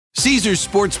Caesars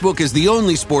Sportsbook is the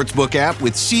only sportsbook app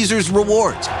with Caesars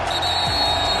Rewards.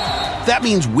 That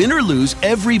means win or lose,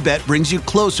 every bet brings you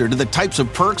closer to the types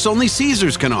of perks only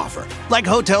Caesars can offer, like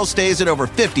hotel stays at over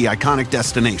 50 iconic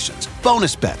destinations,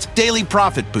 bonus bets, daily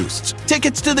profit boosts,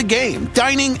 tickets to the game,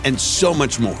 dining, and so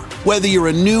much more. Whether you're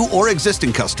a new or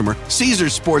existing customer,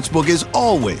 Caesars Sportsbook is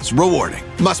always rewarding.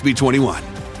 Must be 21.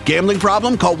 Gambling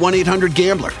problem? Call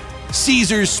 1-800-GAMBLER.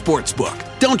 Caesars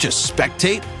Sportsbook. Don't just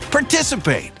spectate,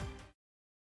 participate.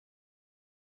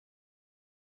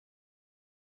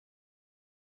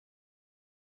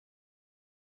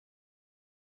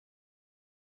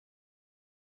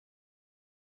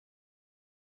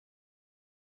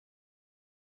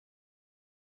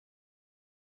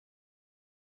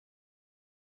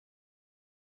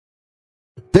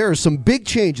 There are some big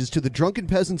changes to the Drunken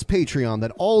Peasants Patreon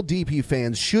that all DP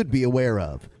fans should be aware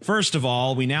of. First of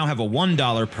all, we now have a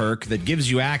 $1 perk that gives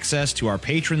you access to our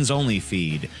patrons-only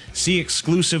feed. See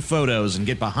exclusive photos and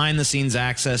get behind-the-scenes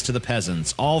access to the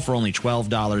Peasants, all for only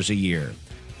 $12 a year.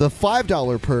 The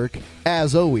 $5 perk,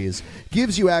 as always,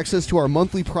 gives you access to our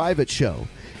monthly private show.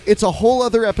 It's a whole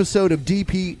other episode of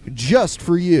DP just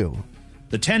for you.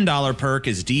 The $10 perk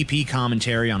is DP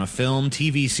commentary on a film,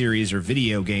 TV series, or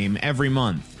video game every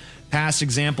month. Past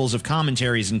examples of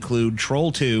commentaries include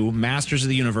Troll 2, Masters of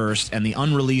the Universe, and the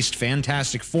unreleased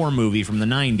Fantastic Four movie from the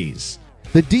 90s.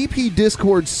 The DP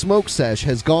Discord Smoke Sesh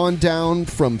has gone down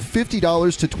from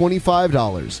 $50 to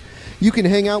 $25. You can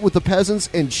hang out with the Peasants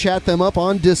and chat them up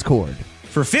on Discord.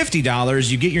 For $50,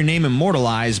 you get your name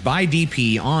immortalized by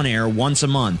DP on air once a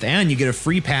month, and you get a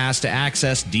free pass to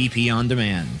access DP on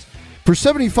demand. For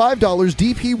 $75,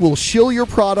 DP will shill your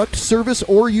product, service,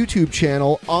 or YouTube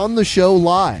channel on the show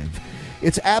live.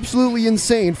 It's absolutely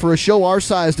insane for a show our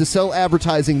size to sell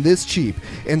advertising this cheap,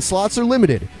 and slots are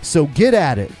limited, so get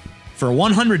at it. For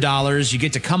 $100, you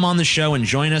get to come on the show and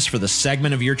join us for the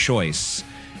segment of your choice.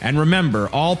 And remember,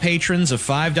 all patrons of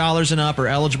 $5 and up are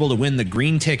eligible to win the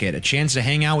green ticket, a chance to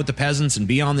hang out with the Peasants and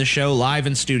be on the show live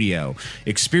in studio.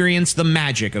 Experience the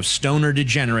magic of stoner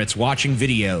degenerates watching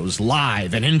videos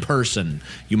live and in person.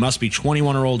 You must be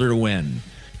 21 or older to win.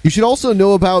 You should also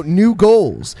know about new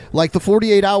goals, like the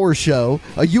 48-hour show,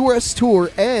 a US tour,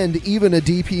 and even a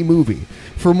DP movie.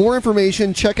 For more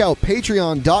information, check out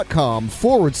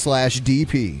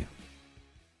patreon.com/DP.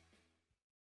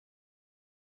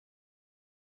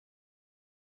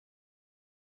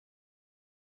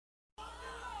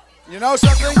 You know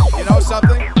something? You know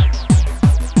something?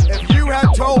 If you had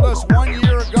told us 1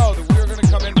 year ago that we were going to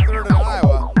come in third in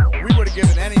Iowa, we would have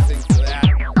given anything for that.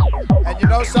 And you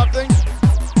know something?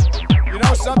 You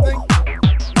know something?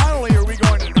 Not only are we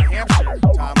going to New Hampshire,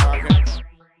 Tom Harkin,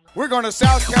 we're going to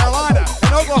South Carolina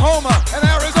and Oklahoma and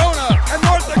Arizona and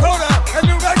North Dakota and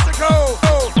New Mexico.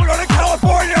 We're going to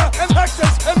California and Texas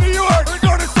and New York. We're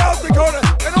going to South Dakota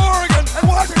and Oregon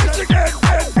and Washington again.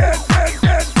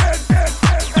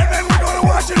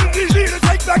 Washington, D.C. to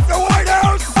take back the White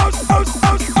House. White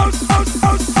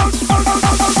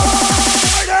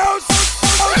House.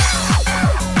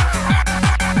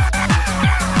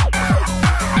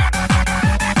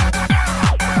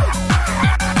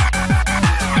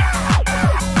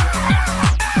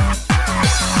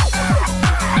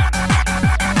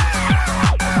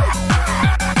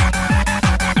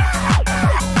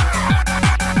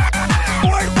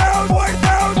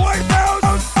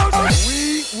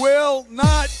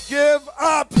 Give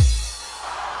up.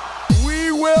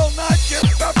 We will not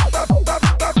give up.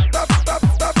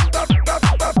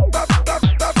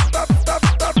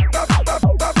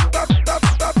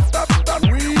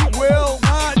 We will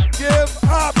not give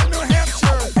up. New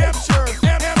Hampshire, Hampshire,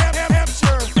 Hampshire,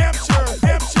 Hampshire, Hampshire,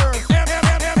 Hampshire,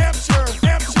 Hampshire,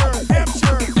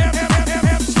 Hampshire,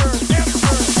 Hampshire,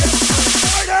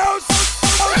 White House.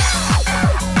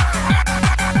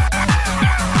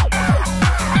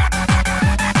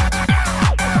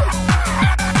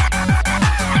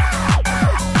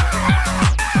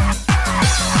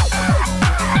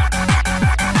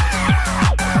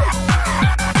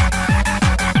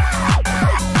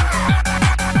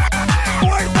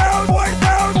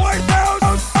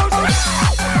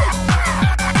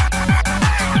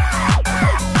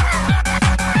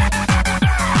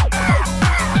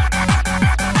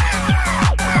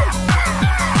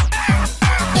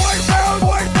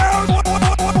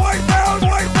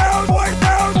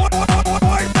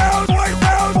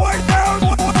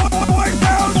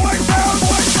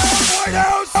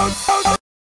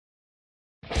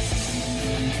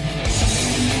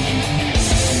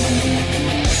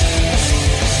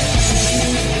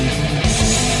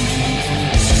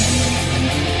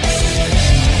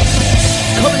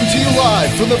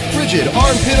 From the frigid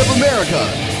armpit of America,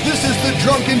 this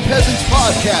Drunken Peasants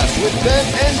podcast with Ben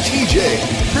and TJ,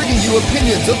 bringing you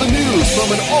opinions of the news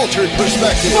from an altered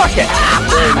perspective. Fuck it!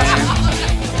 Hey man,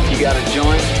 you got a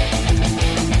joint?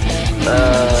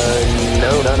 No,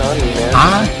 not on me, man.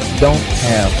 I don't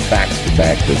have facts to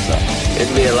back this up.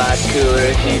 It'd be a lot cooler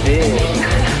if you did.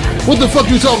 What the fuck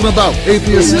you talking about,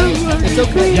 atheist? It's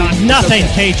okay. You're nothing,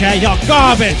 TJ. You're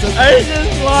garbage. I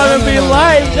just want to be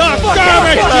liked. You're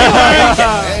garbage.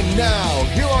 And now,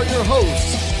 here are your hosts,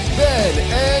 Ben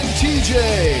and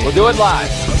TJ. We'll do it live.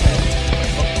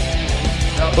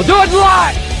 We'll do it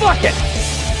live. Fuck it.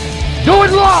 Do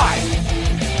it live.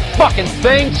 Fucking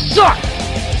thing sucks.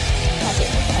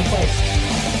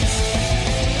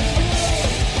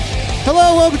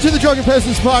 Hello, welcome to the Drunken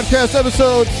Peasants podcast,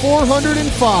 episode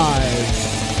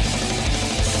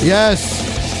 405.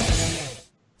 Yes.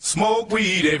 Smoke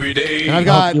weed every day. And I've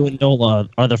got... You and Nola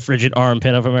are the frigid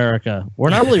armpit of America.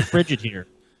 We're not really frigid here.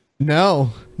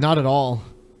 No, not at all.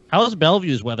 How is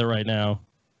Bellevue's weather right now?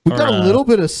 We've got a little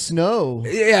bit of snow.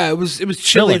 Yeah, it was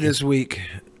chilly this week.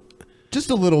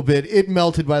 Just a little bit. It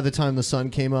melted by the time the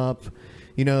sun came up.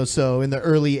 You know, so in the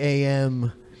early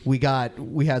AM... We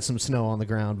had some snow on the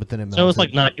ground, but then it melted. So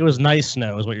it was nice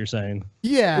snow, is what you're saying.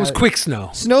 Yeah. It was quick snow.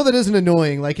 Snow that isn't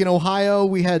annoying. Like in Ohio,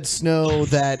 we had snow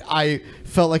that I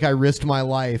felt like I risked my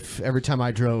life every time I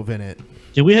drove in it.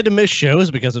 Dude, we had to miss shows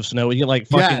because of snow. We get like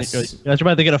fucking. Yes. That's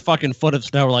about to get a fucking foot of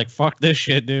snow. We're like, fuck this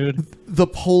shit, dude. The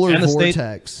polar And the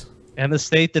vortex. And the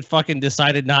state that fucking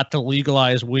decided not to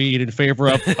legalize weed in favor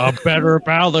of a better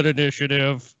ballot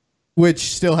initiative.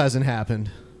 Which still hasn't happened.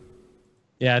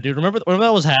 Yeah, dude. Remember when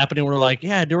that was happening? We're like,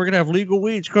 yeah, dude, we're gonna have legal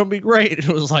weed. It's gonna be great. It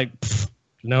was like,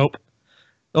 nope.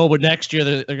 Oh, but next year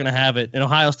they're gonna have it. And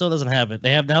Ohio still doesn't have it.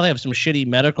 They have some shitty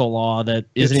medical law that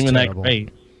isn't even terrible. that great.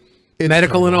 It's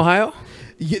Medical in terrible. Ohio?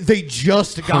 Yeah, they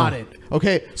just got it.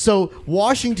 Okay, so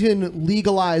Washington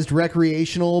legalized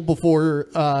recreational before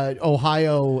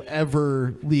Ohio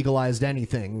ever legalized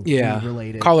anything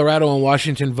related. Colorado and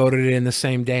Washington voted it in the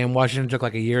same day, and Washington took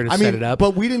like a year to set it up.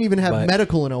 But we didn't even have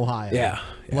medical in Ohio. Yeah.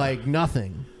 Like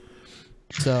nothing.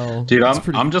 So, dude, it's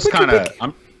pretty- I'm just kind of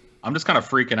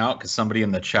freaking out because somebody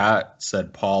in the chat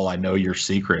said, "Paul, I know your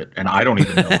secret," and I don't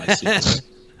even know my secret.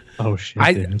 Oh shit!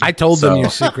 I told them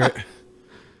your secret.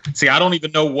 See, I don't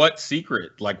even know what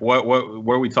secret. Like, what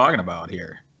are we talking about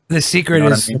here? The secret You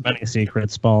know is Many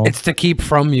secrets, Paul. it's to keep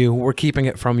from you. We're keeping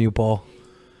it from you, Paul.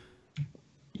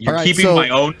 You're All right, keeping so- my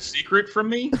own secret from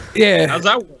me? Yeah, How's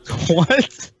that work?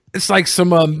 What? it's like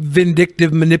some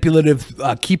vindictive, manipulative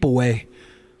keep away.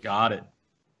 Got it.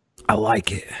 I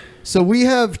like it. So we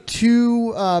have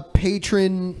two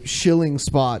patron shilling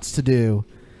spots to do.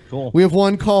 Cool. We have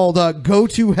one called Go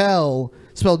to Hell,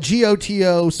 spelled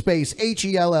GOTO space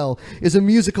HELL, is a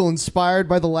musical inspired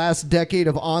by the last decade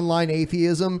of online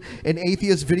atheism and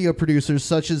atheist video producers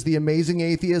such as The Amazing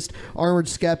Atheist, Armored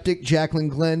Skeptic, Jacqueline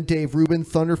Glenn, Dave Rubin,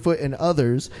 Thunderfoot, and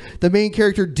others. The main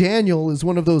character, Daniel, is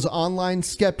one of those online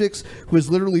skeptics who is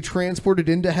literally transported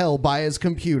into hell by his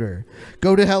computer.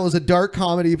 Go to Hell is a dark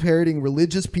comedy parodying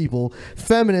religious people,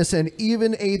 feminists, and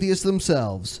even atheists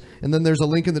themselves. And then there's a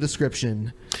link in the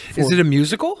description. Is it a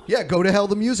musical? Yeah, Go to Hell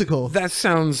the musical. That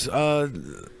sounds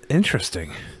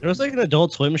interesting. There was like an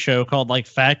Adult Swim show called like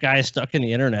Fat Guy Stuck in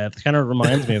the Internet. It kind of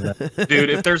reminds me of that.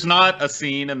 Dude, if there's not a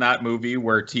scene in that movie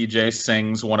where TJ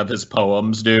sings one of his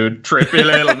poems, dude, Trippy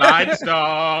Little Night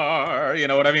Star, you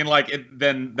know what I mean? Like,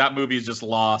 then that movie is just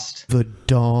lost. The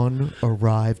dawn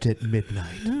arrived at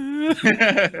midnight.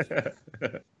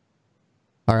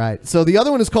 All right, so the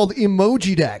other one is called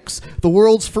Emoji Dex, the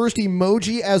world's first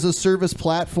emoji as a service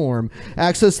platform.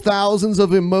 Access thousands of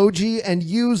emoji and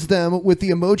use them with the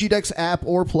Emoji Dex app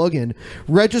or plugin.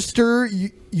 Register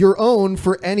your own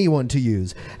for anyone to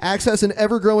use. Access an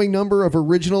ever-growing number of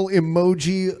original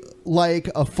emoji like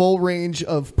a full range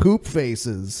of poop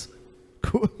faces.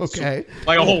 Okay.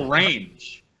 Like a whole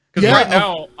range. Because Yeah, right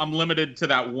now, I'm limited to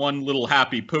that one little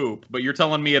happy poop. But you're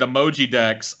telling me at Emoji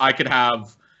Dex, I could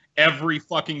have every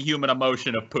fucking human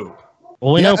emotion of poop.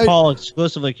 Well, we know Paul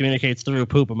exclusively communicates through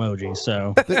poop emojis,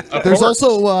 so There's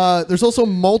also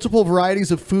multiple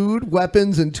varieties of food,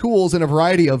 weapons, and tools, and a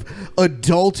variety of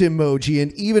adult emoji,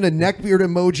 and even a neckbeard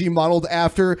emoji modeled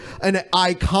after an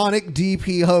iconic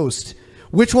DP host.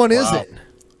 Which one is it?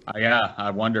 Yeah,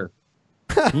 I wonder.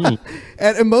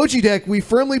 At Emoji Deck, we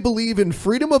firmly believe in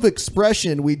freedom of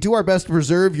expression. We do our best to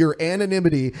preserve your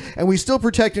anonymity, and we still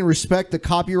protect and respect the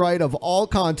copyright of all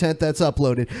content that's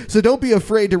uploaded. So don't be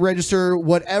afraid to register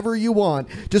whatever you want.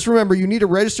 Just remember, you need to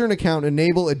register an account and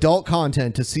enable adult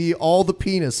content to see all the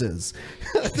penises.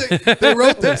 They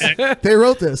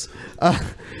wrote this.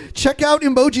 Check out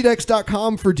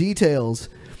emojidex.com for details.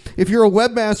 If you're a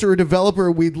webmaster or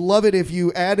developer, we'd love it if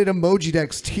you added emoji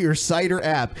decks to your site or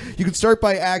app. You can start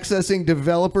by accessing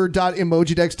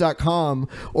developer.emojidex.com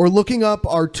or looking up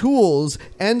our tools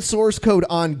and source code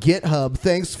on GitHub.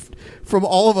 Thanks from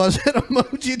all of us at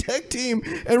Emoji Deck team.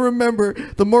 And remember,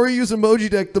 the more you use Emoji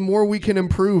Deck, the more we can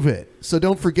improve it. So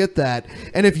don't forget that.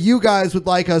 And if you guys would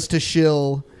like us to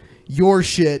shill your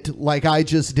shit like I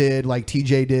just did, like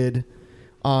TJ did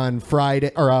on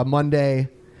Friday or Monday,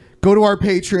 go to our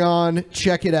Patreon,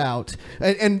 check it out.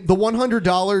 And the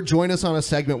 $100 join us on a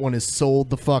segment one is sold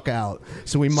the fuck out.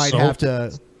 So we might have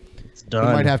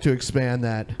to expand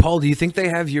that. Paul, do you think they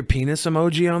have your penis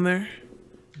emoji on there?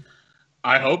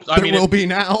 I hope. There will be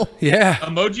now. Yeah.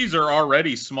 Emojis are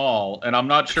already small, and I'm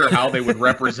not sure how they would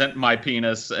represent my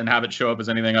penis and have it show up as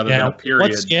anything other than a period.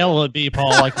 What scale would it be,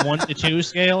 Paul? Like 1 to 2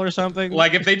 scale or something?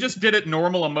 Like if they just did it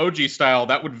normal emoji style,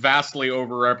 that would vastly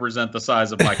overrepresent the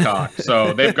size of my cock.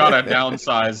 So they've got to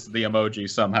downsize the emoji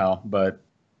somehow. But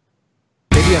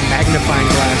maybe a magnifying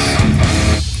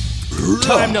glass.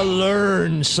 Time to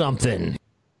learn something.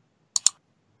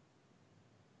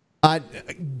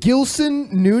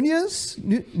 Gilson Nunes?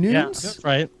 Nunes? Yeah, that's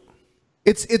right.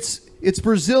 It's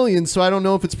Brazilian, so I don't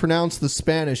know if it's pronounced the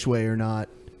Spanish way or not.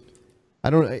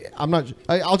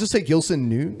 I'll just say Gilson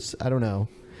Nunes. I don't know.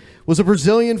 Was a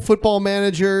Brazilian football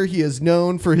manager. He is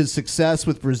known for his success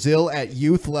with Brazil at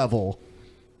youth level.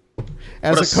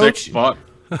 As what a coach, sick fuck.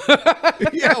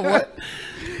 Yeah, what?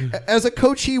 As a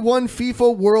coach, he won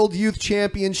FIFA World Youth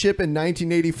Championship in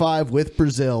 1985 with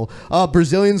Brazil.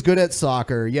 Brazilians good at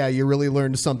soccer. Yeah, you really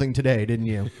learned something today, didn't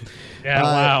you? Yeah,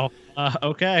 wow.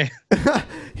 Okay.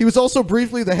 He was also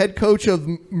briefly the head coach of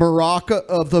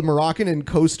the Moroccan and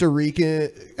Costa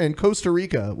Rica.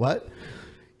 What?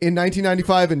 In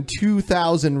 1995 and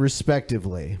 2000,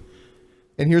 respectively.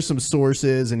 And here's some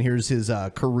sources, and here's his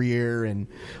career, and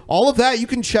all of that. You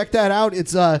can check that out.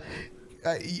 It's I'm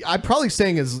probably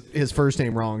saying his first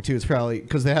name wrong too. It's probably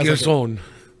because they have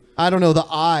I don't know. The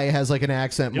I has like an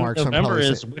accent mark. November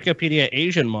is Wikipedia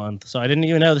Asian Month, so I didn't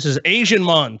even know this is Asian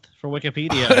Month for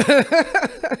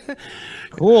Wikipedia.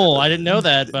 Cool, I didn't know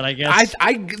that, but I guess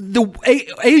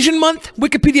Asian Month,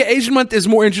 Wikipedia Asian Month is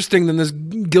more interesting than this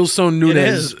Gilson Nunes. It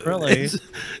is really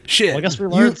shit. Well, I guess we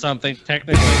learned something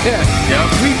technically.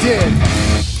 Yeah, we did.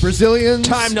 Brazilians,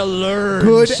 time to learn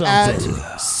good something.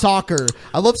 at soccer.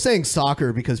 I love saying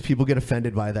soccer because people get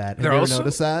offended by that. Have you ever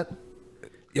noticed that?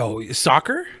 Yo,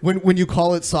 soccer? When you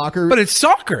call it soccer, but it's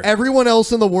soccer. Everyone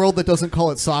else in the world that doesn't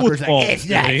call it soccer is like,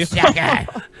 it's not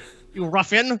soccer. You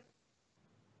ruffian.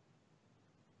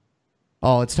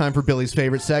 Oh, it's time for Billy's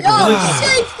favorite segment.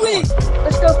 Safely!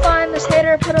 Let's go find this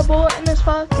hater, put a bullet in his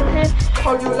fucking head.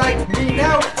 Oh, you like me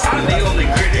now? I'm the only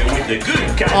critic with the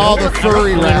good kind. Oh, the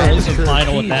furry rap. With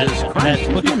that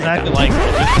look exactly like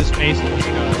just his face.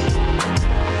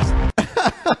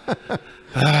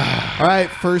 All right,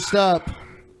 first up.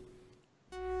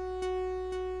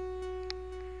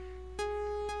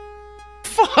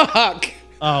 Fuck.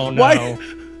 Oh, no. Why?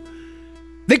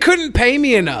 They couldn't pay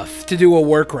me enough to do a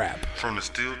work rap. From the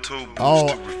steel toe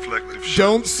boots to reflective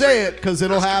don't say it because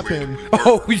it'll happen.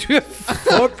 Oh,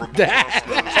 fuck that.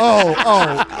 Oh,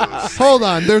 hold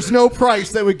on. There's no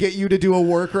price that would get you to do a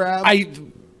work rap.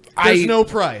 There's no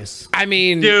price. I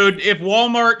mean, dude, if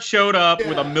Walmart showed up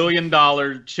with $1 million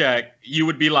check, you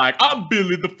would be like, "I'm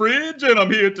Billy the Fridge, and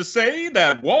I'm here to say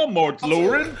that Walmart's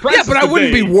lowering prices." Yeah, but I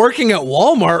wouldn't be working at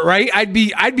Walmart, right? I'd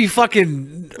be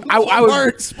fucking.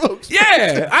 Walmart spokesperson.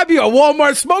 Yeah, I'd be a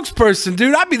Walmart spokesperson,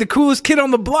 dude. I'd be the coolest kid on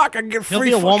the block. I'd get free.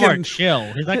 He'll be a Walmart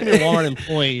shill. He's not gonna be a Walmart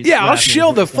employee. Yeah, I'll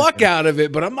shill the fuck out of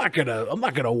it, but I'm not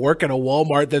gonna work at a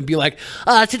Walmart then be like,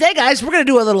 today, guys, we're gonna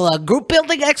do a little group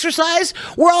building exercise.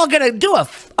 We're all gonna do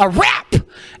a rap,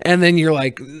 and then you're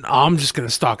like, I'm just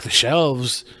gonna stock the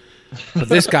shelves. But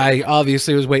this guy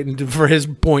obviously was waiting for his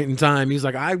point in time. He's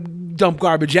like, I dump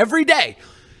garbage every day.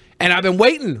 And I've been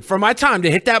waiting for my time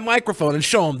to hit that microphone and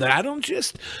show him that I don't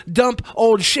just dump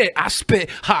old shit. I spit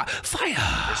hot fire.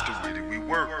 That's the way that we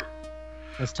work.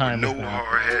 This time. No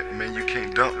hard hat, man. You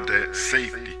can't dump that.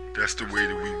 Safety. That's the way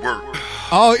that we work.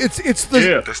 Oh, it's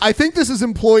the. Yeah. I think this is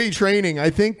employee training. I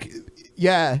think,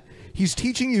 yeah, he's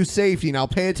teaching you safety. Now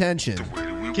pay attention.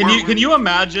 Can you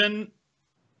imagine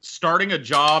starting a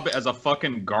job as a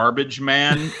fucking garbage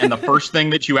man and the first thing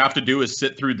that you have to do is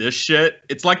sit through this shit?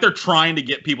 It's like they're trying to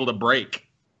get people to break.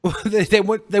 they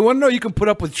want to know you can put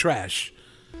up with trash.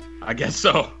 I guess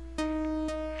so.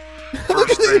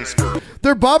 First things first.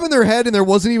 They're bobbing their head and there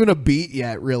wasn't even a beat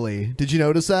yet, really. Did you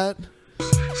notice that?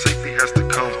 Safety has to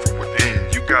come from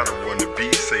within. You gotta want to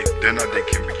be safe, then they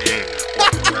can begin.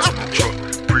 Walk around the truck,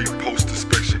 pre-post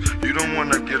inspection. You don't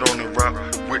want to get on the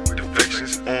route with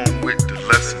defections on with the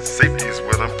lesson. Safety is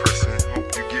what I'm pressing.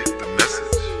 Hope you get the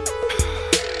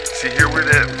message. See, here we're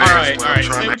at. All right.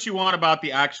 Say what you want about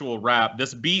the actual rap.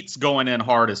 This beat's going in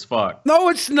hard as fuck. No,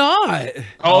 it's not.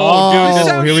 Oh,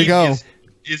 dude, here we go.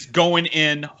 Is going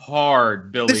in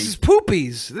hard, Billy. This is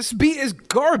poopies. This beat is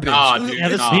garbage. Nah, dude, Yeah,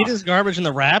 this beat is garbage and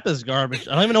the rap is garbage.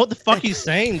 I don't even know what the fuck he's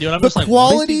saying, dude. I'm The just like,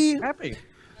 quality- what is he rapping?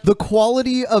 The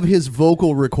quality of his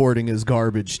vocal recording is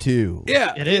garbage too.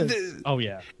 Yeah, It is. Oh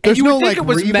yeah. And There's you would no, think like, it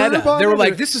was reverb meta. on They were it,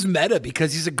 like, or- "This is meta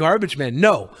because he's a garbage man."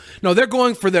 No, they're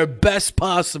going for their best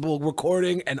possible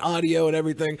recording and audio and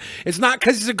everything. It's not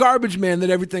because he's a garbage man that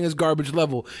everything is garbage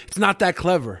level. It's not that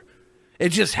clever. It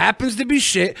just happens to be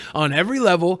shit on every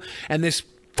level. And this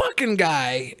fucking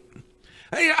guy,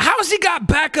 how's he got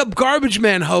backup garbage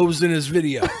man hose in his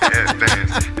video?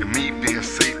 Advance. And me being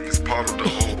safe is part of the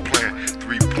whole plan.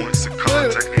 3 points of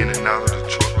contact in and out of the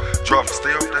truck. Drop,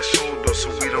 stay off that shoulder so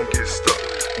we don't get stuck.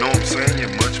 Know what I'm saying? You're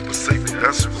much, but safety,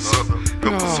 that's what's up.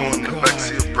 Help us on the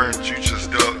backseat branch, you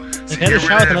just duck. They had a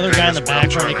shot with another guy in the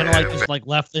background. He kind of like just like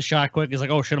left the shot quick. He's like,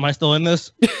 "Oh shit, am I still in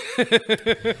this?"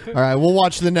 All right, we'll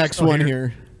watch the next one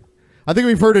here. I think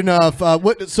we've heard enough.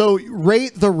 So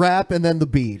rate the rap and then the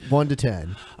beat, 1 to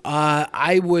 10.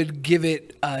 I would give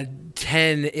it a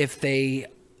 10 if they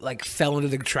like fell into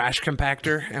the trash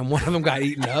compactor and one of them got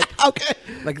eaten up. Okay,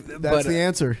 like that's the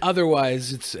answer.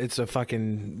 Otherwise, it's a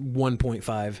fucking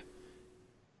 1.5.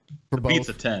 The beat's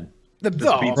a 10.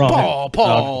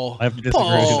 Paul. I have to disagree.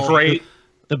 Paul. Great.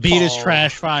 The beat is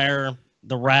trash fire.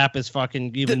 The rap is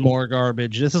fucking even more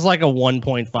garbage. This is like a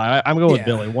 1.5. I'm going with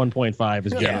Billy. 1.5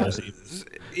 is generous.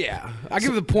 Yeah, I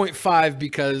give it a 0.5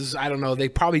 because I don't know. They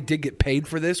probably did get paid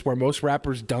for this, where most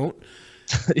rappers don't.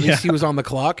 At least he was on the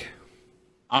clock.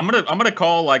 I'm gonna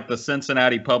call like the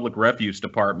Cincinnati Public Refuse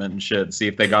Department and shit, see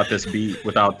if they got this beat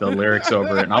without the lyrics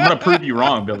over it. And I'm gonna prove you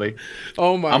wrong, Billy.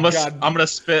 Oh my god! I'm gonna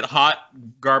spit hot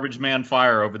garbage man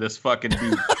fire over this fucking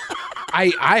beat.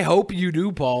 I hope you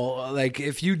do, Paul. Like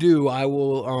if you do, I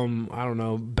will I don't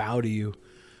know, bow to you.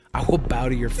 I will bow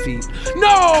to your feet.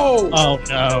 No! Oh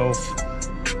no!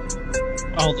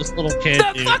 Oh, this little kid.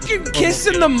 The dude. fucking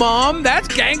kissing the mom. That's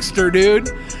gangster, dude.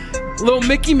 Little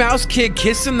Mickey Mouse kid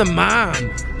kissing the mom.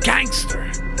 Gangster.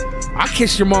 I'll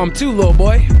kiss your mom too, little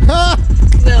boy.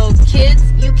 Little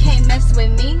kids, you can't mess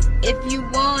with me if you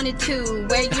wanted to.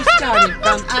 Where you started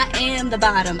from, I am the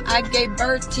bottom. I gave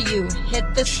birth to you.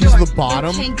 Hit the She's store. the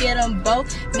bottom? You can't get them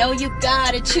both. No, you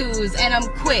gotta choose. And I'm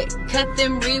quick. Cut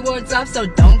them rewards off, so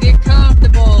don't get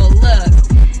comfortable. Look,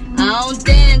 I don't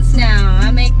dance now.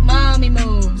 I make mommy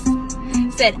moves.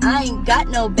 Said I ain't got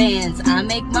no bands. I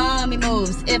make mommy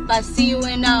moves. If I see you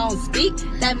and I don't speak,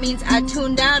 that means I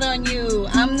tuned out on you.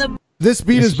 I'm the. This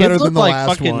beat is better than the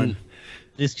last one.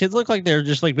 These kids look like they're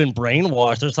just like been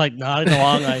brainwashed. They're just like nodding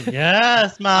along, like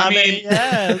yes, mommy, I mean,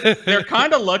 yes. They're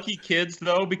kind of lucky kids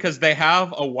though, because they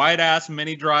have a white ass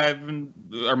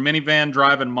minivan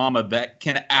driving mama that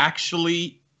can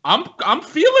actually. I'm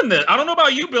feeling this. I don't know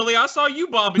about you, Billy. I saw you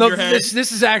bobbing your head.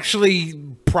 This is actually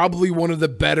probably one of the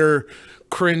better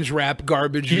cringe rap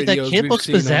garbage Dude, videos that kid we've looks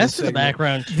seen on possessed this in the segment.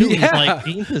 background too. He's like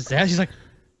being possessed. He's like.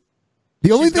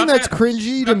 The only She's thing got that's that-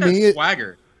 cringy to got that me,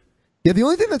 swagger. yeah, the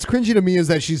only thing that's cringy to me is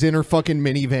that she's in her fucking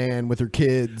minivan with her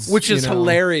kids, Which is you know?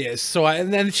 hilarious. So,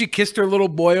 and then she kissed her little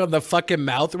boy on the fucking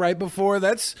mouth right before.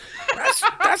 That's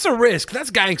a risk.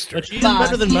 That's gangster. But she's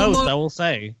better than most, I will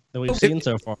say, that we've seen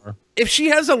so far. If she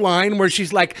has a line where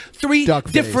she's like 3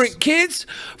 different kids,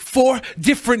 4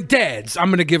 different dads, I'm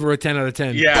gonna give her a 10 out of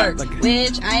 10.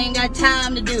 Which I ain't got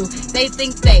time to do. They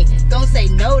think they gon' say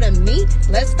no to me.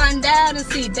 Let's find out and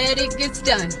see that it gets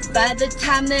done. By the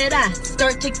time that I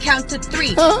start to count to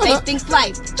 3, they think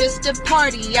life just a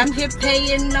party. I'm here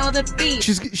paying all the fees.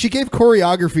 She gave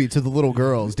choreography to the little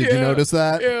girls. Did you notice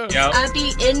that? I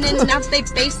be in and out they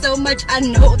face so much, I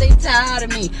know they tired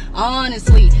of me.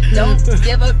 Honestly, don't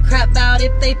give a crap about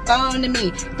if they fond of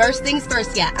me. First things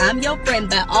first, yeah, I'm your friend,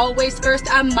 but always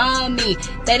first I'm mommy.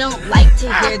 They don't like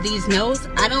to hear these no's,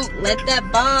 I don't let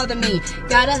that bother me.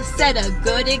 Gotta set a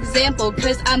good example,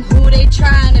 cause I'm who they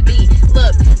trying to be.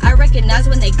 Look, I recognize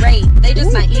when they grade. They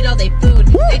just might eat all their food.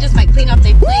 They just might clean off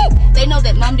their plate. They know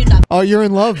that mom do not Oh, you're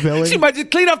in love, Billy. She might just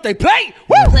clean up their plate.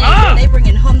 play. They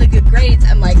bringing home the good grades.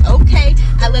 I'm like, okay,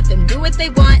 I let them do what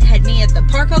they want. Had me at the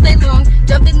park all day long,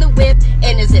 jump in the whip,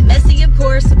 and is it messy? Of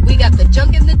course, we got the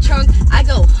junk in the trunk. I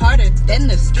go harder than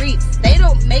the streets. They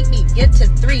don't make me get to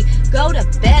 3. Go to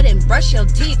bed and brush your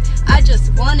teeth. I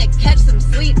just wanna catch some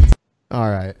sleep. All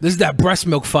right. This is that breast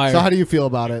milk fire. So how do you feel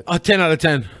about it? A 10 out of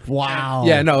 10. Wow.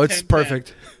 Yeah, no, it's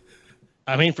perfect.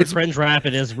 I mean, for cringe rap,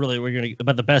 it is really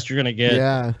about the best you're gonna get.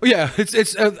 Yeah, It's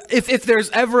if there's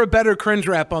ever a better cringe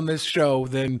rap on this show,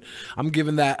 then I'm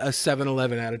giving that a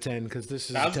 7-11 out of 10 because this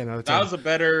is a 10 out of 10. That was a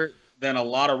better than a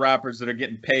lot of rappers that are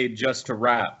getting paid just to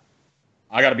rap.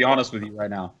 I got to be honest with you right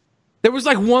now. There was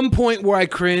like one point where I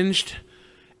cringed,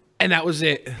 and that was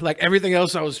it. Like everything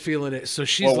else, I was feeling it. So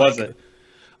she's What was it?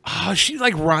 She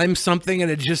like rhymed something,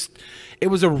 and it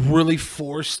was a really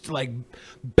forced, like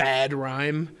bad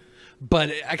rhyme.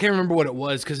 But I can't remember what it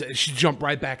was because she jumped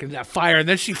right back into that fire, and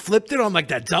then she flipped it on like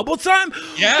that double time.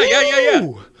 Yeah.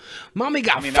 Ooh, Mommy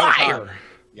got that was fire. hot.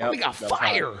 Yep, Mommy got that was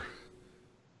fire.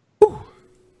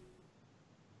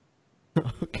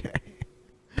 Okay.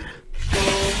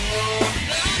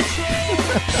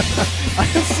 I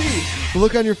see the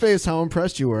look on your face, how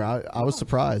impressed you were. I was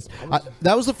surprised.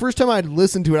 That was the first time I'd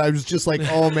listened to it. I was just like,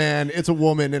 oh man, it's a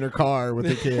woman in her car with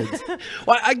her kids.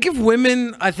 Well, I give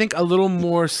women, I think, a little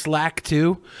more slack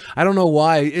too. I don't know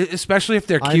why, especially if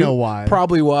they're cute. I know why.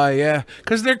 Probably why, yeah.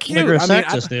 Because they're cute. You're a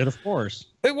sexist, dude, of course.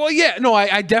 Well, yeah, no,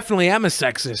 I definitely am a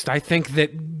sexist. I think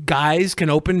that guys can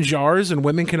open jars and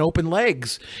women can open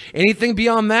legs. Anything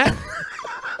beyond that,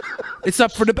 it's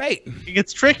up for debate. It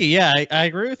gets tricky. Yeah, I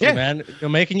agree with you, man.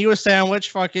 Making you a sandwich,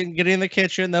 fucking getting in the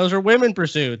kitchen, those are women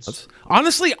pursuits.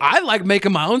 Honestly, I like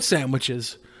making my own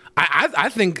sandwiches. I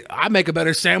think I make a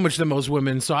better sandwich than most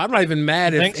women, so I'm not even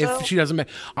mad if she doesn't make.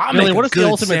 Really, what is the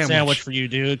ultimate sandwich for you,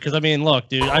 dude? Because I mean, look,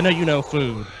 dude, I know you know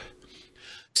food.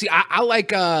 See, I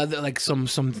like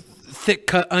some thick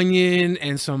cut onion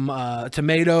and some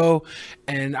tomato,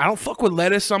 and I don't fuck with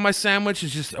lettuce on my sandwich.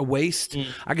 It's just a waste.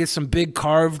 I get some big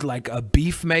carved like a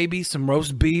beef, maybe some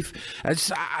roast beef.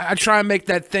 I try and make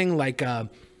that thing like a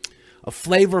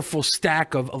flavorful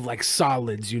stack of like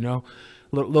solids, you know.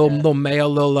 Little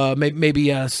mayo,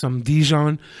 maybe some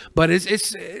Dijon, but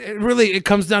it really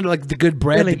comes down to like the good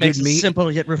bread, Really the makes good a meat. simple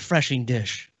yet refreshing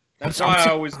dish. That's why I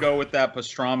always go with that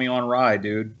pastrami on rye,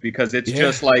 dude, because it's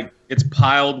just like it's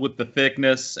piled with the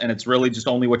thickness, and it's really just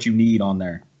only what you need on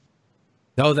there.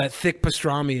 Oh, that thick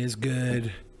pastrami is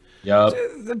good. Yep.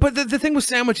 But the thing with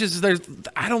sandwiches is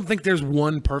I don't think there's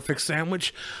one perfect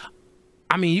sandwich.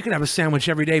 I mean, you can have a sandwich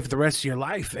every day for the rest of your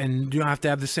life, and you don't have to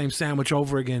have the same sandwich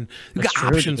over again. You got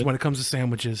options when it comes to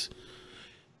sandwiches.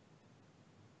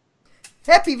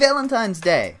 Happy Valentine's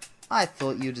Day! I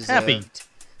thought you deserved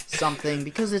something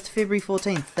because it's February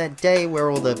 14th, that day where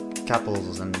all the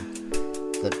couples and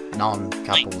the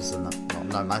non-couples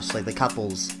and mostly the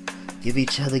couples give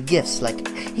each other gifts like,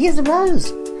 here's a rose!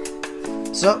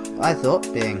 So, I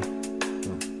thought, being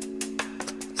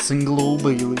single old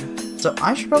Bailey, so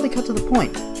I should probably cut to the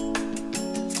point.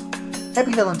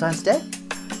 Happy Valentine's Day.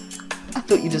 I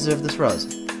thought you deserved this rose.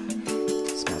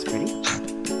 Smells pretty.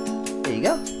 There you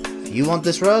go. If you want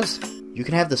this rose, you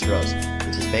can have this rose.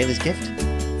 This is Bailey's gift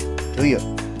to you.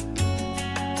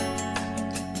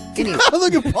 Anyway.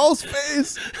 Look at Paul's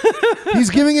face. He's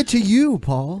giving it to you,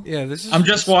 Paul. Yeah, this is. I'm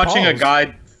just watching a Paul's.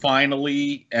 guy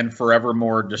finally and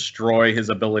forevermore destroy his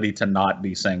ability to not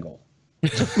be single.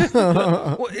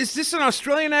 Well, is this an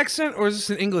Australian accent or is this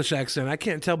an English accent? I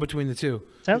can't tell between the two.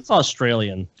 Sounds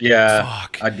Australian. Yeah,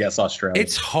 Fuck. I'd guess Australia.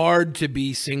 It's hard to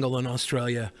be single in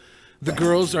Australia. The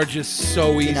girls are just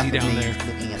so easy down there.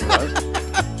 Looking at the rose.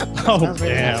 Oh, Smells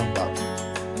really damn. nice.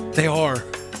 Well, They are.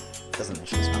 doesn't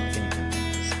actually smell like anything.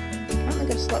 It's apparently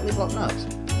got a slightly blocked nose.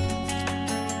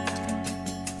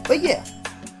 But yeah,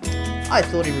 I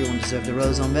thought everyone deserved a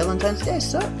rose on Valentine's Day,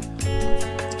 so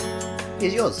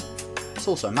here's yours. It's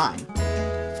also mine.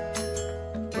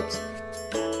 Whoops.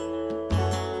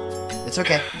 It's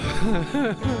okay.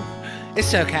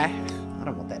 It's okay. I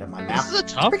don't want that in my mouth. This is a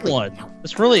tough one.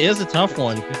 This really is a tough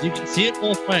one because you can see it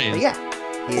both ways. But yeah,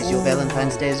 here's your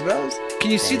Valentine's Day's rose.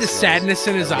 Can you see the sadness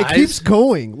in his It eyes? keeps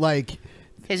going. Like,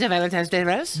 Here's a Valentine's Day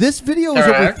rose. this video is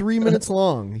over Alright. 3 minutes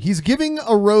long. He's giving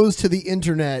a rose to the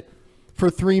internet for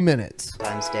 3 minutes.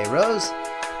 Valentine's Day rose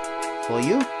for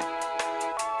you.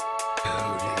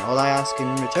 And all I ask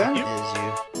in return is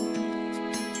you...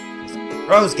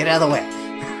 Rose, get out of the way!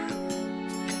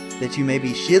 That you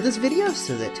maybe share this video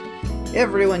so that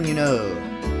everyone you know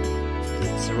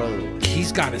gets a rose.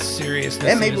 He's got a seriousness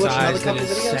Yeah, in maybe his watch another eyes that couple is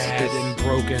videos, sad 'cause- and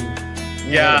broken.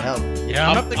 Yeah. Yeah,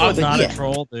 I'm up to go with not yeah. a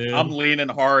troll, dude. I'm leaning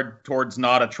hard towards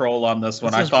not a troll on this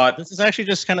one. This I is- thought this is actually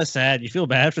just kind of sad. You feel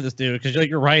bad for this dude because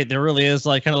you're right. There really is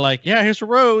like kind of like, yeah, here's a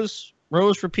rose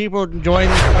for people enjoying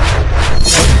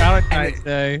Valentine's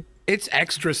Day. It's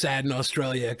extra sad in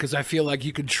Australia because I feel like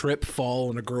you could trip, fall,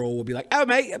 and a girl will be like, "Oh,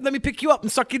 mate, let me pick you up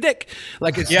and suck your dick."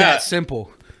 Like it's that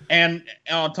simple. And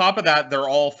on top of that, they're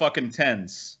all fucking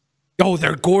 10s. Oh,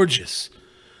 they're gorgeous.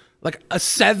 Like a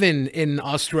 7 in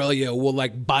Australia will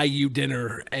like buy you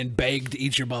dinner and beg to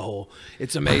eat your butthole.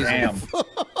 It's amazing. Damn.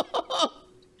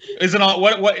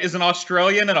 What is an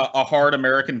Australian and a hard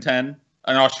American 10?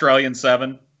 An Australian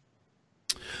 7?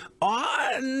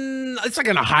 It's like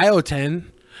an Ohio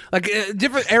 10. Like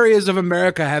different areas of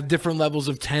America have different levels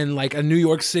of 10. Like a New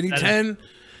York City 10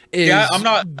 is I'm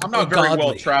not very godly.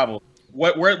 well traveled.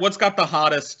 What's got the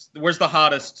hottest? Where's the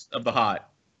hottest of the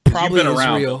hot? Probably You've been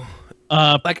around. Israel.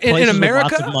 Like Places in with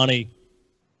America, lots of money.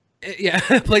 Yeah,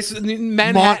 places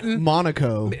Manhattan,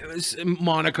 Monaco.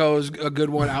 Monaco is a good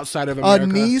one outside of America.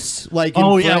 Nice, like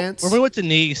in France. When we went to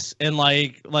Nice and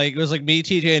like it was like me,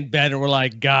 TJ, and Ben, and we're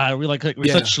like, God, we're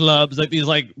such schlubs, like these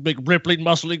like big rippling,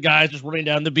 muscly guys just running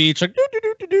down the beach, like do do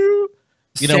do do do.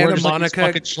 You know, Santa we're just Monica.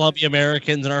 like these fucking schlubby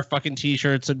Americans in our fucking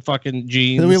t-shirts and fucking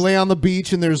jeans. And then we lay on the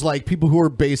beach, and there's like people who are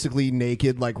basically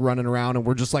naked, like running around, and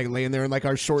we're just like laying there in like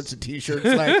our shorts and t-shirts,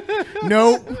 like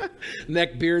nope,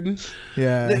 neck bearding.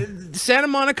 Yeah. Santa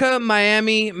Monica,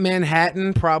 Miami,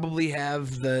 Manhattan probably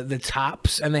have the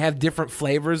tops, and they have different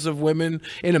flavors of women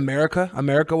in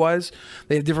America-wise.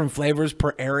 They have different flavors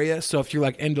per area. So if you're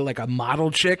like into like a model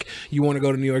chick, you want to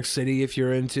go to New York City. If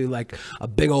you're into like a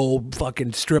big old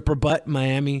fucking stripper butt,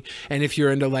 Miami. And if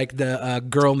you're into like the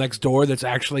girl next door that's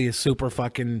actually a super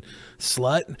fucking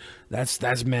slut, that's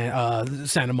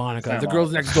Santa Monica. The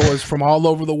girls next doors from all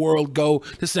over the world go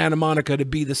to Santa Monica to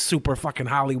be the super fucking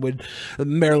Hollywood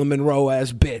Marilyn Monroe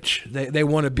ass bitch. They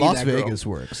want to be Las that girl. Vegas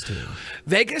works too.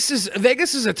 Vegas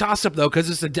is a toss up though, because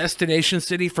it's a destination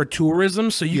city for tourism,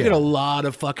 so you get a lot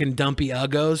of fucking dumpy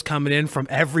uggos coming in from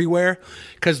everywhere,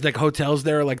 because like hotels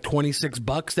there are like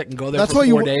 $26 that can go there for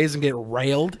 4 days and get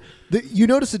railed. You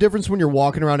notice the difference when you're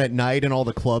walking around at night and all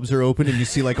the clubs are open and you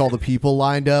see like all the people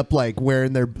lined up, like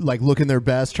wearing their, like looking their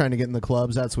best, trying to get in the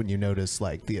clubs. That's when you notice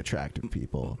like the attractive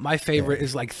people. My favorite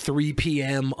is like 3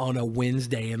 p.m. on a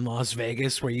Wednesday in Las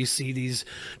Vegas, where you see these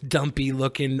dumpy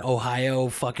looking Ohio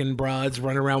fucking broads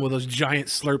run around with those giant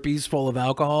Slurpees full of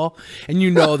alcohol, and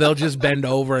you know they'll just bend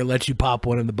over and let you pop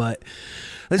one in the butt.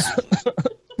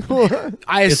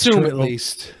 I assume at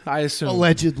least. I assume.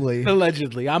 Allegedly.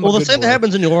 I'm well, a the good same boy.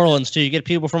 happens in New Orleans too. You get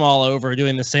people from all over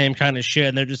doing the same kind of shit,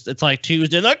 and they're just, it's like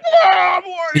Tuesday, like, whoa,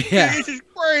 boy, this is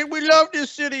great. We love this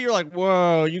city. You're like,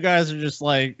 whoa, you guys are just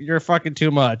like, you're fucking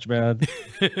too much, man.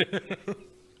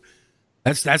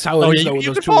 That's how it is.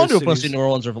 You can fall into a place in New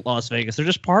Orleans or Las Vegas. They're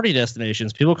just party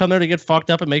destinations. People come there to get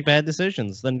fucked up and make bad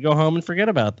decisions, then go home and forget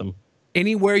about them.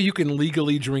 Anywhere you can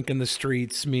legally drink in the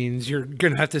streets means you're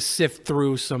gonna have to sift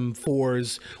through some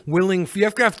 4s. You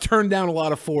have to turn down a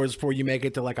lot of 4s before you make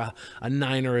it to like a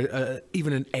 9 or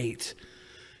even an 8.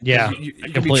 Yeah, you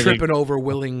could be tripping over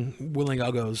willing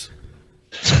uggos.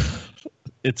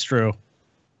 It's true.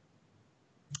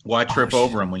 Why trip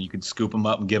over them when you could scoop them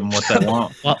up and give them what they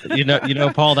want? Well, you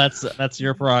know, Paul, that's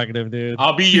your prerogative, dude.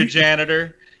 I'll be your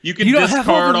janitor. You can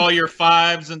discard all your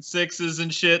 5s and 6s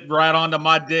and shit right onto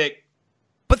my dick.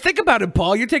 But think about it,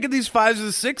 Paul. You're taking these 5s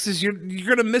and 6s.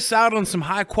 You're gonna miss out on some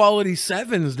high quality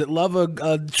 7s that love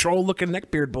a troll looking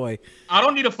neckbeard boy. I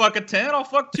don't need to fuck a 10. I'll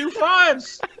fuck 2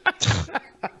 5s.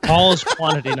 Paul's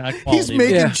quantity, not quality. He's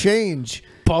making change.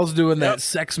 Paul's doing that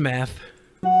sex math.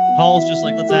 Paul's just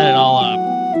like, let's add it all up.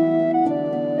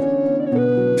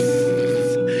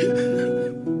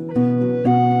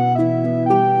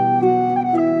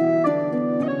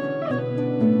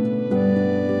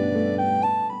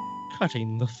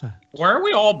 Cutting the fat. Why are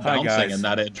we all Hi bouncing guys, in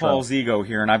that intro? Paul's Ego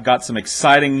here, and I've got some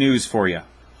exciting news for you.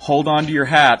 Hold on to your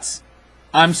hats.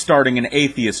 I'm starting an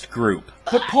atheist group.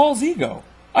 But Paul's Ego,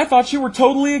 I thought you were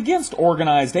totally against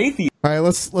organized atheism. All right,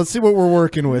 let's see what we're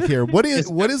working with here. What is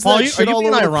Paul, that shit are you all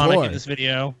being over the ironic floor? in this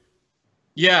video?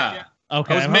 Yeah.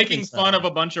 Okay. I was I'm making hoping so. fun of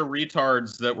a bunch of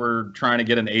retards that were trying to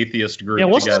get an atheist group Yeah,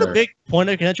 wasn't together. that a big point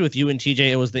of contention with you and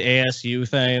TJ? It was the ASU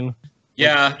thing.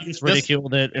 Yeah, He just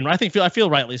ridiculed it, and I feel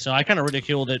rightly so. I kind of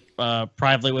ridiculed it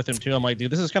privately with him too. I'm like,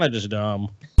 dude, this is kind of just dumb.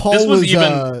 Paul this was was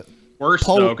even worse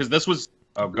Paul- though, because this was.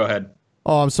 Oh, go ahead.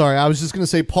 Oh, I'm sorry. I was just going to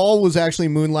say Paul was actually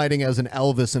moonlighting as an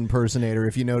Elvis impersonator,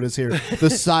 if you notice here.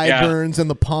 The sideburns and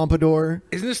the pompadour.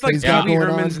 Isn't this that like he's got Gabby going on.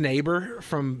 Herman's neighbor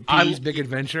from Pee-wee's Big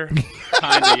Adventure?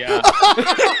 Kinda, yeah.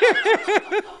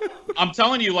 I'm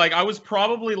telling you, like, I was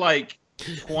probably like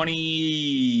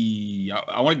 20.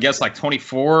 I want to guess like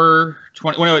 24,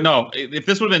 20. No, if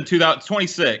this would have been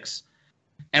 2026.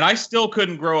 And I still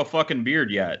couldn't grow a fucking beard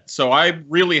yet. So I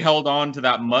really held on to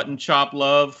that mutton chop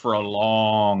love for a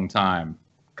long time.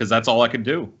 Because that's all I could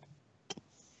do.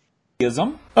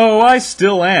 Oh, I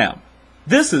still am.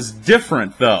 This is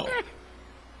different, though.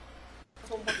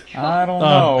 I don't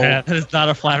know. Man, that is not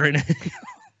a flattering name.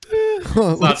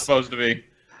 It's not supposed to be.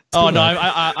 Oh no,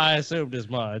 I assumed as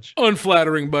much.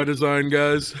 Unflattering by design,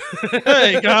 guys.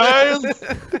 Hey guys,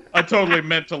 I totally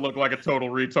meant to look like a total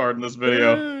retard in this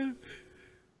video.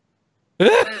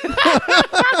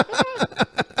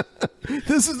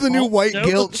 This is the new white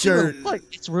guilt shirt.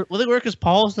 It's really weird because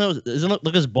Paul's nose doesn't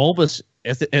look as bulbous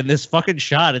in this fucking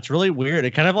shot. It's really weird.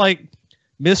 It kind of like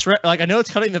I know it's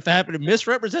cutting the fat, but it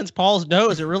misrepresents Paul's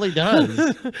nose. It really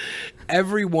does.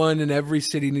 Everyone in every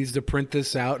city needs to print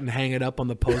this out and hang it up on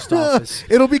the post office.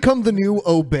 It'll become the new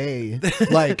Obey.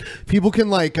 Like people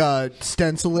can like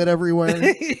stencil it everywhere.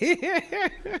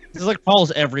 This is like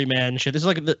Paul's everyman shit. This is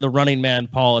like the Running Man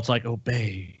Paul. It's like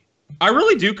Obey. I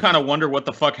really do kind of wonder what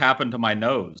the fuck happened to my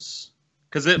nose.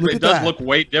 Because it does look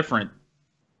way different.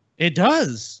 It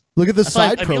does. Look at the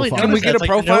side profile. Really can we get a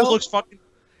profile? The nose looks fucking...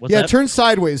 Yeah, turn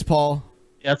sideways, Paul.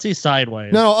 Yeah, let's see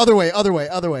sideways. No, other way. All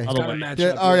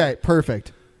right,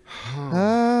 perfect.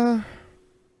 I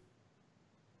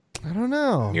don't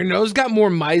know. Your nose got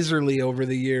more miserly over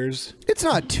the years. It's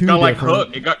not too got like different.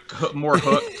 hooked. It got more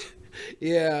hooked.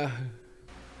 Yeah.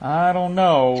 I don't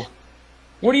know.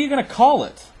 What are you going to call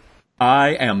it? I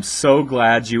am so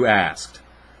glad you asked.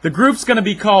 The group's going to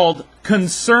be called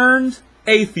Concerned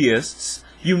Atheists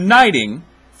Uniting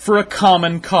for a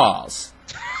Common Cause.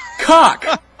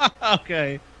 Cock!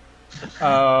 Okay.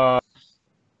 I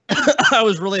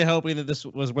was really hoping that this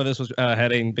was where this was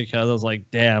heading because I was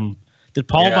like, damn. Did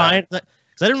Paul Vine... Because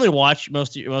I didn't really watch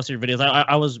most of your videos.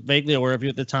 I was vaguely aware of you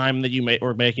at the time that you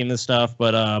were making this stuff,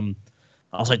 but I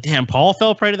was like, damn, Paul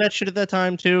fell prey to that shit at that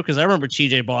time too? Because I remember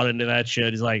TJ bought into that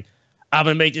shit. He's like, I'm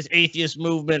going to make this atheist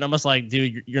movement. I'm just like,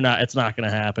 dude, you're not... It's not going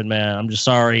to happen, man. I'm just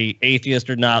sorry. Atheists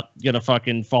are not going to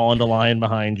fucking fall into line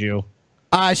behind you.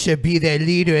 I should be their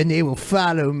leader and they will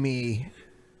follow me.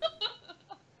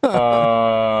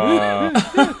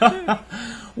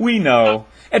 We know.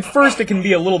 At first it can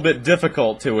be a little bit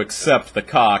difficult to accept the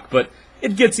cock, but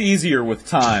it gets easier with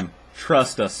time.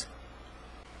 Trust us.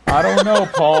 I don't know,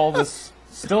 Paul. This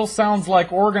still sounds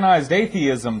like organized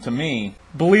atheism to me.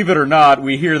 Believe it or not,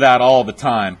 we hear that all the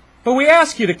time. But we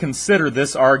ask you to consider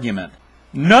this argument.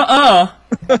 Nuh-uh!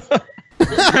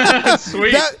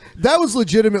 Sweet. That was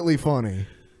legitimately funny.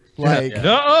 Like,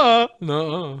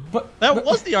 No. But that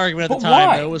was the argument at the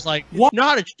time. It was like, it's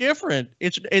not. It's different.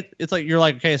 It's like you're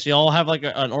like, okay, so you all have like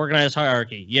an organized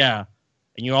hierarchy, yeah,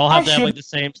 and you all have to have like the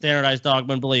same standardized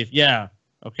dogma and belief, yeah.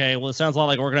 Okay, well, it sounds a lot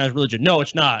like organized religion. No,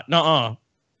 it's not. Nuh-uh.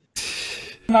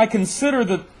 And I consider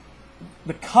the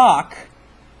cock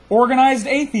organized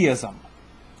atheism.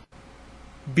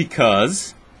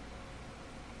 Because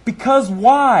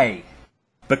why?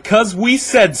 Because we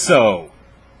said so,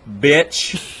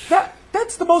 bitch.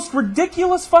 That's the most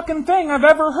ridiculous fucking thing I've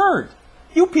ever heard.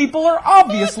 You people are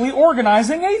obviously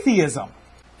organizing atheism.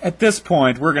 At this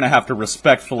point, we're going to have to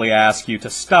respectfully ask you to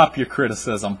stop your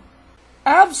criticism.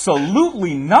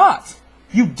 Absolutely not.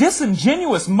 You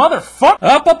disingenuous motherfucker.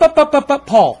 Up.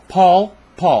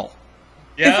 Paul.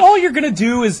 Yes? If all you're going to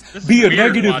do is be a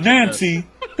negative Nancy,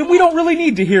 then we don't really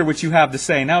need to hear what you have to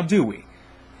say now, do we?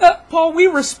 Paul, we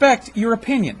respect your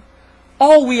opinion.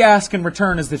 All we ask in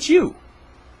return is that you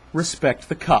respect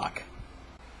the cock.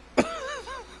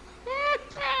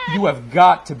 You have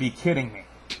got to be kidding me.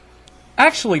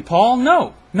 Actually, Paul,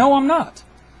 no, I'm not.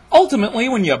 Ultimately,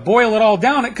 when you boil it all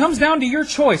down, it comes down to your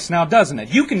choice now, doesn't it?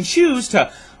 You can choose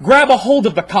to grab a hold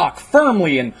of the cock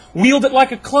firmly and wield it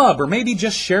like a club, or maybe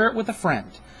just share it with a friend.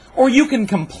 Or you can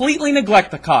completely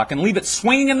neglect the cock and leave it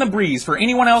swinging in the breeze for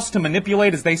anyone else to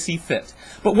manipulate as they see fit.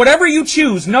 But whatever you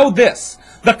choose, know this.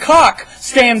 The cock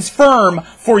stands firm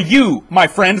for you, my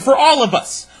friend, for all of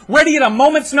us. Ready at a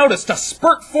moment's notice to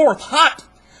spurt forth hot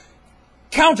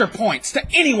counterpoints to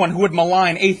anyone who would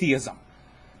malign atheism.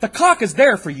 The cock is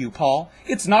there for you, Paul.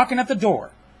 It's knocking at the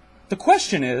door. The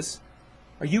question is,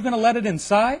 are you going to let it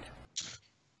inside?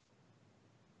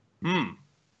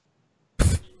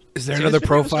 Is there another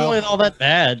profile? It's not all that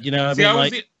bad, you know.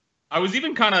 I was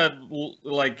even kind of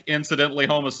like incidentally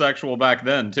homosexual back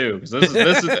then too, because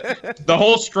this is the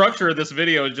whole structure of this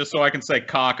video is just so I can say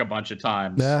cock a bunch of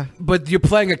times. Yeah, but you're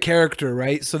playing a character,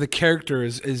 right? So the character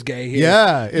is gay here.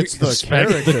 Yeah, it's the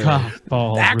character. The cock,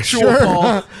 Paul. Actual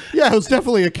Paul. Yeah, it was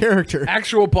definitely a character.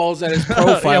 Actual Paul's at his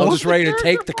profile, just ready to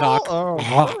take the cock. All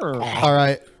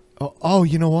right. Oh,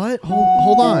 you know what?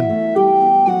 Hold on.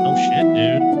 Oh shit,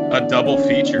 dude. A double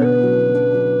feature.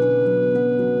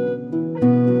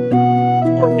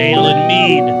 Or ale and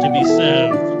mead to be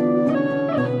served.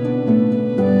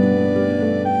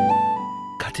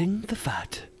 Cutting the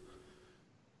fat.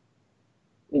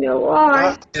 You know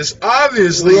why? It's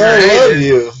obviously I love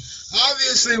you.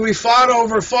 Obviously, we fought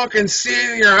over fucking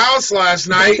seeing your house last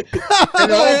night,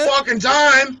 and the whole fucking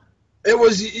time, it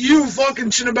was you fucking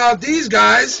shit about these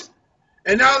guys,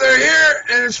 and now they're here,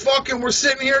 and it's fucking, we're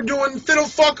sitting here doing fiddle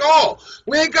fuck all.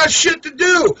 We ain't got shit to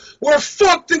do. We're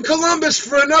fucked in Columbus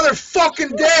for another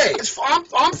fucking day. I'm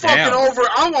fucking over,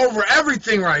 I'm over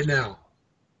everything right now.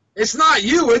 It's not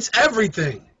you, it's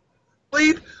everything.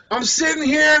 I'm sitting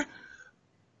here,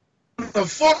 the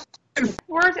fuck.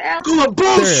 Where's Al? Full of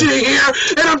bullshit here,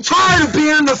 and I'm tired of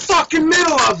being in the fucking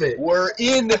middle of it. We're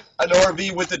in an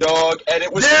RV with the dog, and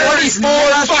it was There is 24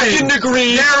 nothing. fucking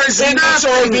degrees There is in this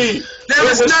nothing. RV.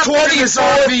 There is nothing in this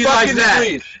RV like that.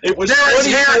 Degrees. It was There is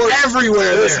hair 24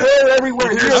 everywhere. There's there. hair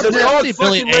everywhere. There's The no- dog Billy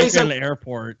fucking raised anchor in up. the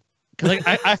airport. Because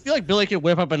I feel like Billy could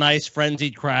whip up a nice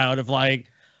frenzied crowd of like,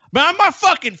 man, my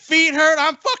fucking feet hurt.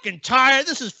 I'm fucking tired.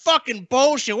 This is fucking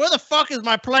bullshit. Where the fuck is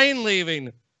my plane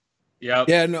leaving? Yep.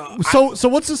 Yeah, no. So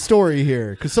what's the story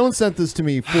here? Because someone sent this to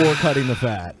me for cutting the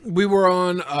fat. We were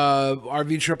on a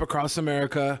RV trip across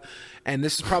America, and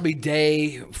this is probably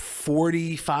day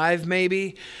 45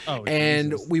 maybe. Oh,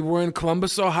 and Jesus. we were in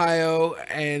Columbus, Ohio,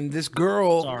 and this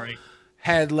girl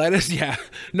had let us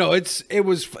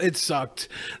it sucked.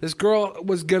 This girl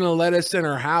was gonna let us in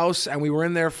her house, and we were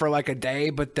in there for like a day,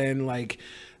 but then like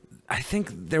I think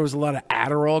there was a lot of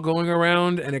Adderall going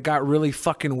around, and it got really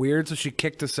fucking weird, so she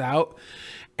kicked us out.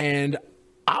 And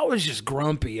I was just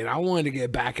grumpy, and I wanted to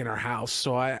get back in her house,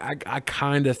 so I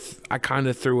kind of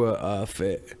threw a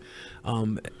fit.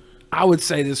 I would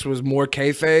say this was more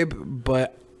kayfabe,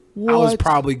 but I was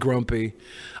probably grumpy.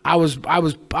 I was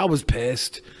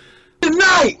pissed.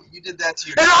 Tonight, You did that to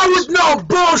your and I was no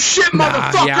bullshit,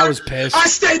 motherfucker. Yeah, I was pissed. I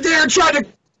stayed there and tried to.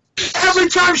 Every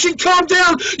time she calmed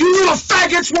down, you little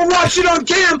faggots will watch it on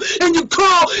cam, and you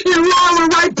call and roll her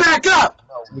right back up.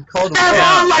 We called And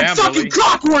on like fucking Billy.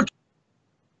 clockwork.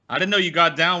 I didn't know you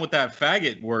got down with that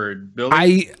faggot word,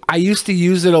 Billy. I used to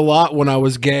use it a lot when I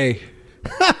was gay.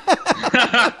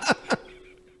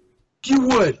 You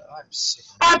would.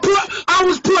 I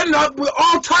was putting up with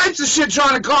all types of shit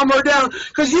trying to calm her down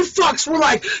because you fucks were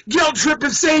like guilt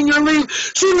tripping, saying you're leaving.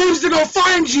 She leaves to go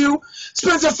find you,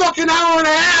 spends a fucking hour and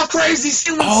a half crazy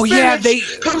stealing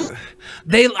spinach.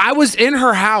 I was in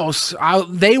her house.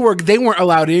 They weren't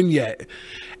allowed in yet,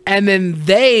 and then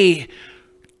they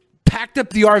packed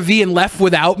up the RV and left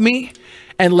without me,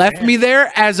 and left me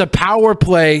there as a power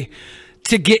play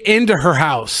to get into her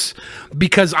house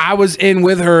because I was in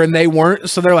with her and they weren't.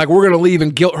 So they're like, we're going to leave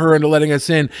and guilt her into letting us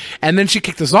in. And then she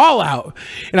kicked us all out.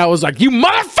 And I was like, you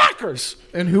motherfuckers.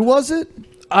 And who was it?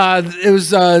 It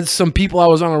was some people I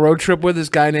was on a road trip with, this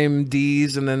guy named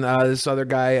Deez, and then this other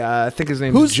guy, I think his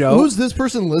name is Joe. Who's this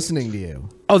person listening to you?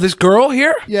 Oh, this girl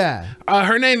here? Yeah.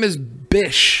 Her name is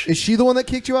Bish. Is she the one that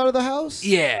kicked you out of the house?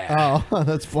 Yeah. Oh,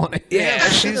 that's funny. Yeah,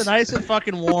 She's nice and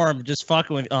fucking warm, just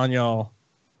fucking on y'all.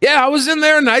 Yeah, I was in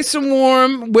there nice and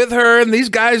warm with her, and these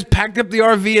guys packed up the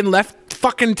RV and left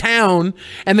fucking town,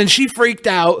 and then she freaked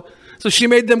out, so she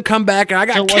made them come back, and I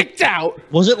got kicked out.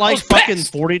 Was it like fucking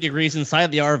pissed. 40 degrees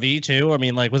inside the RV, too? I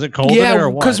mean, like, was it cold in there or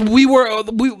what? because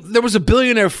there was a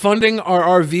billionaire funding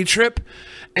our RV trip,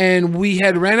 and we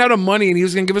had ran out of money, and he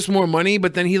was going to give us more money,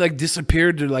 but then he, like,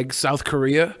 disappeared to, like, South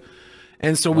Korea,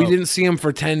 and so we didn't see him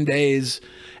for 10 days.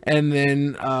 And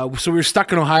then, so we were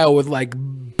stuck in Ohio with like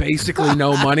basically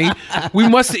no money. We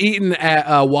must have eaten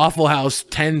at Waffle House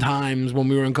 10 times when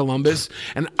we were in Columbus.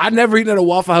 And I'd never eaten at a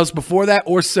Waffle House before that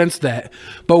or since that.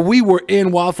 But we were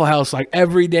in Waffle House like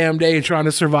every damn day trying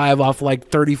to survive off like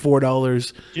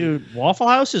 $34. Dude, Waffle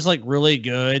House is like really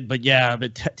good. But yeah,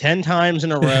 but 10 times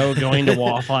in a row going to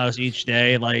Waffle House each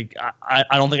day, like I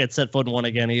don't think I'd set foot in one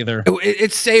again either.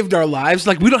 It saved our lives.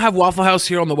 Like we don't have Waffle House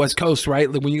here on the West Coast, right?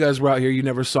 Like when you guys were out here, you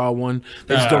never saw one.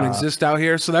 They just don't exist out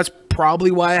here. So that's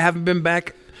probably why I haven't been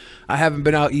back. I haven't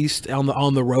been out east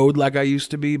on the road like I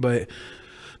used to be. But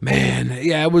man,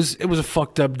 yeah, it was a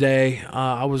fucked up day.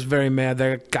 I was very mad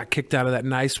that I got kicked out of that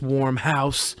nice warm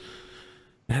house.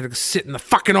 I had to sit in the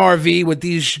fucking RV with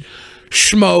these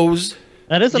schmoes.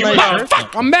 That is a nice.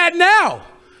 Fuck, I'm mad now.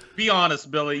 Be honest,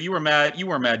 Billy. You were mad. You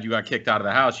weren't mad you got kicked out of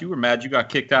the house. You were mad you got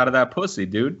kicked out of that pussy,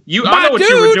 dude. I know what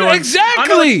you were doing.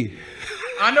 Exactly.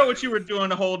 I know what you were doing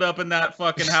to hold up in that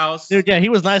fucking house. Dude, yeah, he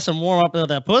was nice and warm up in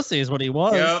that pussy is what he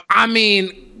was. Yep. I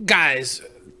mean, guys,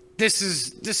 this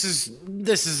is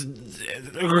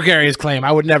a gregarious claim.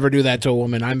 I would never do that to a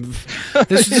woman.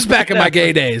 This is just back in my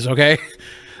gay days, okay?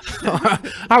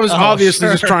 I was obviously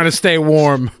just trying to stay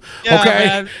warm. Yeah, okay?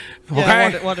 Man.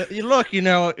 Yeah, okay? Look, you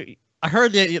know, I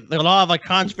heard the law of like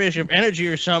conservation of energy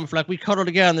or something. For like we cuddle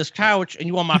together on this couch, and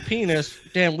you want my penis,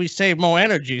 then we save more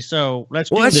energy. So let's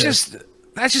do this.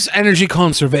 That's just energy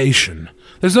conservation.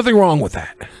 There's nothing wrong with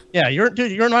that. Yeah,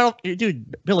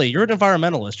 dude, Billy, you're an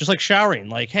environmentalist, just like showering.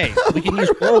 Like, hey, we can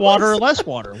use more water or less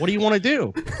water. What do you want to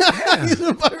do? He's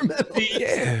an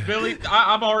environmentalist. Billy,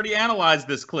 I've already analyzed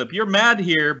this clip. You're mad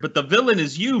here, but the villain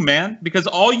is you, man. Because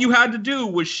all you had to do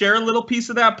was share a little piece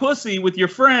of that pussy with your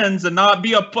friends and not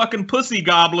be a fucking pussy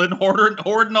goblin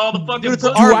hoarding all the fucking pussy.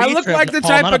 Do I look like the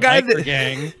type of guy that?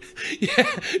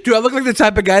 Yeah. Do I look like the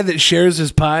type of guy that shares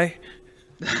his pie?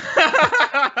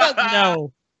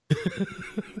 No.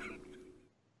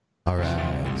 All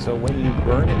right. So when you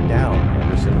burn it down,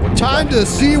 Anderson, what Time to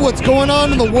see what's going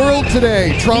on in the world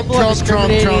today. Trump. Not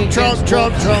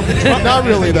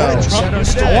really, though.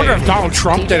 I wonder if Donald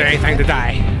Trump did anything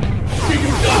today.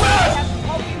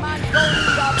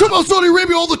 Talk about Saudi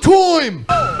Arabia all the time.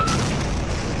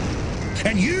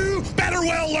 And you better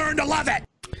well learn to love it.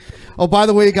 Oh, by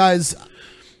the way, guys,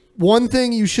 one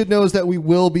thing you should know is that we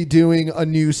will be doing a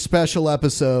new special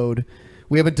episode.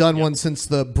 We haven't done one since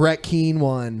the Brett Keane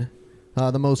one,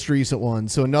 the most recent one.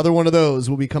 So another one of those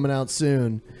will be coming out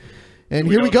soon. And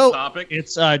here we go.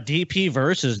 It's DP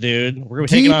versus, dude. We're going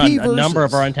to be taking on a number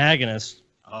of our antagonists.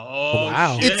 Oh,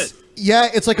 wow. shit.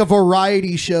 It's like a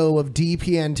variety show of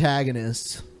DP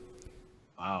antagonists.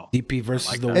 Wow. DP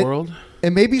versus the world.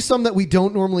 And maybe some that we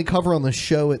don't normally cover on the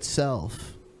show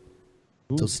itself.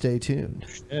 Ooh. So stay tuned.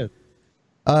 Shit.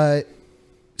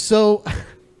 So,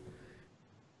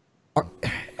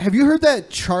 have you heard that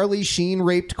Charlie Sheen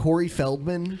raped Corey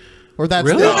Feldman? Or that's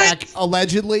really?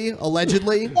 Allegedly?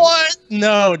 What?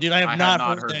 No, dude, I have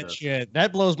not heard that shit.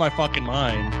 That blows my fucking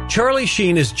mind. Charlie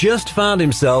Sheen has just found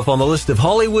himself on the list of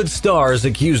Hollywood stars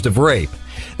accused of rape.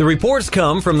 The reports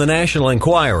come from the National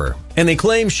Enquirer, and they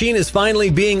claim Sheen is finally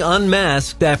being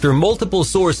unmasked after multiple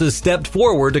sources stepped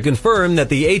forward to confirm that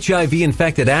the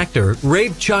HIV-infected actor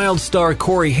raped child star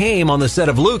Corey Haim on the set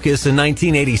of Lucas in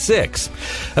 1986.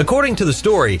 According to the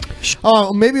story...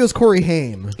 Oh, maybe it was Corey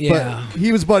Haim. Yeah. But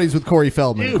he was buddies with Corey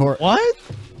Feldman. Dude, what?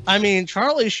 I mean,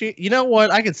 Charlie Sheen, you know what?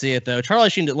 I can see it, though.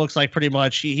 Charlie Sheen, it looks like pretty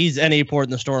much he's any port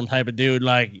in the storm type of dude.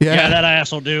 Like, yeah that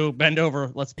ass will do. Bend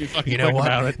over. Let's be fucking quick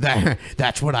about it.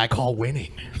 That's what I call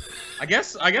winning. I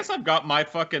guess I've got my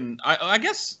fucking... I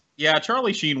guess, yeah,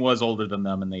 Charlie Sheen was older than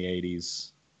them in the 80s.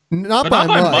 Not by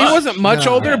much. He wasn't much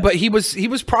older, but he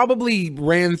was probably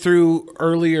ran through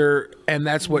earlier, and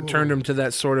that's what turned him to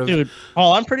that sort of... Dude,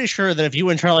 Paul, I'm pretty sure that if you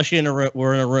and Charlie Sheen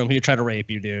were in a room, he'd try to rape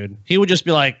you, dude. He would just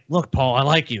be like, look, Paul, I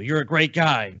like you. You're a great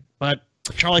guy. But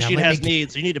Charlie Sheen has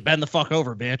needs. So you need to bend the fuck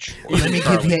over, bitch. Let me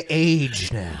give you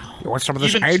age now. You want some of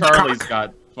this Even age Charlie's cock?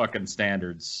 got fucking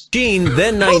standards. Sheen,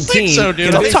 then 19, so,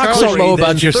 dude. convinced Don't talk so Corey, low then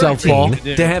about yourself, 13, Paul.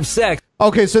 to have sex.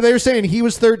 Okay, so they were saying he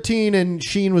was 13 and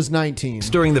Sheen was 19.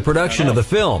 During the production of the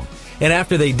film. And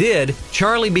after they did,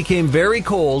 Charlie became very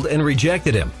cold and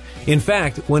rejected him. In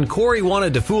fact, when Corey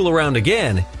wanted to fool around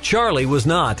again, Charlie was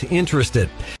not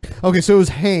interested. Okay, so it was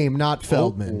Haim, not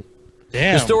Feldman.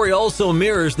 Damn. The story also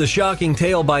mirrors the shocking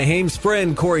tale by Haim's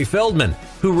friend Corey Feldman,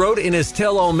 who wrote in his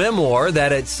tell-all memoir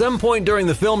that at some point during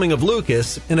the filming of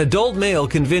Lucas, an adult male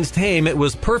convinced Haim it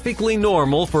was perfectly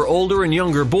normal for older and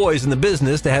younger boys in the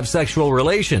business to have sexual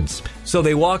relations. So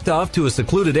they walked off to a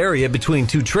secluded area between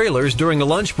two trailers during a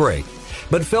lunch break.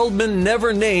 But Feldman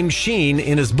never named Sheen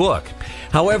in his book.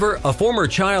 However, a former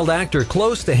child actor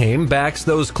close to Haim backs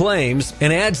those claims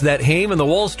and adds that Haim and the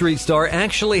Wall Street star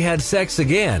actually had sex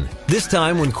again, this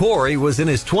time when Corey was in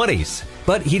his 20s.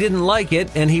 But he didn't like it,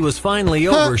 and he was finally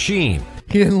over Sheen.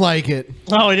 He didn't like it.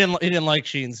 Oh, he didn't like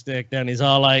Sheen's dick. Then he's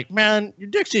all like, man, your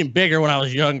dick seemed bigger when I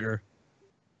was younger.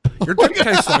 Your dick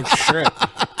tastes like shit.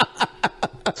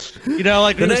 You know,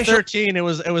 like when he was 13, it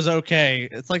was okay.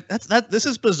 It's like this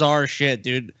is bizarre shit,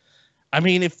 dude. I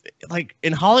mean, if like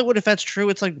in Hollywood, if that's true,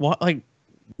 it's like what, like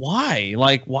why,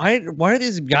 like why are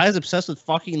these guys obsessed with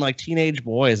fucking like teenage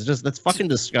boys? That's fucking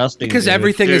disgusting. Because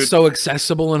everything is so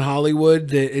accessible in Hollywood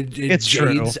that it it's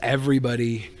jades true.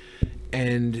 everybody.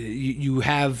 And you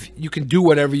can do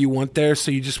whatever you want there,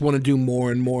 so you just want to do more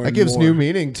and more. That gives new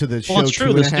meaning to the show. Well, it's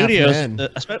true. The studios, Men.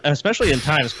 Especially in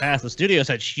times past, the studios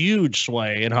had huge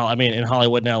sway in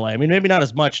Hollywood and LA. I mean, maybe not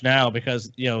as much now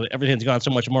because everything's gone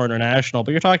so much more international.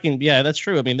 But you're talking, yeah, that's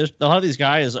true. I mean, a lot of these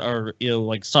guys are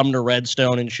like Sumner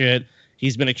Redstone and shit.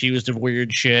 He's been accused of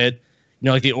weird shit.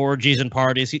 Like the orgies and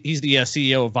parties. He's the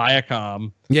CEO of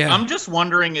Viacom. Yeah. I'm just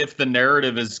wondering if the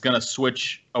narrative is going to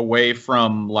switch away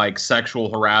from like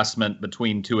sexual harassment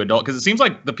between two adults. Because it seems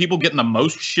like the people getting the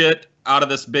most shit out of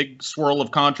this big swirl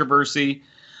of controversy.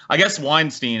 I guess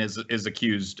Weinstein is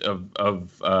accused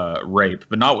of rape,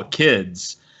 but not with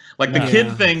kids. Like the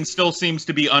kid thing still seems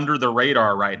to be under the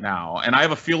radar right now. And I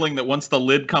have a feeling that once the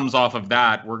lid comes off of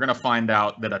that, we're going to find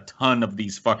out that a ton of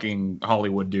these fucking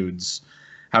Hollywood dudes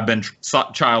have been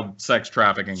child sex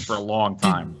trafficking for a long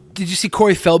time. Did you see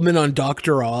Corey Feldman on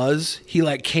Dr. Oz? He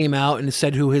like came out and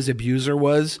said who his abuser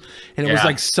was. And it was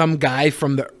like some guy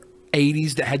from the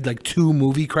 80s that had like 2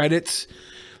 movie credits.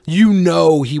 You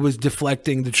know he was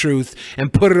deflecting the truth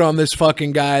and put it on this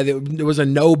fucking guy that was a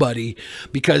nobody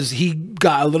because he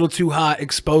got a little too hot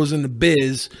exposing the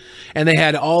biz, and they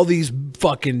had all these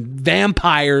fucking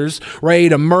vampires ready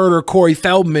to murder Corey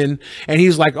Feldman, and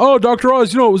he's like, "Oh, Dr.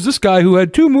 Oz, you know, it was this guy who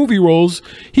had 2 movie roles.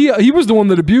 He was the one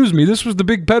that abused me. This was the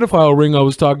big pedophile ring I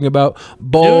was talking about."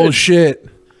 Bullshit.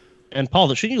 Dude. And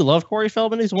Paul, shouldn't you love Corey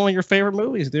Feldman? He's one of your favorite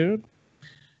movies, dude.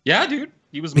 Yeah, dude.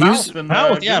 He was Mouth in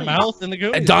the Mouth in the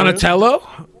Goonies. Donatello?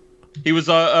 Dude. He was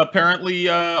apparently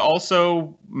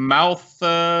also Mouth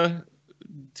to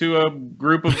a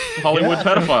group of Hollywood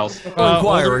pedophiles.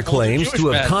 Inquirer claims to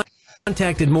have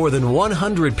contacted more than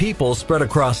 100 people spread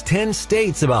across 10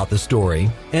 states about the story,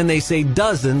 and they say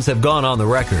dozens have gone on the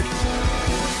record.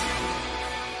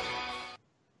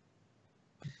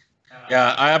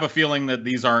 Yeah, I have a feeling that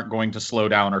these aren't going to slow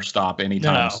down or stop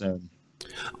anytime soon.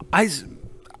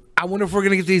 I wonder if we're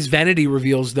gonna get these vanity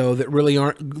reveals though that really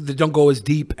that don't go as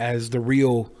deep as the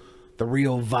real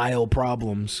vile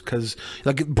problems. Because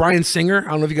like Bryan Singer, I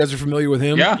don't know if you guys are familiar with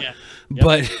him. Yeah.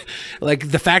 But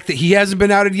like the fact that he hasn't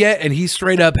been outed yet, and he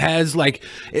straight up has like,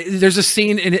 there's a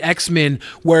scene in X-Men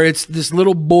where it's this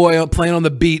little boy playing on the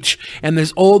beach, and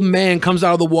this old man comes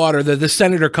out of the water. The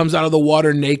senator comes out of the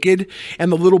water naked,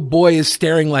 and the little boy is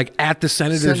staring like at the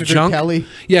senator's junk. Kelly.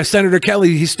 Yeah, Senator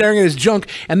Kelly. He's staring at his junk,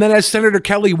 and then as Senator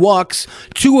Kelly walks,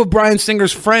 2 of Bryan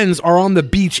Singer's friends are on the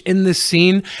beach in this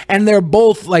scene, and they're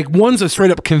both like, one's a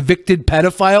straight up convicted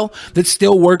pedophile that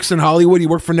still works in Hollywood. He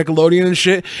worked for Nickelodeon and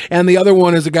shit, and the other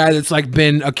one is a guy that's like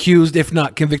been accused, if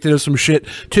not convicted of some shit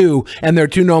too, and they're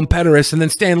 2 known pederasts. And then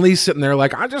Stan Lee's sitting there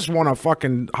like, I just want a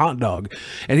fucking hot dog,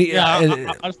 and he I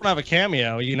just want to have a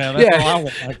cameo, you know. That's all I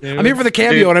want, dude. I'm here for the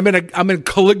cameo, dude. And I'm in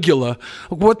Caligula.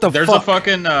 What the there's fuck? A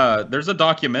fucking there's a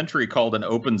documentary called An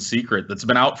Open Secret that's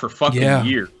been out for fucking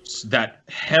years that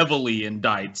heavily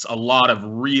indicts a lot of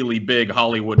really big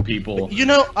Hollywood people. You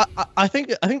know, I think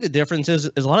the difference is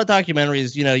a lot of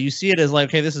documentaries, you know, you see it as like,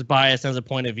 okay, this is biased as a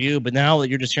point of view, but now that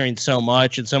you're just hearing so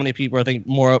much and so many people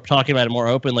are talking about it more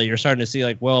openly, you're starting to see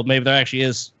like, well, maybe there actually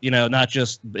is, you know, not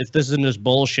just, if this isn't just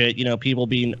bullshit, you know, people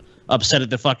being upset at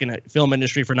the fucking film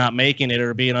industry for not making it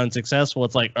or being unsuccessful.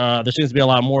 It's like, there seems to be a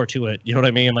lot more to it. You know what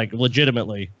I mean? Like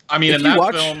legitimately. I mean,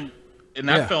 in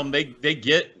that film, they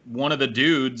get one of the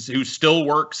dudes who still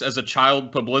works as a child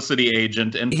publicity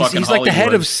agent in fucking He's Hollywood. like the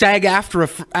head of SAG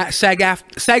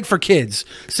for kids,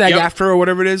 SAG-AFTRA or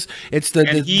whatever it is. It's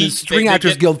the String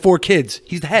Actors Guild for kids.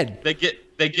 He's the head. They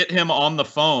get him on the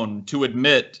phone to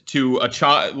admit to a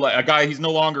child, a guy. He's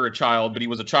no longer a child, but he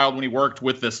was a child when he worked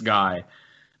with this guy.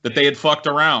 That they had fucked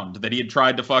around. That he had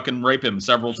tried to fucking rape him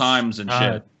several times and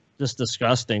shit. Just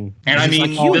disgusting. And I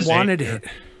mean, you wanted it.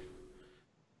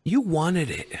 You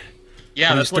wanted it.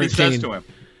 Yeah, that's what he says to him.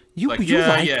 You like, liked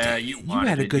it. You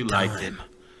had a good time. Liked it.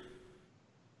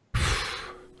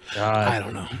 I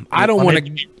don't know. I don't want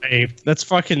to. That's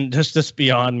fucking just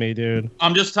beyond me, dude.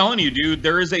 I'm just telling you, dude.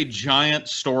 There is a giant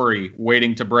story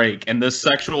waiting to break, and this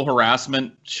sexual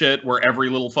harassment shit, where every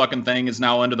little fucking thing is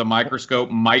now under the microscope,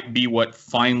 might be what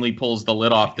finally pulls the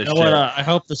lid off this shit. I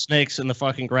hope the snakes in the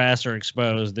fucking grass are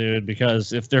exposed, dude.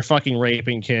 Because if they're fucking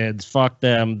raping kids, fuck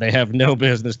them. They have no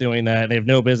business doing that. They have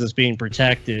no business being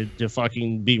protected to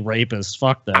fucking be rapists.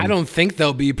 Fuck them. I don't think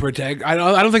they'll be protected. I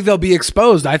don't think they'll be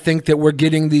exposed. I think that we're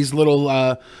getting these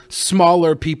little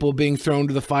smaller people being thrown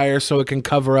to the fire so it can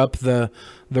cover up the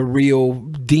real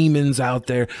demons out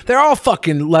there. They're all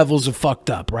fucking levels of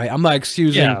fucked up, right? I'm not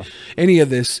excusing any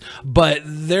of this, but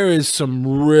there is some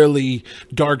really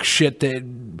dark shit that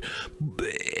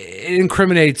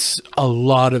incriminates a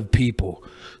lot of people.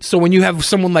 So when you have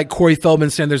someone like Corey Feldman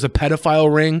saying there's a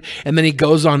pedophile ring, and then he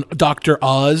goes on Dr.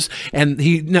 Oz and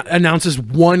he announces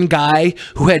one guy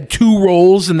who had 2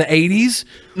 roles in the 80s.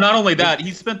 Not only that,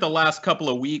 he spent the last couple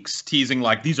of weeks teasing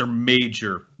like these are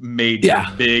major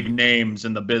big names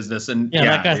in the business. And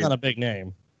that guy's not a big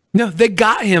name. No, they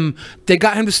got him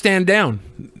to stand down.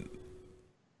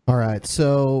 All right,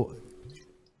 so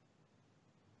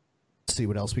let's see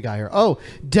what else we got here. Oh,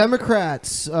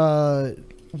 Democrats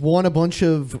won a bunch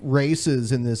of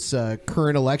races in this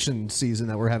current election season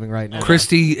that we're having right now.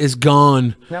 Christie is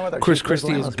gone. Now with our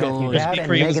Christie is gone.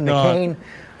 Megan McCain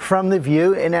from The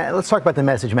View. And let's talk about the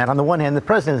message, Matt. On the one hand, the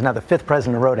president is now the 5th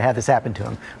president in a row to have this happen to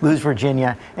him. Lose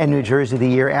Virginia and New Jersey the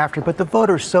year after. But the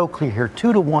voters so clear here,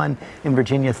 2-1 in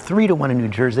Virginia, 3-1 in New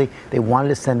Jersey. They wanted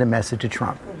to send a message to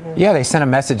Trump. Yeah, they sent a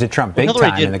message to Trump big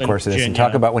time in the course of this. And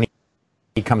talk about when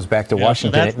he comes back to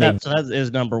Washington. So that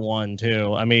is number one,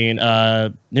 too. I mean,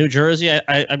 New Jersey,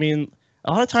 I mean,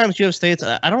 a lot of times you have states,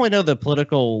 I don't really know the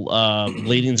political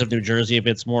leanings of New Jersey, if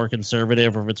it's more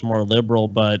conservative or if it's more liberal,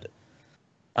 but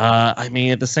I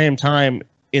mean, at the same time,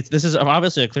 this is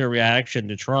obviously a clear reaction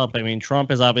to Trump. I mean, Trump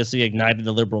has obviously ignited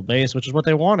the liberal base, which is what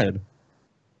they wanted.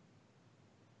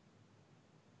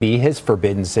 Be his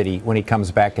forbidden city when he comes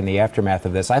back in the aftermath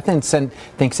of this. I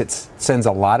thinks it sends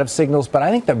a lot of signals, but I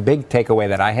think the big takeaway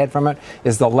that I had from it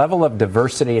is the level of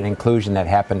diversity and inclusion that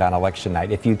happened on election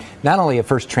night. If you not only a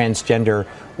first transgender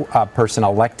person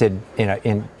elected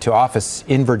to office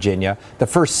in Virginia, the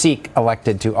first Sikh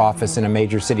elected to office in a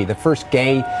major city, the first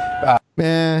gay.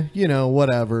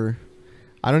 Whatever.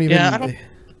 I don't even. Yeah,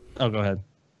 oh, go ahead.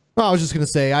 Well, I was just gonna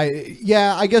say,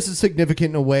 I guess it's significant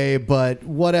in a way, but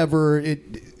whatever.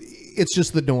 It's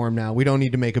just the norm now. We don't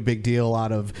need to make a big deal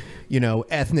out of,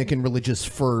 ethnic and religious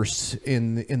firsts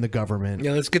in the government.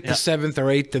 Yeah, let's get the 7th or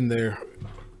 8th in there.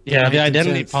 Yeah, the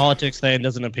identity politics thing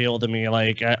doesn't appeal to me.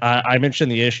 Like I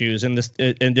mentioned the issues and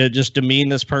to just demean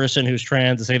this person who's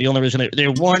trans and say the only reason they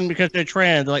won because they're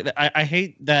trans. Like I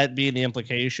hate that being the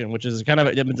implication, which is kind of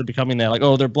it ends up becoming that like,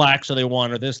 oh, they're black so they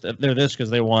won, or they're this because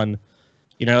they won.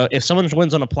 If someone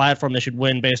wins on a platform, they should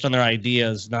win based on their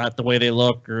ideas, not the way they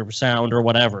look or sound or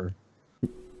whatever.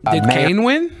 Did Kane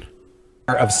win?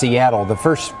 Of Seattle, the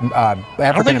first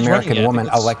African-American woman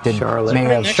elected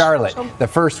mayor of Charlotte, the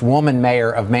first woman mayor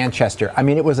of Manchester. I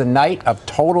mean, it was a night of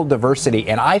total diversity,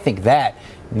 and I think that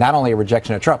not only a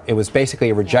rejection of Trump, it was basically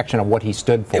a rejection of what he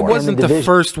stood for. It wasn't the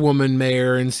first woman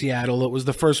mayor in Seattle. It was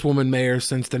the first woman mayor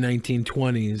since the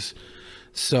 1920s.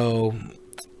 So,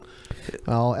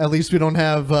 well, at least we don't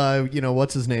have,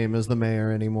 what's his name as the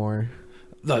mayor anymore.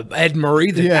 The Ed Murray,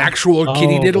 the actual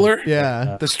kitty diddler,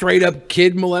 the straight up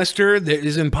kid molester that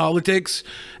is in politics,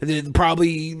 that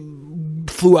probably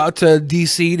flew out to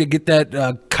D.C. to get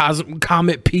that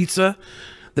Comet pizza,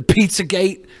 the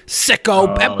Pizzagate,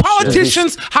 sicko, and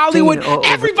politicians, Hollywood,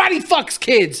 everybody fucks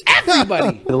kids,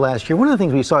 everybody. The last year, one of the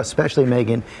things we saw, especially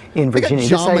Megan in Virginia,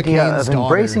 this idea of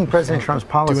embracing President Trump's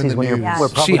policies when you're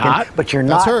Republican, but you're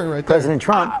not President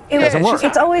Trump. Doesn't work.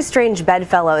 It's always strange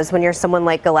bedfellows when you're someone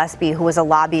like Gillespie, who was a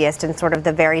lobbyist and sort of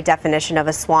the very definition of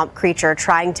a swamp creature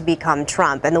trying to become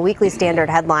Trump. And the Weekly Standard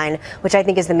headline, which I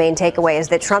think is the main takeaway, is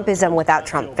that Trumpism without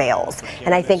Trump fails.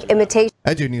 And I think imitation.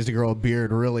 That dude needs to grow a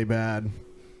beard really bad.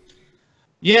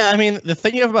 Yeah, I mean, the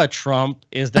thing you have about Trump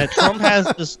is that Trump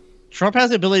has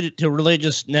the ability to really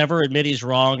just never admit he's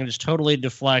wrong and just totally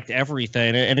deflect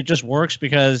everything, and it just works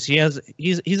because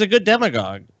he's a good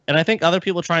demagogue. And I think other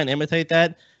people try and imitate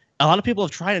that. A lot of people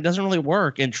have tried; it doesn't really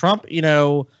work. And Trump,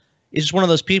 is just one of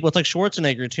those people. It's like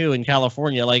Schwarzenegger too in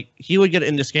California. Like he would get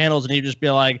into scandals and he'd just be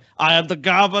like, "I am the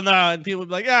governor," and people would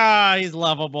be like, he's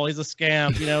lovable, he's a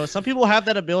scamp." Some people have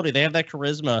that ability; they have that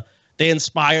charisma. They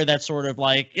inspire that sort of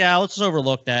like, let's just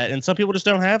overlook that. And some people just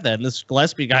don't have that. And this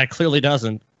Gillespie guy clearly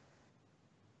doesn't.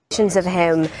 Of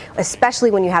him,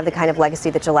 especially when you have the kind of legacy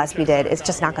that Gillespie did, it's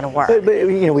just not going to work. But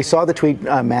we saw the tweet,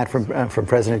 Matt, from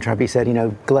President Trump. He said,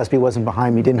 Gillespie wasn't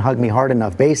behind me, didn't hug me hard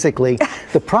enough. Basically,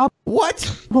 the problem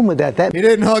with that he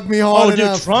didn't hug me hard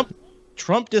enough.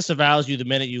 Trump disavows you the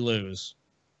minute you lose.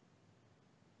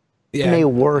 May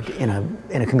work in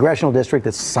a congressional district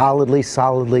that's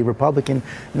solidly Republican,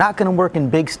 not going to work in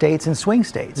big states and swing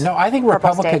states. No, I think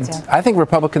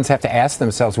Republicans have to ask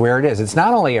themselves where it is. It's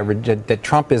not only that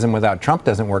Trumpism without Trump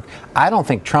doesn't work. I don't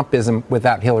think Trumpism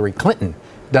without Hillary Clinton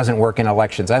doesn't work in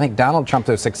elections. I think Donald Trump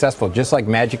was successful, just like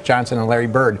Magic Johnson and Larry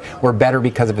Bird were better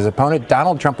because of his opponent.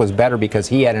 Donald Trump was better because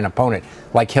he had an opponent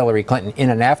like Hillary Clinton. In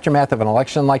an aftermath of an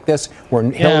election like this, where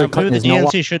Hillary Clinton is no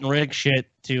longer... The DNC shouldn't rig shit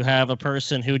to have a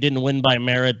person who didn't win by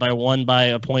merit, won by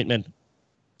appointment.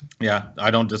 Yeah, I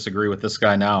don't disagree with this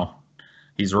guy now.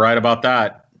 He's right about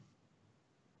that.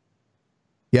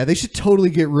 Yeah, they should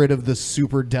totally get rid of the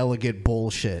super delegate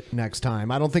bullshit next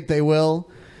time. I don't think they will,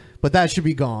 but that should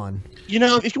be gone.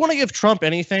 If you want to give Trump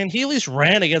anything, he at least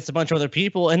ran against a bunch of other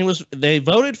people, and they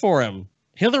voted for him.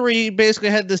 Hillary basically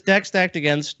had this deck stacked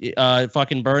against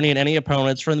fucking Bernie and any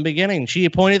opponents from the beginning. She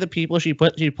appointed the people, she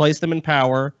placed them in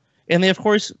power, and they, of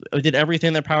course, did everything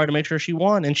in their power to make sure she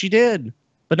won, and she did,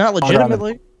 but not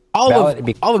legitimately.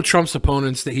 All of Trump's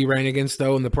opponents that he ran against,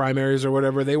 though, in the primaries or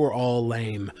whatever, they were all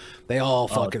lame. They all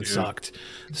fucking sucked.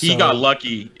 He got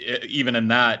lucky even in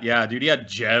that. Yeah, dude, he had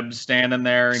Jeb standing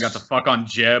there. He got the fuck on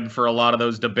Jeb for a lot of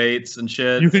those debates and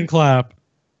shit. You can clap.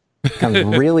 It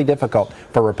becomes really difficult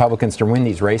for Republicans to win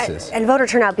these races. And voter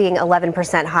turnout being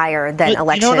 11% higher than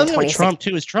election in 2016. Trump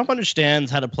too is Trump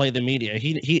understands how to play the media.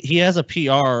 He has a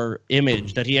PR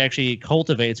image that he actually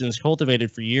cultivates and has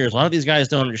cultivated for years. A lot of these guys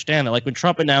don't understand that. Like when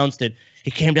Trump announced it,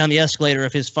 he came down the escalator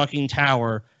of his fucking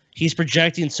tower. He's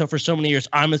projecting for so many years,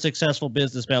 I'm a successful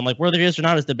businessman. Like whether he is or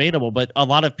not is debatable, but a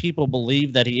lot of people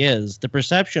believe that he is. The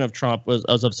perception of Trump was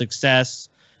of success.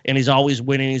 And he's always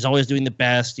winning. He's always doing the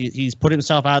best. He's put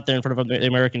himself out there in front of the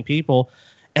American people.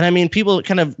 And I mean, people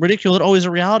kind of ridicule it. Oh, he's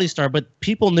a reality star. But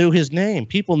people knew his name.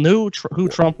 People knew who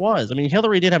Trump was. I mean,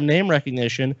 Hillary did have name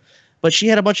recognition, but she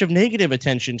had a bunch of negative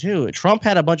attention, too. Trump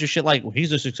had a bunch of shit like, well,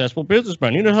 he's a successful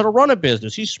businessman. He knows how to run a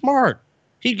business. He's smart.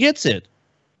 He gets it.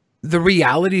 The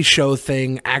reality show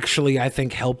thing actually, I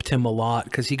think, helped him a lot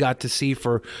because he got to see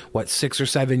for, 6 or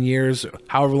 7 years,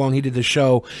 however long he did the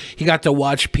show, he got to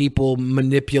watch people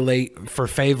manipulate for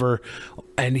favor.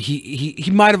 And he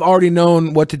might have already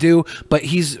known what to do, but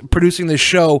he's producing this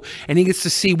show and he gets to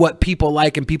see what people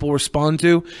like and people respond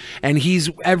to. And he's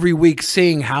every week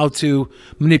seeing how to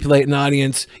manipulate an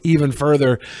audience even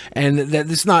further. And that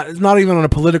it's not even on a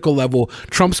political level.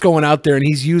 Trump's going out there and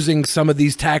he's using some of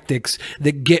these tactics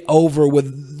that get over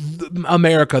with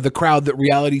America, the crowd that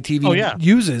reality TV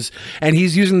uses. And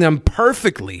he's using them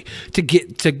perfectly to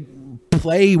get to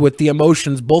play with the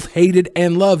emotions, both hated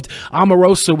and loved.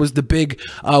 Omarosa was the big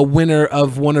winner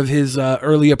of one of his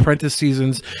early Apprentice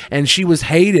seasons, and she was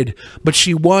hated, but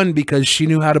she won because she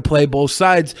knew how to play both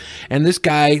sides. And this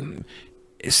guy,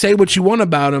 say what you want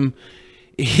about him,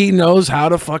 he knows how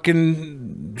to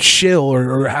fucking shill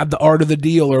or have the art of the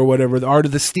deal or whatever, the art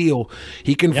of the steal.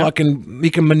 He can he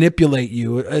can manipulate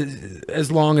you as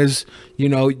long as,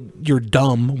 you're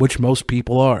dumb, which most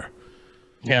people are.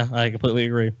 Yeah, I completely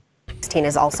agree.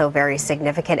 Is also very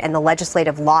significant, and the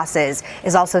legislative losses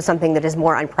is also something that is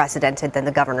more unprecedented than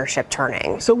the governorship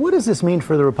turning. So what does this mean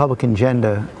for the Republican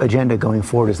agenda going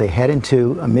forward as they head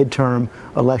into a midterm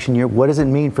election year? What does it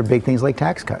mean for big things like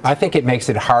tax cuts? I think it makes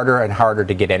it harder and harder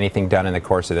to get anything done in the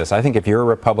course of this. I think if you're a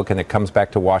Republican that comes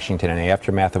back to Washington in the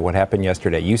aftermath of what happened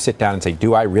yesterday, you sit down and say,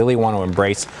 do I really want to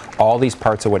embrace all these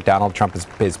parts of what Donald Trump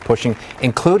is pushing,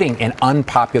 including an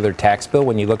unpopular tax bill?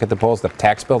 When you look at the polls, the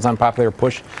tax bill's unpopular,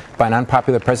 pushed by an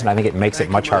unpopular president. I think it makes it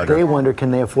much harder. They wonder,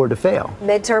 can they afford to fail?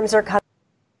 Midterms are coming.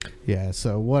 Yeah,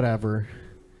 so whatever.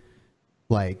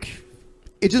 Like,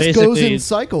 it just goes in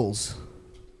cycles.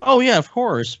 Oh yeah, of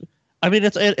course. I mean,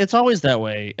 it's always that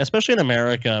way, especially in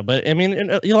America. But I mean,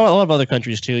 a lot of other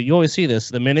countries too. You always see this.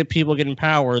 The minute people get in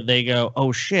power, they go,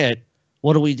 "Oh shit,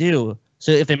 what do we do?"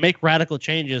 So if they make radical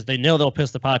changes, they know they'll piss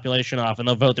the population off and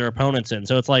they'll vote their opponents in.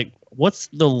 So it's like, what's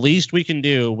the least we can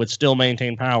do but still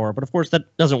maintain power? But of course,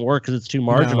 that doesn't work because it's too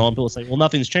marginal. And people say, well,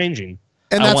 nothing's changing.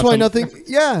 And that's why nothing.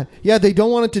 Yeah, they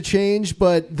don't want it to change,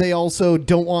 but they also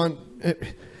don't want.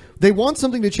 They want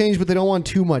something to change, but they don't want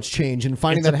too much change. And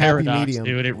finding that happy medium,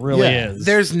 dude, it really is.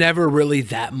 There's never really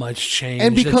that much change.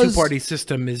 And because the two-party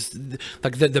system is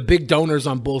like the big donors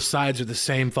on both sides are the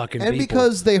same fucking people. And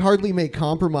because they hardly make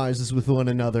compromises with one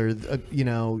another,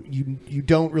 you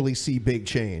don't really see big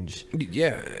change.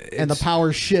 Yeah, and the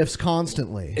power shifts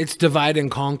constantly. It's divide and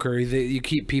conquer. You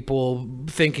keep people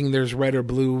thinking there's red or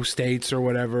blue states or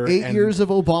whatever. 8 years of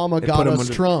Obama got us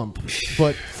Trump,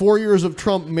 but 4 years of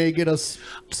Trump may get us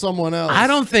someone else. I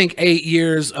don't think 8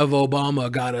 years of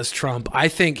Obama got us Trump. I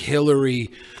think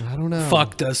Hillary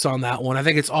fucked us on that one. I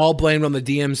think it's all blamed on the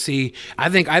DMC. I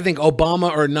think Obama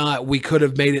or not, we could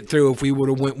have made it through if we would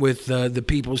have went with the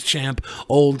people's champ,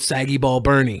 old saggy ball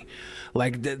Bernie.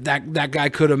 Like that guy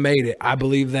could have made it. I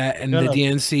believe that, and the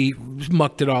DNC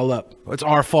mucked it all up. It's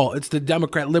our fault. It's the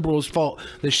Democrat liberals' fault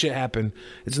this shit happened.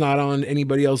 It's not on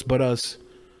anybody else but us.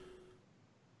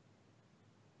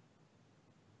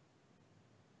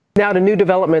 Now to new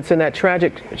developments in that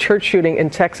tragic church shooting in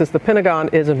Texas. The Pentagon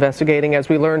is investigating as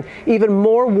we learn even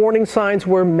more warning signs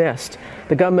were missed.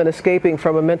 The gunman escaping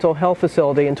from a mental health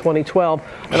facility in 2012.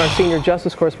 And our senior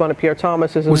justice correspondent Pierre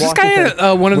Thomas is in Washington. Was this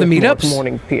guy at one of the meetups? Good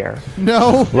morning, Pierre.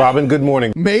 No. Robin, good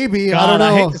morning. Maybe. God, I don't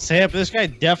know. I hate to say it, but this guy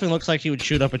definitely looks like he would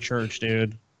shoot up a church,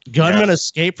 dude. Gunman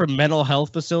escape from mental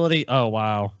health facility? Oh,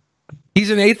 wow. He's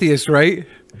an atheist, right?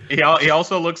 He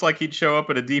also looks like he'd show up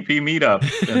at a DP meetup,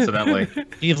 incidentally.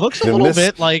 He looks a little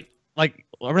bit like I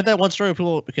read that one story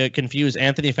where people confuse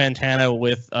Anthony Fantano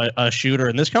with a shooter,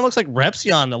 and this kind of looks like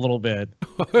Repsion a little bit.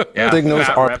 Yeah, Signals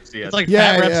are It's like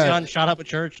Fat Repsion shot up a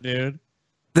church, dude.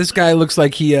 This guy looks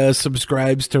like he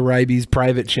subscribes to Ryby's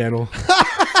private channel.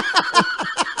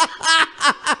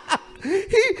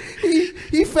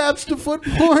 He faps to foot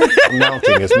porn.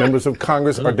 Mounting as members of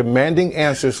Congress are demanding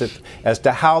answers as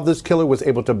to how this killer was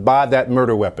able to buy that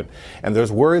murder weapon. And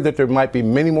there's worry that there might be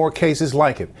many more cases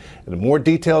like it. And the more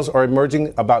details are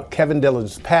emerging about Kevin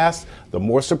Dillon's past, the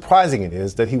more surprising it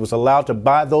is that he was allowed to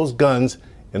buy those guns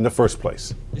in the first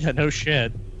place. Yeah, no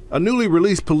shit. A newly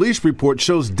released police report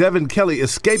shows Devin Kelly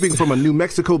escaping from a New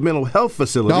Mexico mental health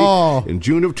facility in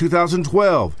June of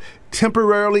 2012,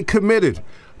 temporarily committed,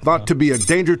 thought to be a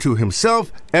danger to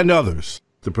himself and others.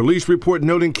 The police report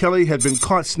noting Kelly had been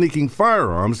caught sneaking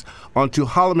firearms onto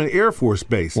Holloman Air Force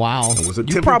Base. Wow. And was You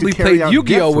attempting probably to carry played out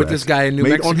Yu-Gi-Oh death with this threats guy in New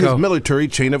made on Mexico. his military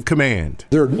chain of command.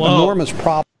 There are enormous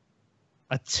problems.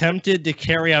 Attempted to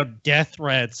carry out death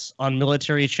threats on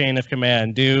military chain of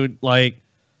command, dude. Like,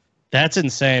 that's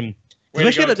insane. We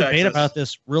actually had a debate about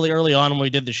this really early on when we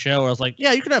did the show. I was like,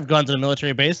 yeah, you can have guns in a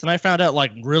military base. And I found out,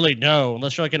 like, really, no.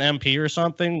 Unless you're like an MP or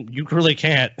something, you really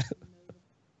can't.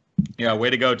 Yeah, way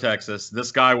to go, Texas.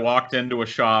 This guy walked into a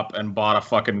shop and bought a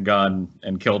fucking gun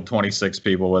and killed 26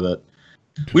 people with it.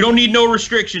 We don't need no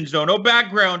restrictions, though. No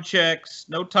background checks.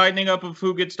 No tightening up of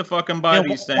who gets to fucking buy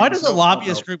these things. Why does a No,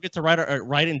 lobbyist no. group get to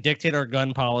write and dictate our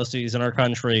gun policies in our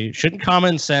country? Shouldn't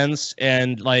common sense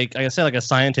and, like I said, like a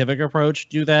scientific approach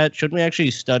do that? Shouldn't we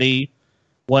actually study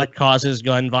what causes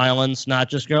gun violence, not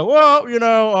just go, well,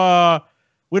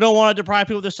 we don't want to deprive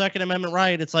people of their Second Amendment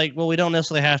right? It's like, well, we don't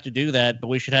necessarily have to do that, but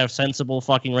we should have sensible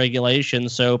fucking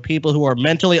regulations so people who are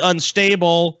mentally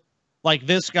unstable, like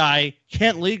this guy,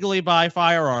 can't legally buy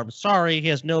firearms. Sorry, he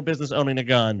has no business owning a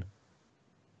gun.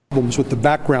 Problems with the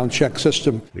background check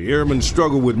system. The airman's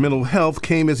struggle with mental health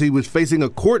came as he was facing a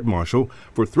court-martial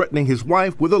for threatening his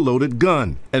wife with a loaded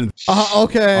gun. And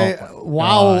Okay.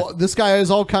 Wow. This guy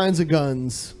has all kinds of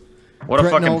guns. What a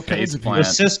Threaten fucking all kinds face of plant.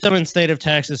 The system in state of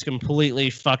Texas completely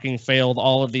fucking failed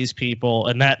all of these people,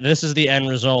 and this is the end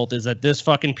result, is that this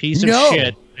fucking piece of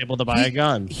shit is able to buy a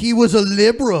gun. He was a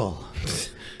liberal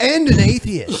and an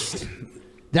atheist.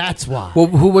 That's why. Well,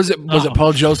 who was it? Was it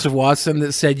Paul Joseph Watson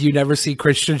that said you never see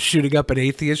Christians shooting up an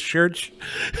atheist church?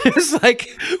 It's like,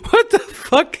 what the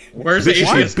fuck? Where's the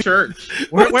atheist church?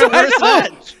 Where's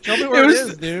that? Show me where it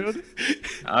is, dude.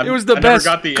 It was the best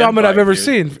comment I've ever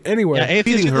seen anywhere. Yeah,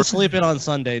 atheists get to sleep in on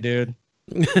Sunday, dude.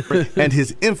 and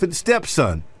his infant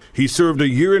stepson. He served a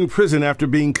year in prison after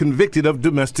being convicted of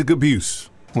domestic abuse.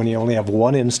 When you only have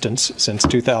one instance since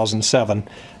 2007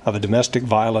 of a domestic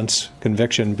violence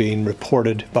conviction being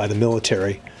reported by the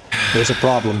military, there's a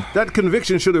problem. That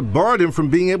conviction should have barred him from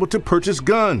being able to purchase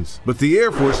guns. But the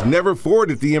Air Force never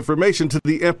forwarded the information to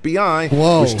the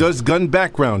FBI, which does gun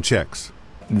background checks.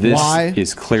 This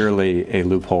is clearly a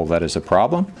loophole that is a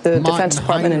problem. The Defense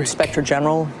Department Inspector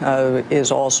General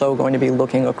is also going to be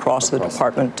looking across the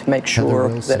department to make sure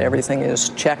that everything is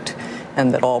checked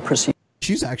and that all procedures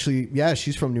She's actually,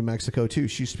 she's from New Mexico too.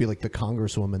 She used to be like the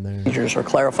congresswoman there. are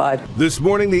clarified. This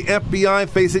morning, the FBI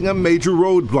facing a major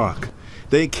roadblock.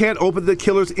 They can't open the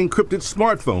killer's encrypted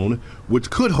smartphone,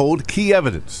 which could hold key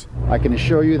evidence. I can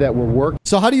assure you that we're working.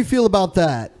 So how do you feel about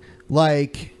that?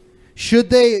 Like,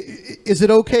 should they, is it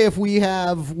okay if we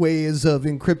have ways of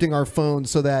encrypting our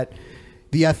phones so that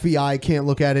the FBI can't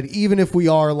look at it, even if we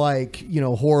are like,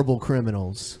 horrible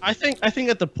criminals? I think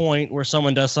at the point where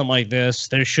someone does something like this,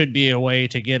 there should be a way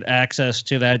to get access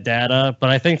to that data. But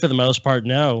I think for the most part,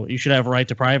 no, you should have a right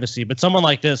to privacy. But someone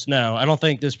like this, no, I don't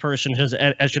think this person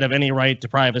should have any right to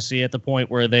privacy at the point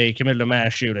where they committed a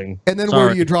mass shooting. And then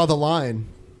where do you draw the line?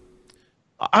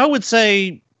 I would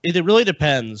say it really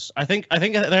depends. I think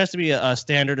there has to be a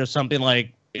standard of something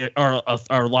like, are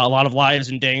a lot of lives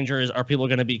in danger? Are people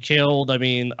going to be killed? I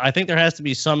mean, I think there has to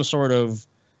be some sort of,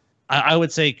 I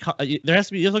would say there has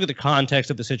to be, you look at the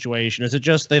context of the situation. Is it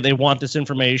just they want this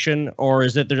information, or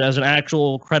is it there's an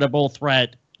actual credible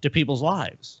threat to people's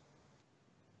lives?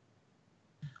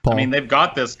 I mean, they've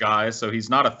got this guy, so he's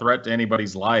not a threat to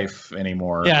anybody's life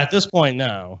anymore. Yeah, at this point,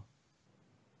 no.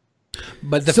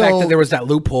 But the fact that there was that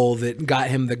loophole that got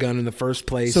him the gun in the first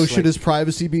place. So should his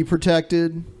privacy be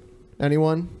protected?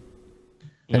 Anyone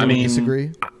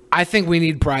disagree? I think we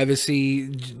need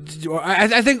privacy.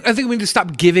 I think we need to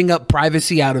stop giving up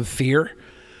privacy out of fear.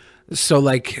 So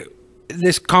like,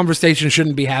 this conversation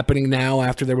shouldn't be happening now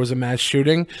after there was a mass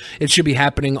shooting. It should be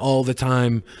happening all the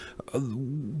time.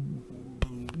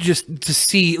 Just to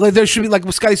see, like, there should be, like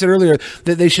what Scotty said earlier,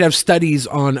 that they should have studies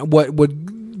on what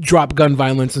would drop gun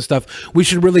violence and stuff. We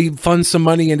should really fund some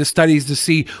money into studies to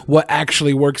see what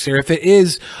actually works here. If it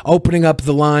is opening up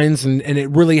the lines and it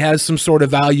really has some sort of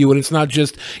value, and it's not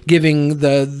just giving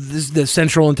the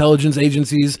central intelligence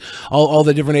agencies, all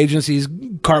the different agencies,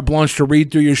 carte blanche to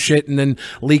read through your shit and then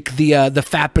leak the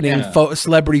fappening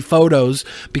celebrity photos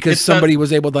because somebody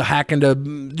was able to hack into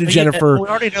Jennifer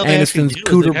Aniston's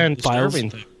cooter files.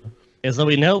 Is that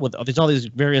we know with all these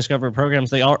various government programs,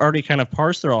 they already kind of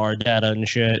parse through our data and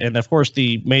shit. And of course,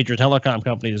 the major telecom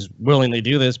companies willingly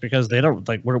do this because they don't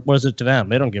what is it to them?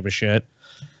 They don't give a shit.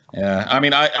 Yeah, I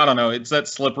mean, I don't know. It's that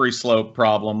slippery slope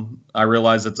problem. I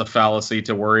realize it's a fallacy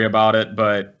to worry about it,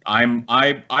 but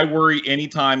I worry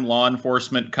anytime law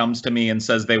enforcement comes to me and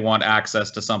says they want access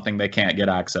to something they can't get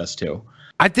access to.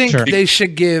 I think they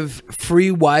should give free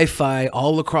Wi-Fi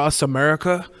all across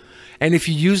America, and if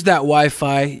you use that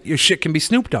Wi-Fi, your shit can be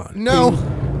snooped on. No.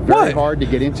 Very hard to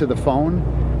get into the phone,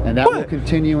 and that will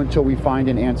continue until we find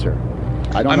an answer.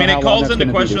 I mean, it calls into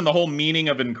question the whole meaning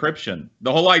of encryption.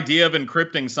 The whole idea of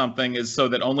encrypting something is so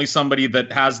that only somebody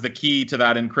that has the key to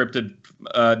that encrypted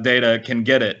data can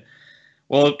get it.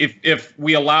 Well, if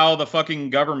we allow the fucking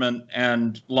government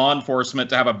and law enforcement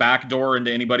to have a backdoor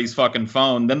into anybody's fucking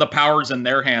phone, then the power's in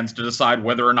their hands to decide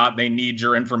whether or not they need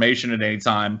your information at any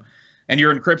time, and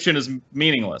your encryption is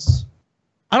meaningless.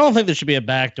 I don't think there should be a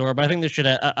backdoor, but I think there should.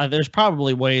 There's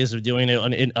probably ways of doing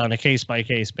it on a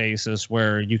case-by-case basis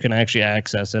where you can actually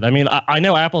access it. I mean, I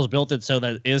know Apple's built it so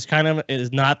that is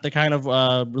not the kind of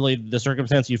really the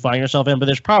circumstance you find yourself in, but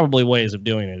there's probably ways of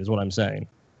doing it, is what I'm saying.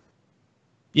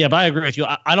 Yeah, but I agree with you.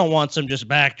 I don't want some just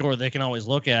backdoor they can always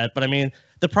look at. But I mean,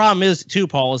 the problem is too,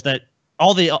 Paul, is that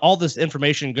all this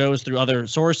information goes through other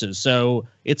sources. So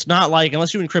it's not like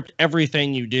unless you encrypt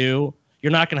everything you do,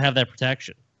 you're not going to have that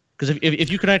protection. Because if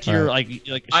you connect to your like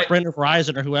Sprint or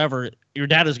Verizon or whoever, your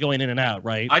data is going in and out,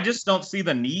 right? I just don't see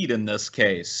the need in this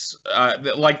case.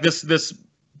 Like this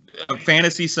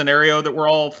fantasy scenario that we're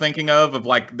all thinking of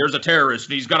like there's a terrorist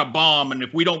and he's got a bomb, and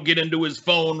if we don't get into his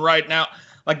phone right now,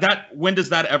 like that, when does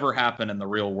that ever happen in the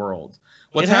real world?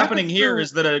 What's happening here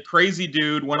is that a crazy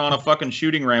dude went on a fucking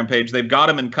shooting rampage. They've got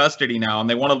him in custody now, and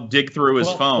they want to dig through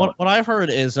his phone. What I've heard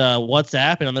is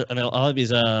WhatsApp and a lot of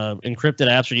these encrypted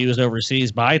apps are used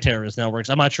overseas by terrorist networks.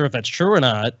 I'm not sure if that's true or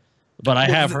not, but I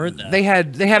have heard that. They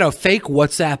had a fake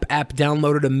WhatsApp app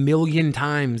downloaded 1 million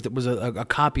times that was a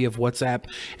copy of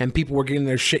WhatsApp, and people were getting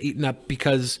their shit eaten up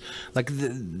because like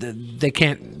they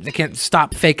can't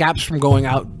stop fake apps from going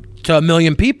out to 1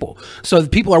 million people. So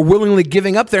people are willingly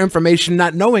giving up their information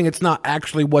not knowing it's not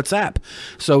actually WhatsApp.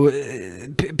 So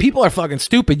people are fucking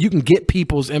stupid. You can get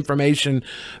people's information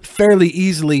fairly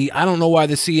easily. I don't know why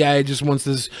the CIA just wants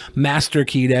this master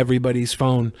key to everybody's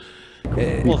phone.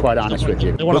 Be quite honest with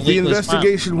you. But the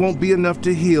investigation won't be enough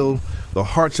to heal the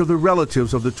hearts of the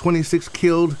relatives of the 26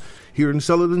 killed here in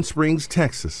Sutherland Springs,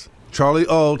 Texas. Charlie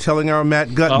O telling our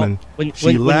Matt Gutman, when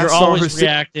you're always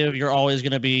reactive, you're always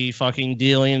going to be fucking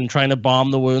dealing and trying to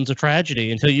bomb the wounds of tragedy.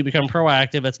 Until you become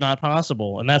proactive, it's not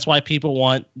possible. And that's why people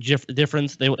want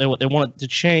difference. They want to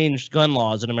change gun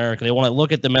laws in America. They want to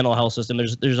look at the mental health system.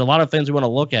 There's a lot of things we want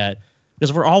to look at. Because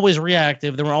if we're always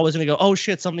reactive, then we're always going to go, oh,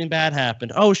 shit, something bad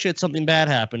happened. Oh, shit, something bad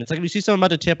happened. It's like if you see someone about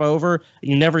to tip over and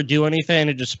you never do anything and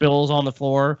it just spills on the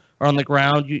floor or on the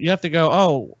ground, you have to go,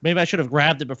 oh, maybe I should have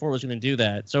grabbed it before I was going to do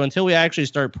that. So until we actually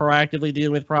start proactively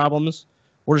dealing with problems,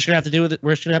 we're just going to have to do with it.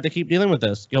 We're just going to have to keep dealing with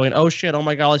this. Going, oh, shit, oh,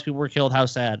 my God, these people were killed. How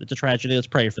sad. It's a tragedy. Let's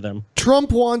pray for them.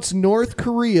 Trump wants North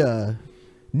Korea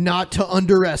not to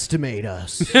underestimate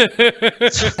us.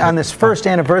 On this first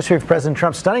anniversary of President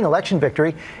Trump's stunning election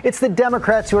victory, it's the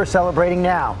Democrats who are celebrating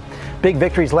now. Big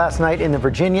victories last night in the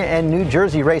Virginia and New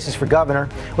Jersey races for governor,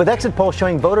 with exit polls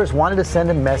showing voters wanted to send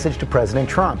a message to President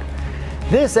Trump.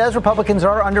 This as Republicans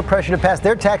are under pressure to pass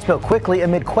their tax bill quickly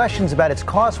amid questions about its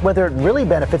cost, whether it really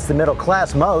benefits the middle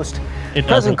class most. The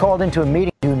president called into a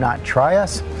meeting, do not try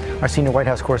us. Our senior White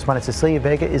House correspondent Cecilia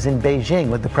Vega is in Beijing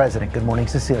with the president. Good morning,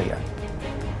 Cecilia.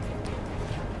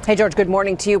 Hey, George, good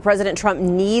morning to you. President Trump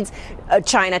needs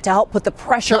China to help put the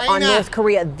pressure on North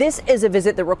Korea. This is a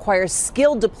visit that requires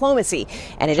skilled diplomacy,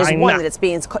 and it is one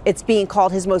that it's being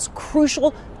called his most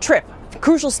crucial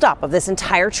stop of this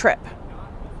entire trip.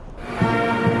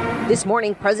 This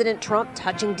morning, President Trump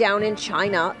touching down in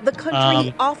China, the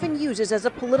country he often uses as a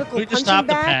political punching bag. Stop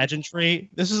the pageantry.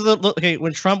 This is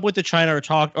when Trump went to China or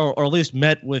talked or at least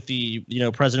met with the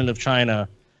president of China.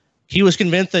 He was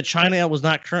convinced that China was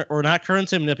not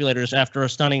currency manipulators after a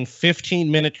stunning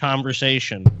 15-minute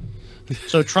conversation.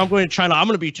 So Trump going to China, I'm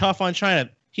going to be tough on China.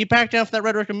 He backed down from that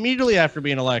rhetoric immediately after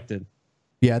being elected.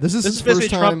 Yeah, this is basically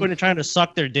Trump going to China to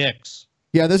suck their dicks.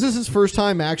 Yeah, this is his first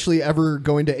time actually ever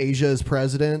going to Asia as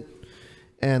president.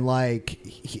 And like,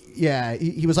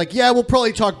 he was like, yeah, we'll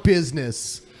probably talk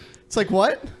business. It's like,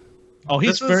 what? Oh,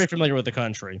 he's very familiar with the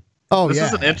country. Oh, this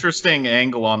is an interesting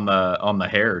angle on the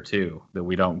hair too that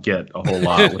we don't get a whole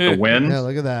lot with the wind. Yeah,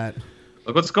 look at that.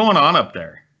 Look what's going on up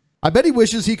there. I bet he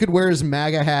wishes he could wear his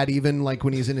MAGA hat even like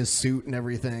when he's in his suit and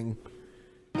everything.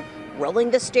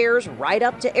 Rolling the stairs right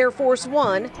up to Air Force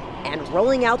One and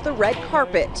rolling out the red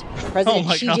carpet.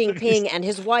 President Xi Jinping and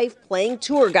his wife playing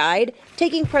tour guide,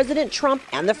 taking President Trump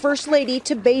and the First Lady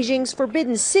to Beijing's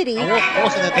Forbidden City.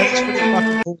 Also, that's pretty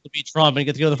fucking cool to be Trump and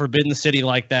get to go to the Forbidden City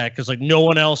like that, because like no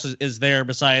one else is there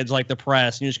besides like the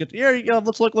press. And you just get, here you go,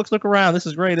 let's look around. This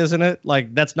is great, isn't it?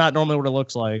 Like that's not normally what it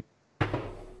looks like.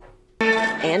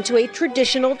 And to a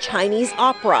traditional Chinese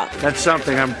opera. That's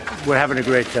something. We're having a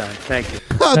great time. Thank you.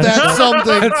 Oh, that's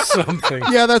something. That's something.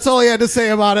 Yeah, that's all he had to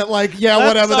say about it. Like, yeah, That's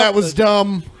whatever, that was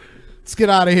dumb. Let's get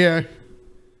out of here.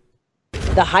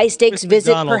 The high-stakes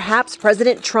visit, perhaps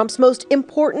President Trump's most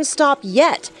important stop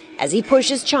yet, as he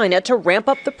pushes China to ramp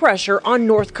up the pressure on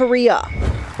North Korea.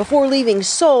 Before leaving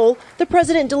Seoul, the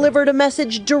president delivered a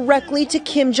message directly to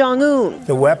Kim Jong-un.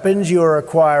 The weapons you are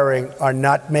acquiring are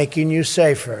not making you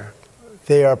safer.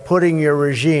 They are putting your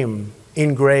regime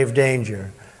in grave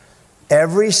danger.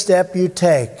 Every step you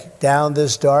take down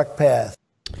this dark path.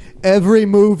 Every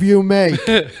move you make,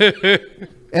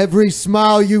 every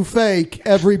smile you fake,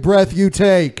 every breath you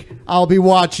take, I'll be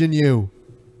watching you.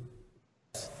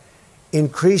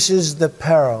 Increases the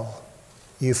peril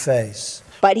you face.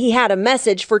 But he had a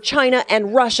message for China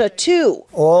and Russia, too.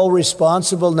 All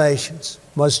responsible nations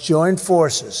must join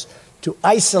forces to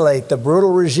isolate the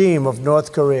brutal regime of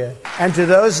North Korea. And to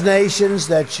those nations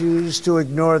that choose to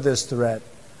ignore this threat,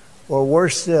 or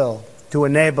worse still, to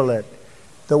enable it,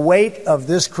 the weight of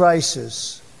this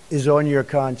crisis is on your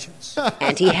conscience.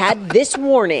 And he had this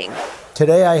warning.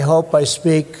 Today, I hope I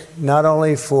speak not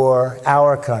only for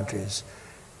our countries,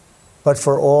 but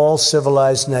for all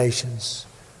civilized nations.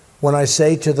 When I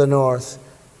say to the North,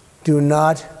 do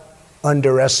not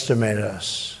underestimate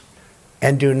us,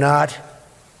 and do not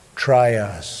try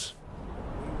us.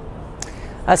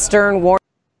 A stern warning.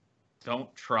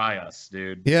 Don't try us,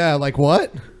 dude. Yeah, like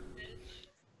what?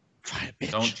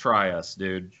 Don't try us,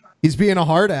 dude. He's being a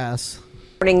hard ass.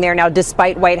 There now,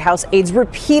 despite White House aides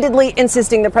repeatedly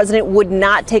insisting the president would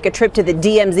not take a trip to the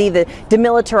DMZ, the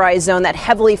demilitarized zone, that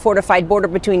heavily fortified border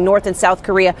between North and South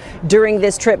Korea during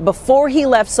this trip. Before he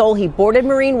left Seoul, he boarded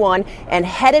Marine One and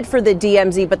headed for the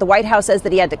DMZ, but the White House says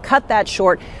that he had to cut that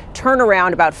short, turn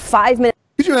around about 5 minutes.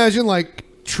 Could you imagine, like,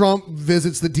 Trump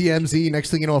visits the DMZ, next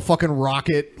thing you know, a fucking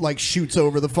rocket, like, shoots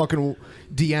over the fucking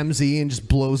DMZ and just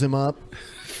blows him up?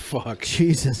 Fuck.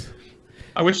 Jesus.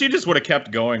 I wish he just would have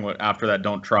kept going after that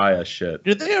 "don't try us" shit.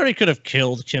 Dude, they already could have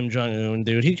killed Kim Jong-un,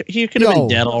 dude. He could have been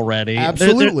dead already.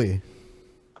 Absolutely.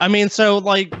 I mean, so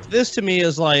like this to me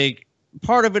is like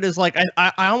part of it is like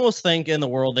I almost think in the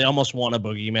world they almost want a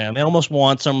boogeyman. They almost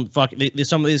want some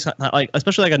some of these, like,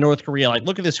 especially like a North Korea. Like,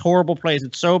 look at this horrible place.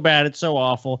 It's so bad. It's so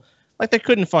awful. Like, they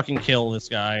couldn't fucking kill this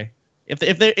guy. If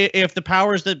the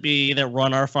powers that be that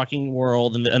run our fucking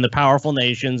world and the powerful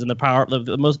nations and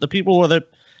the people that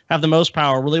have the most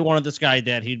power really wanted this guy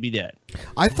dead, he'd be dead.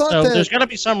 I thought so. that There's got to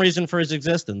be some reason for his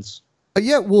existence.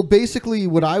 Yeah, well, basically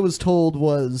what I was told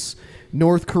was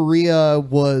North Korea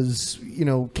was,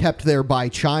 kept there by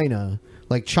China.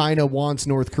 Like, China wants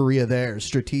North Korea there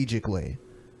strategically.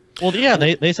 Well, yeah,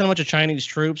 they sent a bunch of Chinese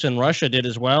troops, and Russia did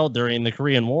as well during the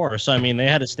Korean War. So, I mean, they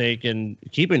had a stake in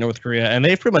keeping North Korea, and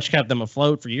they've pretty much kept them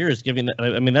afloat for years.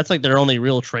 That's like their only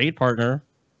real trade partner.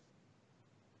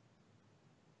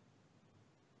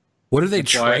 What do they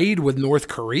trade with North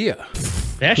Korea?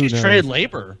 They actually trade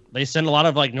labor. They send a lot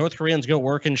of like North Koreans go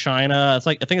work in China. It's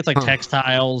like I think it's like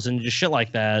textiles and just shit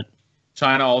like that.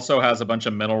 China also has a bunch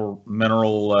of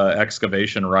mineral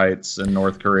excavation rights in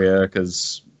North Korea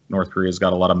because North Korea's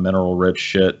got a lot of mineral rich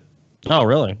shit. Oh,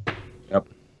 really? Yep.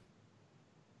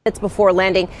 It's before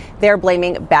landing. They're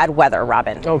blaming bad weather,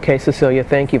 Robin. Okay, Cecilia,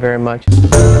 thank you very much.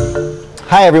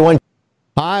 Hi, everyone.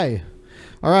 Hi.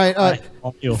 All right.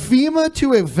 FEMA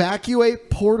to evacuate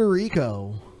Puerto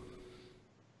Rico.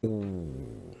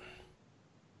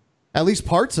 At least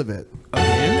parts of it. Well,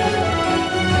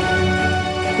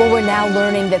 we're now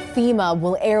learning that FEMA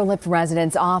will airlift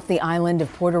residents off the island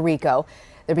of Puerto Rico.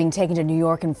 They're being taken to New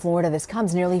York and Florida. This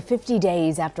comes nearly 50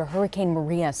 days after Hurricane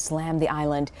Maria slammed the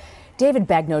island. David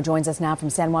Begnaud joins us now from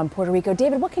San Juan, Puerto Rico.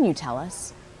 David, what can you tell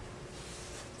us?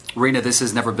 Rena, this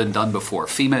has never been done before.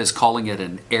 FEMA is calling it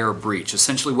an air breach.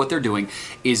 Essentially what they're doing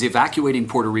is evacuating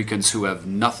Puerto Ricans who have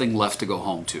nothing left to go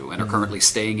home to and are currently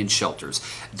staying in shelters.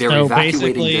 They're so evacuating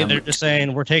basically, them. they're just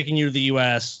saying, we're taking you to the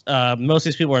U.S. Most of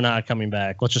these people are not coming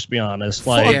back. Let's just be honest.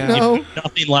 Like, Fuck if no. you have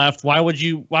nothing left. Why would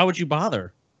you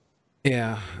bother?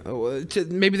 Yeah,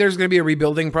 maybe there's going to be a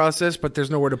rebuilding process, but there's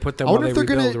nowhere to put them I while wonder they if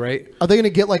they're rebuild, gonna. right? Are they gonna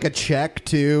get like a check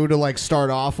too to like start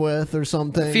off with or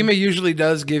something? FEMA usually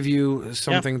does give you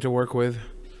something to work with.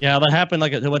 Yeah, that happened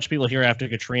like a bunch of people here after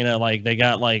Katrina. Like they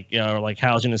got like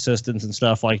housing assistance and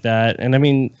stuff like that. And I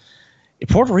mean,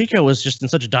 Puerto Rico was just in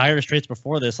such dire straits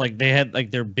before this. Like they had like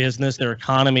their business, their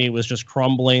economy was just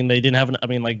crumbling. They didn't have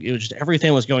it was just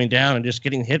everything was going down, and just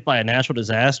getting hit by a natural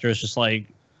disaster is just like,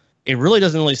 it really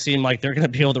doesn't really seem like they're going to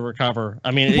be able to recover. I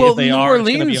mean, if they are, it's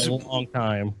going to be a long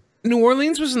time. New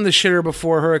Orleans was in the shitter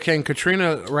before Hurricane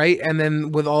Katrina, right? And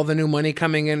then with all the new money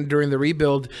coming in during the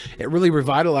rebuild, it really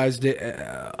revitalized it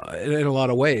in a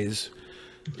lot of ways.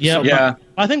 Yeah, Yeah.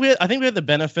 I think we have the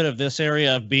benefit of this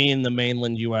area of being the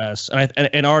mainland U.S.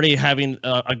 and already having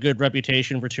a good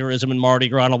reputation for tourism and Mardi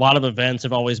Gras. And a lot of events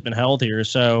have always been held here.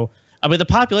 So, I mean, the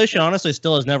population honestly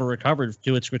still has never recovered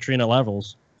to its Katrina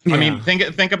levels. I mean,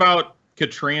 think about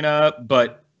Katrina,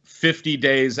 but 50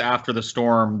 days after the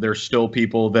storm, there's still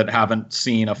people that haven't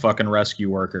seen a fucking rescue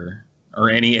worker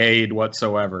or any aid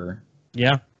whatsoever.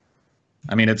 Yeah.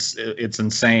 I mean, it's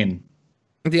insane.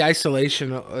 The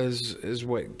isolation is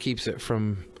what keeps it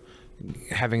from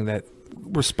having that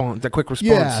response, that quick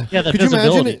response. Yeah, could you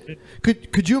imagine?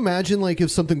 Could you imagine like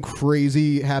if something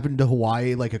crazy happened to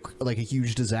Hawaii, like a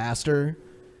huge disaster?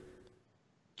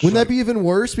 Wouldn't that be even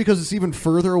worse because it's even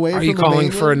further away? Are from you the calling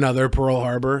mainland? for another Pearl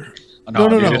Harbor? No.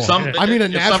 Dude, I mean a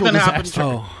natural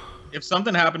disaster. If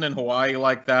something happened in Hawaii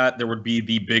like that, there would be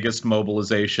the biggest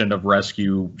mobilization of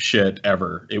rescue shit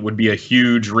ever. It would be a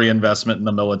huge reinvestment in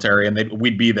the military, and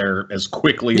we'd be there as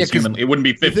quickly as human. It wouldn't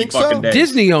be 50 fucking days.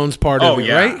 Disney owns part of it,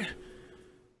 yeah. right?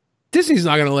 Disney's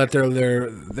not going to let their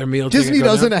meal ticket Disney go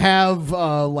doesn't down. have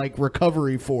like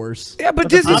recovery force. Yeah, but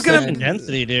Disney's Disney's gonna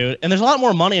density, dude. And there's a lot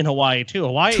more money in Hawaii too.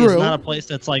 Hawaii True. is not a place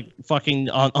that's like fucking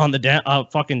on the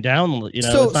fucking down. You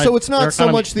know, So it's not their so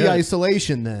much economy's the good.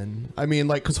 isolation then. I mean,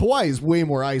 like, because Hawaii is way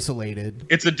more isolated.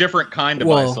 It's a different kind of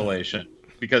isolation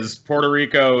because Puerto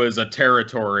Rico is a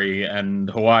territory and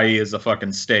Hawaii is a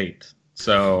fucking state.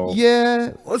 So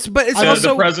yeah, but it's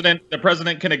the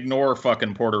president can ignore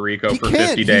fucking Puerto Rico for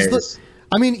 50 days.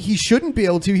 I mean, he shouldn't be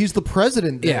able to. He's the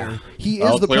president there. Yeah. He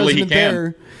Well, is the clearly he president can.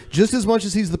 there just as much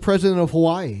as he's the president of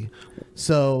Hawaii.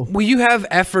 So, well, you have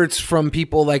efforts from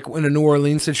people like in a New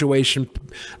Orleans situation.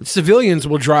 Civilians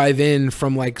will drive in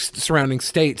from like surrounding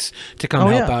states to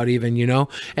come help out, even, you know,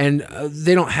 and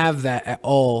they don't have that at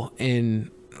all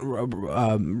in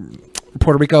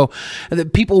Puerto Rico.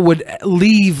 That people would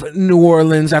leave New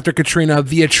Orleans after Katrina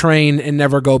via train and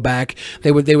never go back.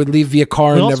 They would leave via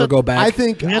car and never go back. I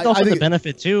think we had also the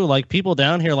benefit too. Like people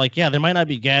down here, like there might not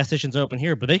be gas stations open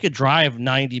here, but they could drive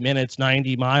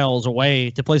 90 miles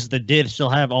away to places that did still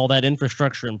have all that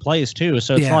infrastructure in place too.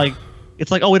 So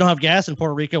it's like, oh, we don't have gas in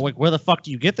Puerto Rico. Like, where the fuck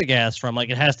do you get the gas from? Like,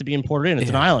 it has to be imported in. It's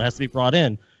an island. It has to be brought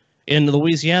in. In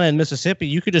Louisiana and Mississippi,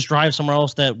 you could just drive somewhere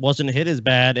else that wasn't hit as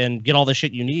bad and get all the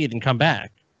shit you need and come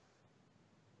back.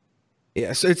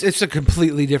 Yeah, so it's a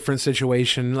completely different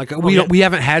situation. Like we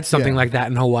haven't had something like that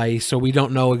in Hawaii, so we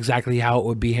don't know exactly how it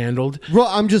would be handled. well,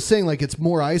 I'm just saying, like, it's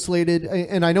more isolated,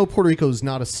 and I know Puerto Rico is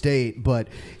not a state, but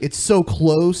it's so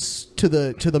close to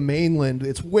the mainland.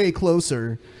 It's way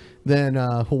closer than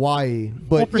Hawaii.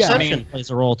 But perception plays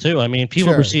a role too. I mean,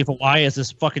 people perceive Hawaii as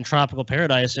this fucking tropical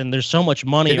paradise, and there's so much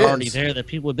money already there that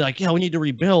people would be like, "Yeah, we need to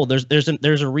rebuild."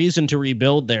 There's a reason to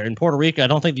rebuild there. In Puerto Rico, I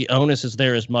don't think the onus is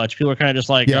there as much. People are kind of just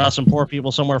like, some poor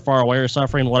people somewhere far away are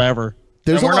suffering, whatever.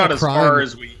 There's and we're not as far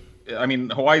as we. I mean,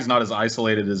 Hawaii's not as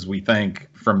isolated as we think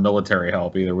from military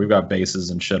help either. We've got bases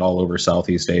and shit all over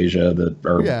Southeast Asia that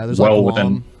are well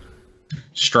within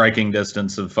striking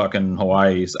distance of fucking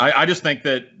Hawaii. I just think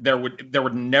that there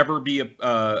would never be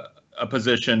a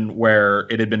position where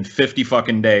it had been 50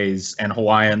 fucking days and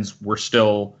Hawaiians were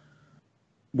still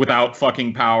without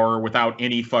fucking power, without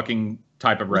any fucking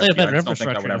type of rescue. They have better I just don't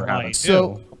think that would ever happen.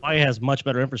 So Hawaii has much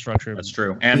better infrastructure. That's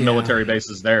true, and military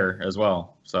bases there as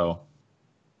well. So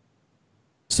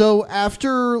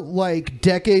after like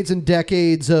decades and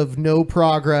decades of no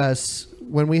progress,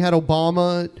 when we had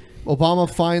Obama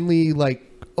finally like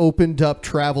opened up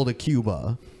travel to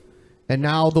Cuba, and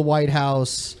now the White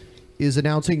House is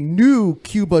announcing new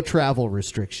Cuba travel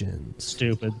restrictions.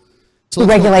 Stupid. The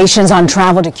regulations on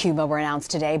travel to Cuba were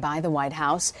announced today by the White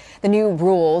House. The new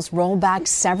rules roll back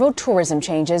several tourism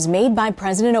changes made by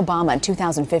President Obama in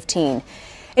 2015.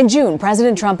 In June,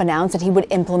 President Trump announced that he would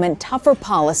implement tougher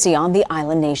policy on the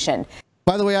island nation.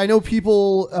 By the way, I know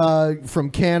people from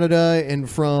Canada and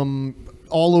from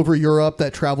all over Europe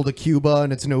that travel to Cuba,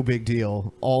 and it's no big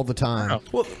deal all the time.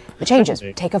 The changes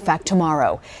take effect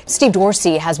tomorrow. Steve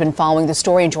Dorsey has been following the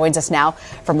story and joins us now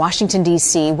from Washington,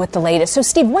 D.C. with the latest. So,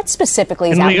 Steve, what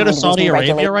specifically is Can we happening? go to Saudi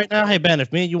Arabia right now? Hey, Ben,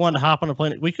 if me and you wanted to hop on a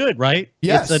plane, we could, right?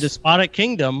 Yes. It's a despotic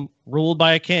kingdom ruled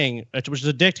by a king, which is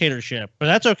a dictatorship. But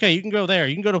that's okay. You can go there.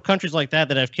 You can go to countries like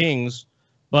that have kings,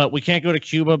 but we can't go to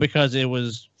Cuba because it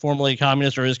was formerly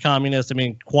communist or is communist. I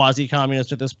mean,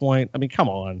 quasi-communist at this point. I mean, come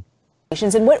on.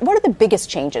 And what are the biggest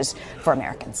changes for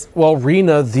Americans? Well,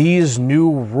 Rena, these new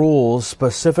rules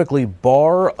specifically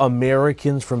bar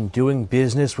Americans from doing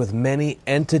business with many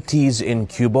entities in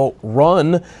Cuba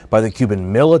run by the Cuban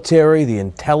military, the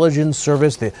intelligence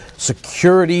service, the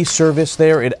security service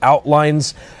there. It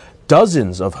outlines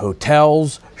dozens of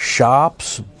hotels,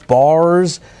 shops,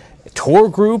 bars, tour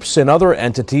groups, and other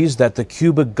entities that the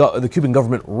Cuban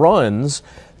government runs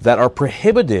that are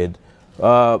prohibited.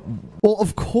 Well,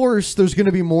 of course, there's going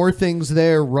to be more things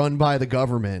there run by the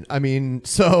government. I mean,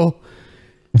 so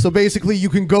basically you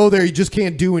can go there, you just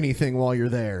can't do anything while you're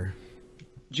there.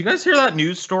 Did you guys hear that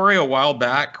news story a while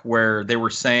back where they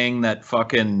were saying that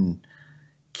fucking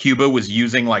Cuba was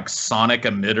using like sonic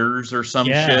emitters or some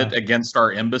shit against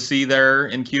our embassy there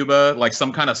in Cuba? Like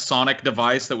some kind of sonic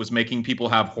device that was making people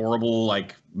have horrible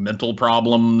like mental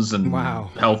problems and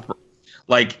health.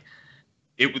 Like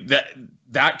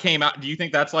that came out. Do you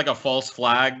think that's like a false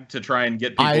flag to try and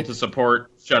get people to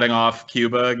support shutting off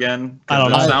Cuba again?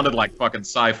 Because it sounded like fucking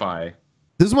sci-fi.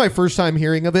 This is my first time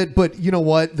hearing of it, but you know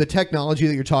what? The technology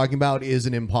that you're talking about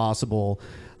isn't impossible.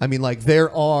 I mean, like,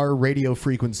 there are radio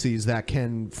frequencies that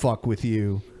can fuck with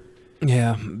you.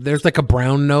 Yeah, there's like a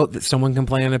brown note that someone can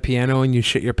play on a piano and you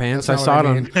shit your pants. I saw it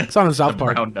on South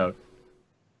Park. Brown note.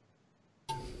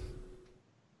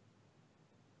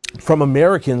 From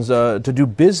Americans to do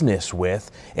business with.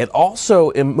 It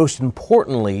also, and most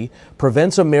importantly,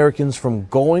 prevents Americans from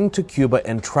going to Cuba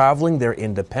and traveling there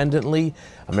independently.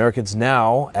 Americans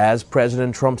now, as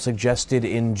President Trump suggested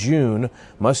in June,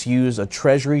 must use a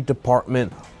Treasury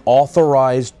Department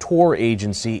authorized tour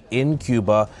agency in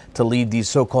Cuba to lead these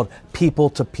so-called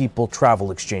people-to-people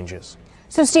travel exchanges.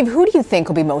 So, Steve, who do you think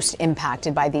will be most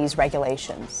impacted by these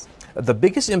regulations? The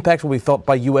biggest impact will be felt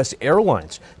by U.S.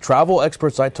 airlines. Travel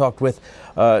experts I talked with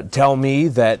tell me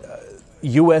that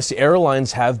U.S.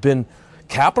 airlines have been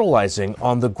capitalizing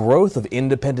on the growth of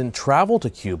independent travel to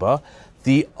Cuba.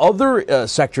 The other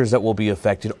sectors that will be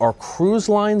affected are cruise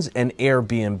lines and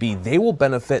Airbnb. They will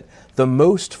benefit the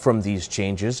most from these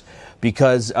changes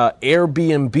because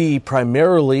Airbnb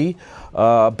primarily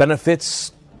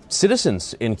benefits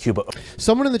citizens in Cuba.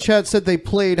 Someone in the chat said they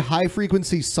played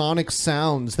high-frequency sonic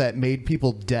sounds that made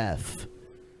people deaf.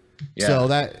 Yeah. So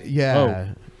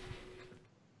that,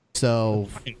 So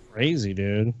crazy,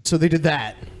 dude. So they did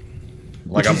that.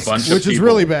 Like a bunch of Which is people.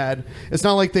 really bad. It's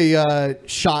not like they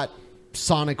shot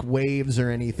sonic waves or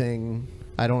anything.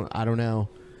 I don't know.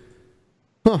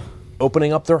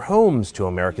 Opening up their homes to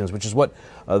Americans, which is what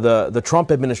the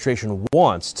Trump administration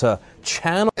wants to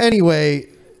channel. Anyway,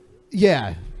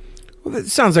 yeah. Well, it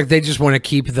sounds like they just want to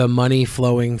keep the money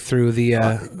flowing through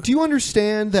the. Do you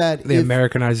understand that the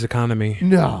Americanized economy?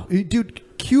 No, dude.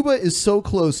 Cuba is so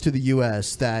close to the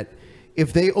U.S. that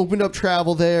if they opened up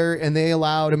travel there and they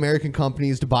allowed American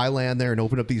companies to buy land there and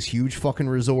open up these huge fucking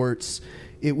resorts,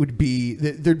 it would be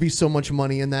there'd be so much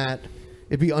money in that.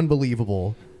 It'd be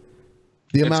unbelievable.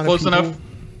 The amount close of people,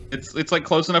 enough. It's like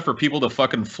close enough for people to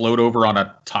fucking float over on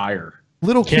a tire.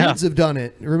 Little kids have done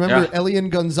it. Remember Elian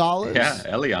Gonzalez? Yeah,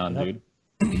 Elian, dude.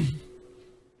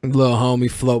 Little homie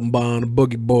floating by on a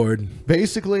boogie board.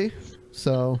 Basically.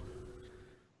 So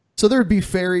there'd be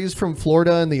ferries from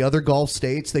Florida and the other Gulf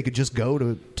states. They could just go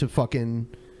to fucking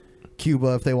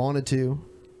Cuba if they wanted to.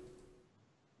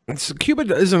 Cuba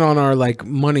isn't on our like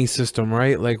money system,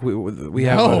 right? Like we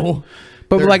have No.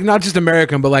 but like not just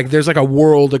American, but like there's like a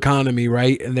world economy,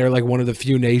 right? And they're like one of the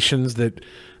few nations that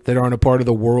aren't a part of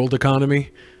the world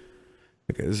economy.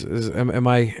 Am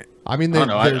I? I mean, I don't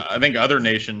know. I think other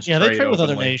nations. Yeah, they trade with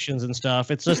other openly. nations and stuff.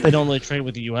 It's just they don't really trade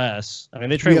with the U.S. I mean,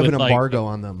 they trade We have with an embargo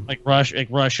on them. like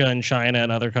Russia and China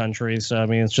and other countries. So I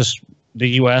mean, it's just the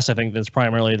U.S. I think that's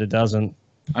primarily that doesn't.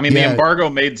 I mean, the embargo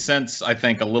made sense, I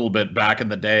think, a little bit back in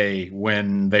the day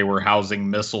when they were housing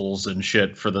missiles and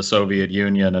shit for the Soviet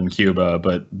Union and Cuba.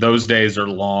 But those days are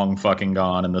long fucking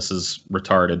gone, and this is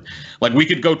retarded. Like, we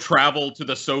could go travel to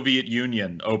the Soviet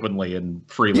Union openly and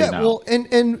freely now. Yeah, well,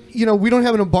 and you know, we don't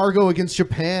have an embargo against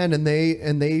Japan, and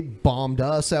they bombed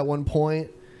us at one point.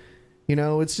 You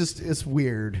know, it's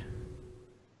weird.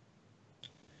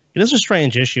 It is a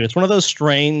strange issue. It's one of those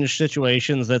strange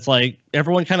situations that's like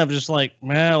everyone kind of just like,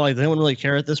 man, like they don't really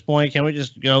care at this point. Can't we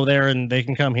just go there and they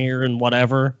can come here and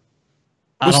whatever?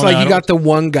 It's like you got the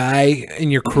one guy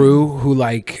in your crew who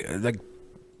like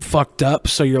fucked up,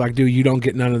 so you're like, dude, you don't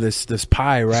get none of this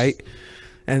pie, right?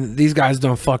 And these guys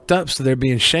done fucked up, so they're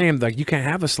being shamed. Like, you can't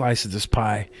have a slice of this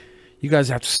pie. You guys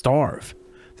have to starve.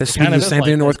 That's the same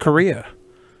thing in North Korea.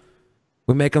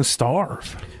 We make them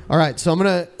starve. All right, so I'm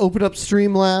going to open up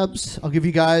Streamlabs. I'll give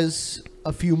you guys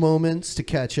a few moments to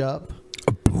catch up.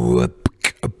 Oh,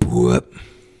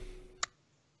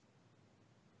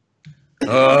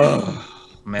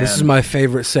 man. This is my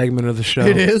favorite segment of the show.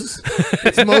 It is?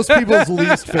 It's most people's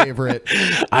least favorite.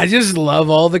 I just love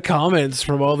all the comments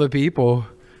from all the people.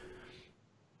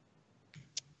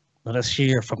 Let us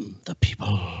hear from the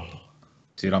people.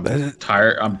 Dude, I'm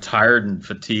tired. I'm tired and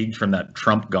fatigued from that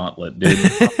Trump gauntlet, dude.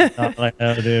 I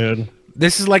know, dude.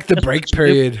 This is like the break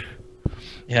period.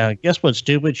 Yeah, guess what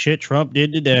stupid shit Trump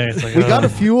did today? It's like, We got a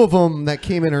few of them that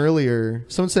came in earlier.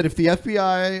 Someone said if the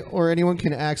FBI or anyone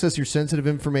can access your sensitive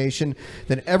information,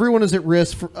 then everyone is at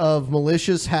risk of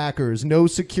malicious hackers. No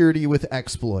security with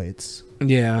exploits.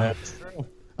 Yeah. That's true.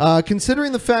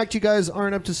 Considering the fact you guys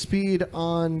aren't up to speed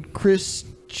on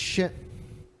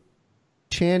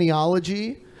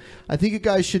Christianology, I think you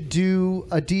guys should do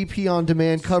a DP on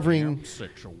demand covering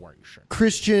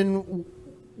Christian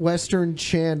Western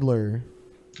Chandler.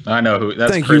 I know who.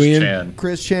 That's Thank Chris you, Ian. Chan.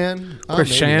 Chris Chan.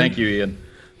 Chris Chan. Thank you, Ian.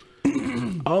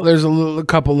 Oh, there's a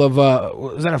couple of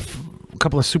was that a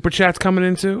couple of super chats coming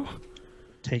in too?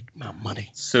 Take my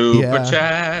money. Super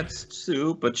chats.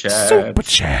 Super chats. Super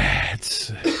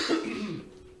chats.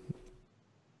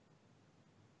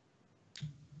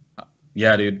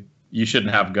 Yeah, dude. You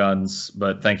shouldn't have guns,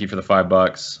 but thank you for the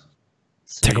 $5.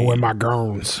 Take away my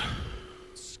guns.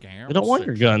 We don't want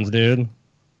your guns, dude.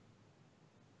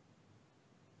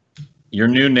 Your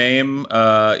new name,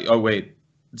 oh wait,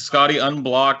 Scotty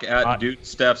unblock at Dude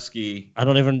Stefsky. I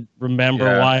don't even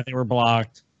remember why they were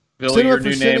blocked. Billy, your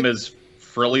new name is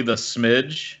Frilly the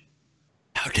Smidge.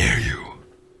 How dare you?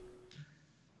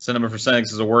 Cinema for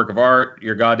Cynics is a work of art.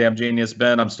 You're a goddamn genius,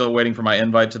 Ben. I'm still waiting for my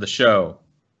invite to the show.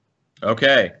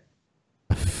 Okay.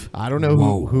 I don't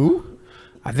know who.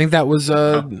 I think that was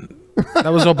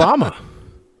Obama.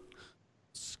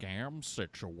 Scam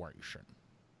situation.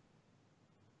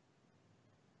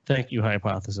 Thank you,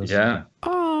 Hypothesis. Yeah.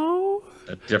 Oh.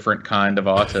 A different kind of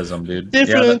autism, dude.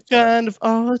 Different kind of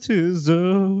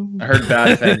autism. I heard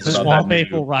bad things Does about that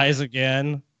Wallpaper new. rise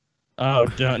again? Oh,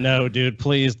 no, dude.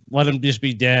 Please let him just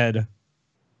be dead.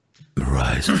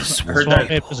 Rise of the I heard that.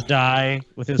 Wallpapers die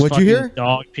with his What'd you fucking hear?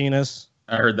 dog penis.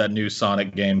 I heard that new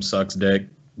Sonic game sucks dick,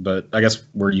 but I guess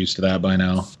we're used to that by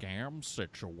now. Scam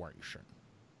situation.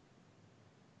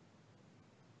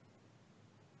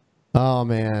 Oh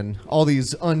man, all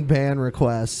these unban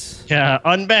requests. Yeah,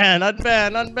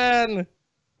 unban.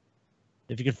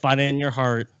 If you could find it in your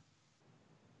heart.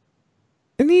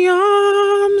 In the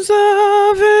arms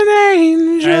of an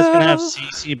angel. Guys gonna have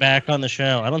CC back on the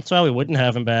show. I don't see why we wouldn't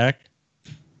have him back.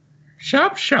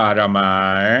 Shop shot of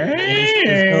mine.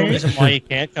 There's no reason why he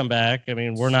can't come back. I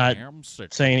mean, we're not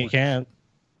saying he can't.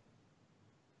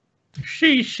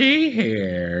 She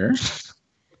here.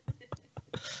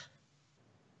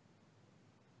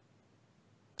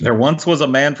 There once was a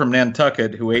man from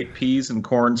Nantucket who ate peas and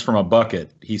corns from a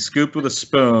bucket. He scooped with a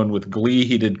spoon, with glee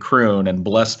he did croon, and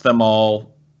blessed them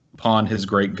all upon his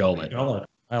great gullet. I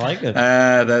like it.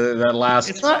 That last.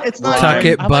 It's not. Tucket, I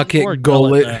like the bucket, word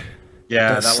gullet. though.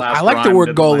 Yeah, that last. I like the rhyme word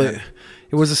didn't gullet. land.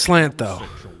 It was a slant though.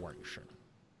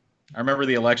 I remember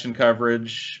the election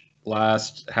coverage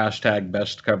last hashtag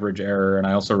best coverage error, and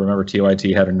I also remember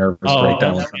TYT had a nervous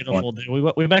breakdown. That's beautiful, dude. We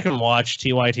went back and watched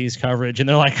TYT's coverage, and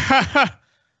they're like, "Ha ha,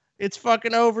 it's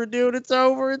fucking over, dude. It's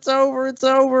over. It's over. It's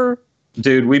over."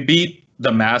 Dude, we beat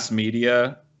the mass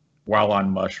media while on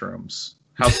mushrooms.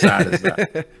 How sad is that? I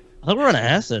thought we were on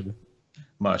acid.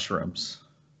 Mushrooms.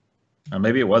 Or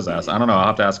maybe it was acid. I don't know. I'll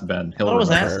have to ask Ben. He'll I thought it was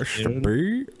remember. acid,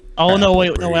 dude. Oh no,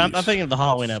 wait, no, wait. I'm thinking of the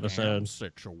Halloween episode.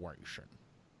 Situation.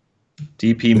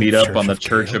 DP meetup on the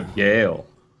Church of Gale.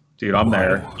 Dude, I'm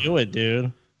there. Do it,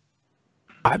 dude.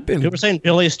 I've been. We were saying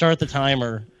Billy start the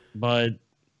timer, but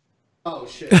oh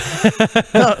shit!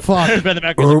 Fuck. Ben in the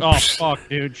back was like, oh fuck,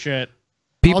 dude, shit.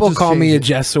 People call me a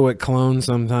Jesuit clone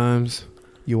sometimes.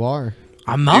 You are.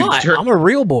 I'm not. Dude, I'm a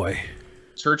real boy.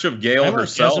 Church of Gale I'm a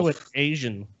herself. Jesuit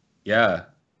Asian. Yeah.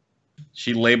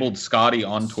 She labeled Scotty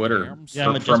on Twitter Yeah,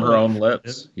 from her Jesuit. own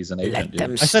lips. He's an agent,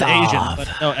 dude. I said Asian, but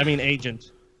no, I mean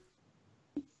agent.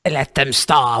 Let them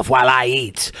starve while I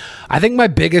eat. I think my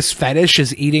biggest fetish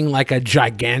is eating like a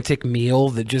gigantic meal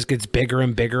that just gets bigger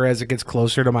and bigger as it gets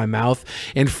closer to my mouth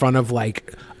in front of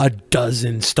like a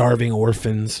dozen starving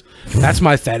orphans. That's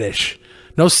my fetish.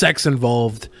 No sex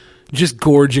involved. Just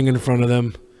gorging in front of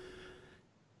them.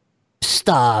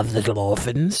 Starve, little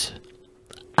orphans.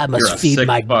 I must feed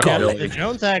my gullet. The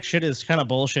Jones Act shit is kind of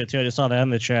bullshit too. I just saw that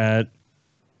in the chat.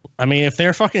 I mean, if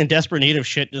they're fucking in desperate need of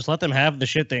shit, just let them have the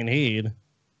shit they need.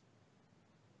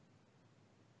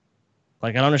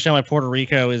 Like, I don't understand why Puerto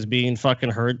Rico is being fucking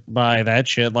hurt by that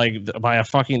shit, like, by a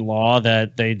fucking law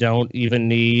that they don't even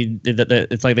need, that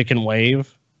it's like they can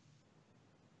waive.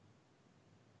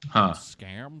 Huh.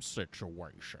 Scam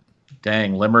situation.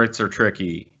 Dang, limericks are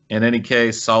tricky. In any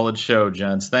case, solid show,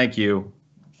 gents. Thank you.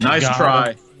 Nice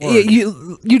try. Yeah,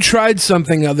 you tried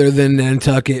something other than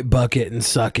Nantucket, bucket, and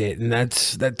suck it, and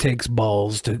that takes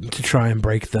balls to try and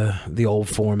break the old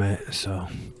format. So,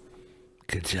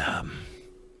 good job.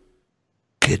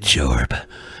 Good job.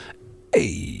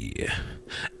 Hey.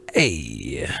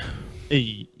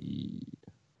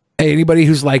 Anybody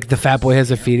who's like the fat boy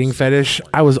has a feeding fetish,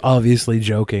 I was obviously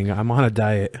joking. I'm on a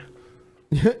diet.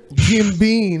 Jim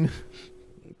Bean.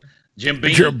 Jim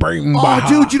Bean. Oh,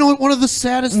 dude, you know what one of the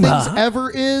saddest things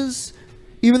ever is?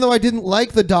 Even though I didn't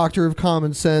like the Doctor of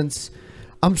Common Sense,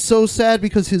 I'm so sad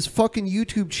because his fucking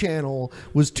YouTube channel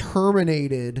was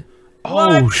terminated.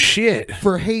 Oh, shit.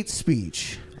 For hate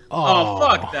speech. Oh,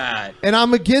 fuck that. And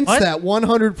I'm against that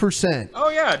 100%. Oh,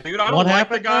 yeah, dude. I don't What like the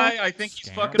happened, guy. though? I think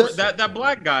he's fucking... That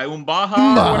black guy, Umbaha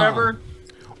or whatever.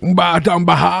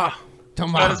 Umbaha.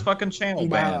 Got his fucking channel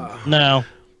banned. No.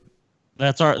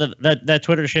 That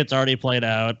Twitter shit's already played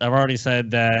out. I've already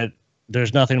said that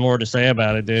there's nothing more to say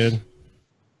about it, dude.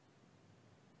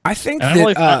 I think I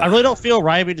really don't feel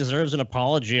Ryby deserves an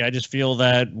apology. I just feel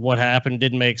that what happened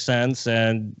didn't make sense,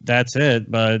 and that's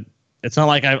it. But it's not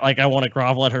like I want to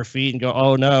grovel at her feet and go,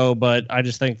 oh no, but I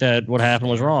just think that what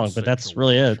happened was wrong. But that's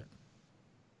really it.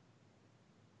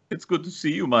 It's good to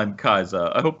see you, mein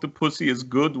Kaiser. I hope the pussy is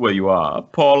good where you are.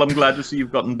 Paul, I'm glad to see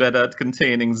you've gotten better at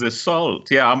containing the salt.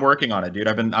 Yeah, I'm working on it, dude.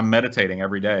 I'm meditating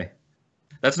every day.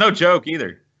 That's no joke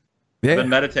either. Yeah. I've been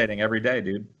meditating every day,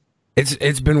 dude.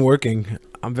 It's been working.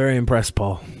 I'm very impressed,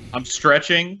 Paul. I'm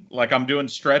stretching, like I'm doing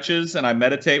stretches, and I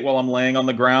meditate while I'm laying on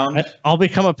the ground. I'll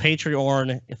become a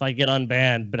Patreon if I get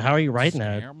unbanned. But how are you writing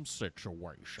that?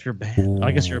 Situation. If you're banned,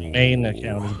 I guess your main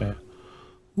account is banned.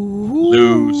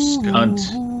 Loose cunt.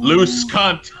 Loose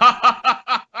cunt.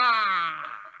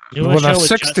 With a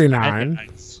 69.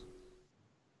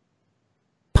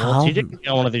 Well, TJ can get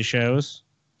on one of these shows.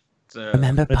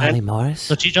 Remember Polly Morris?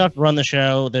 So TJ will have to run the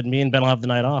show, then me and Ben will have the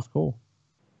night off. Cool.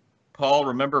 Paul,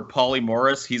 remember Paulie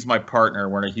Morris? He's my partner.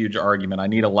 We're in a huge argument. I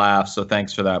need a laugh, so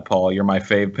thanks for that, Paul. You're my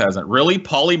fave peasant. Really?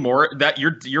 Paulie Morris? That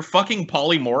you're fucking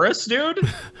Paulie Morris, dude?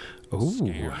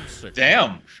 Ooh.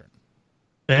 Damn.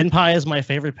 Ben Pie is my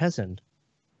favorite peasant.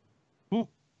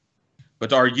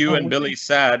 But are you and Billy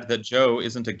sad that Joe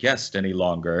isn't a guest any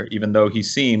longer, even though he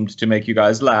seemed to make you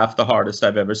guys laugh the hardest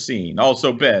I've ever seen?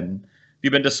 Also, Ben, have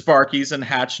you been to Sparky's in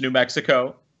Hatch, New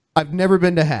Mexico? I've never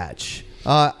been to Hatch.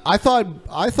 I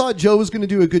thought Joe was going to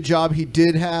do a good job. He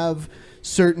did have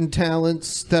certain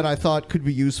talents that I thought could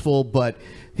be useful, but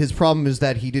his problem is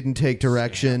that he didn't take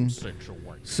direction.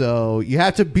 So you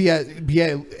have to be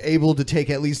able to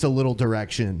take at least a little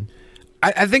direction.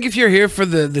 I think if you're here for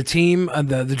the team,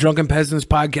 the Drunken Peasants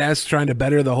podcast, trying to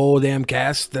better the whole damn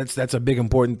cast, that's a big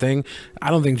important thing. I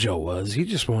don't think Joe was. He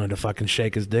just wanted to fucking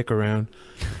shake his dick around.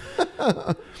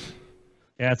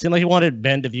 Yeah, it seemed like he wanted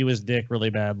Ben to view his dick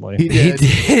really badly. He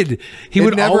did. He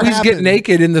would always get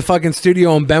naked in the fucking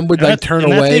studio, and Ben would turn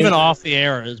away. That's even off the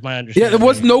air, is my understanding. Yeah, there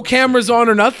was no cameras on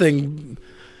or nothing.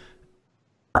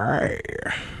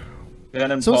 Ben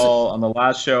and Paul, on the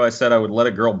last show, I said I would let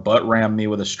a girl butt ram me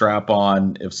with a strap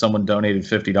on if someone donated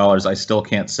 $50. I still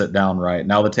can't sit down right.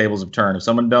 Now the tables have turned. If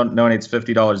someone donates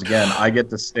 $50 again, I get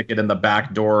to stick it in the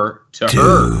back door to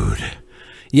her.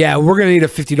 Yeah, we're going to need a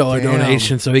 $50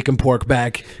 donation so he can pork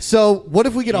back. So what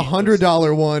if we get a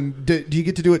 $100 one? Do you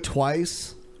get to do it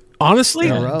twice? Honestly,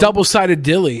 double-sided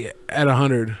dilly at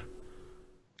 100.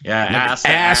 Yeah,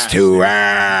 ass to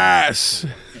ass.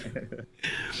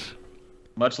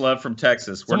 Much love from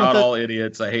Texas. We're not all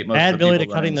idiots. I hate most Add of the Billy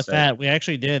people to Cutting the Fat. We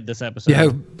actually did this episode. Yeah,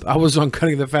 I was on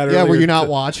Cutting the Fat earlier. Yeah, were you not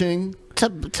watching?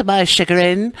 To my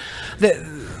chagrin.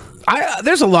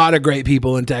 There's a lot of great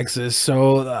people in Texas,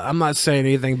 so I'm not saying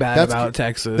anything bad about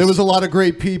Texas. There was a lot of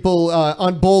great people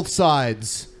on both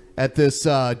sides at this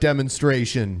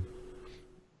demonstration.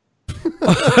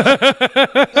 There's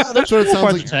what it cool sounds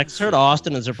parts like. of Texas. I heard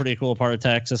Austin is a pretty cool part of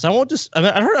Texas. I won't just. I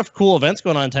mean, I heard of cool events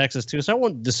going on in Texas too, so I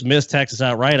won't dismiss Texas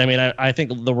outright. I mean, I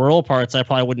think the rural parts I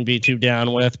probably wouldn't be too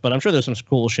down with, but I'm sure there's some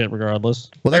cool shit regardless.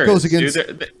 Well, that goes against.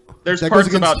 There's that parts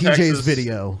goes against about TJ's Texas.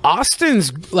 video.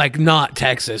 Austin's like not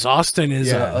Texas. Austin is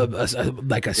Yeah.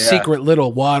 a secret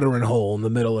little watering hole in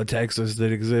the middle of Texas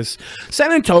that exists.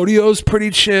 San Antonio's pretty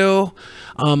chill.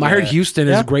 I heard Houston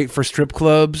is great for strip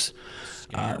clubs.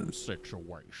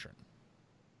 Situation.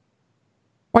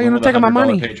 Why you When not will the taking my $100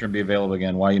 money? Patron be available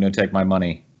again? Why you not take my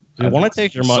money? I want to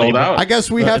take your money. Sold out. I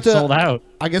guess we have It's to. sold out.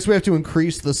 I guess we have to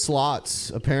increase the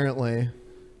slots. Apparently.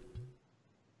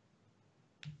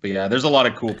 But yeah, there's a lot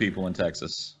of cool people in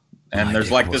Texas. And there's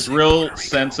like this real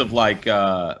sense of like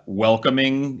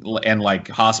welcoming and like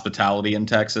hospitality in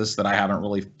Texas that I haven't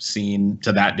really seen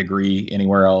to that degree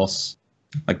anywhere else.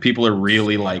 Like people are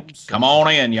really like, come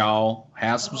on in, y'all.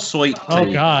 Have some sweet tea.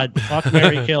 Oh God, fuck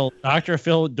Mary Kill, Dr.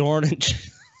 Phil Dorn.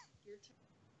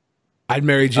 I'd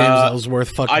marry James Ellsworth.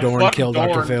 Fuck I'd Dorn. fuck Kill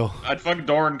Dr. Dorn. Phil. I'd fuck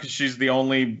Dorn because she's the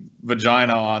only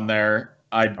vagina on there.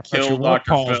 I'd you kill were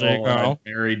Dr. palsy, Phil and girl. I'd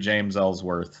marry James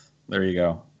Ellsworth. There you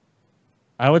go.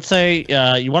 I would say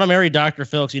you want to marry Dr.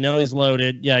 Phil because you know he's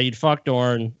loaded. Yeah, you'd fuck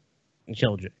Dorn and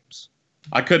kill James.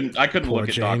 I couldn't Poor look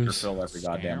at Dr. James. Phil every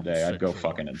goddamn day. I'd go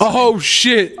fucking insane. Oh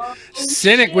shit!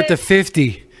 Cynic with the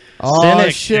 50. Oh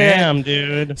Cynic, shit! damn,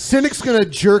 dude. Cynic's gonna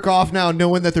jerk off now,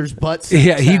 knowing that there's butt sex.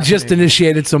 Yeah, he just happening.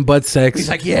 initiated some butt sex. He's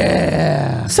like,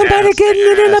 yeah. Somebody getting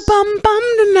it in a bum bum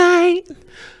tonight.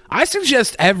 I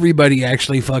suggest everybody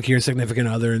actually fuck your significant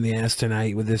other in the ass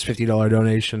tonight with this $50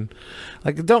 donation.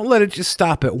 Like, don't let it just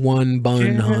stop at one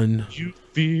bun, hun. You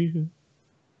feel.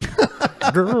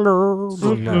 All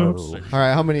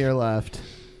right, how many are left?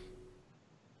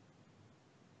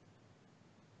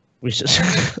 We should.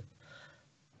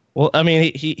 Well, I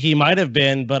mean, he might have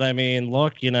been, but I mean,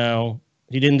 look, you know,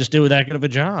 he didn't just do that good of a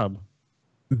job.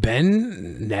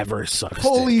 Ben never sucks.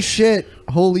 Holy shit!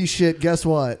 Holy shit! Guess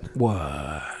what?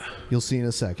 What? You'll see in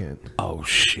a second. Oh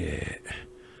shit!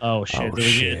 Oh shit! Oh Did we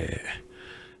shit!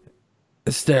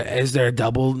 Is there a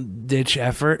double ditch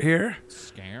effort here?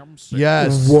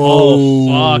 Yes. Whoa!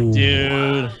 Oh, fuck,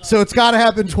 dude. So it's got to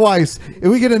happen twice. If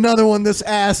we get another one, this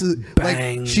ass is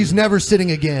Bang. like she's never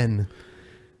sitting again.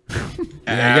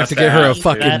 Yeah, you have to get her a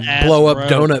fucking That blow up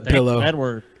ass, donut bro. Thank pillow.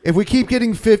 Edward. If we keep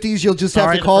getting 50s, you'll just have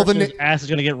Sorry, to call the. person's ass is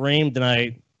gonna get reamed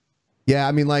tonight. Yeah,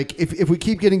 I mean, like if we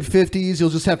keep getting 50s, you'll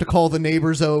just have to call the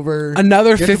neighbors over.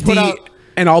 Another You have to 50, put out-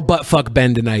 and I'll butt fuck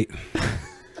Ben tonight.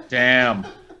 Damn.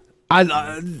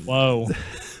 Whoa.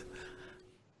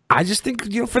 I just think,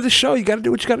 you know, for the show, you got to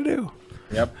do what you got to do.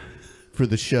 Yep. For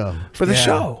the show. For the Yeah.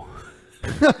 show.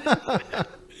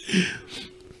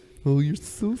 Oh, you're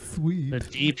so sweet. The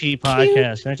DP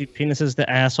podcast, 90 penises to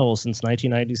assholes since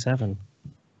 1997.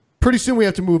 Pretty soon we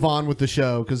have to move on with the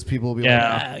show because people will be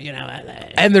Yeah. like, You know,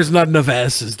 And there's not enough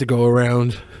asses to go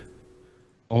around.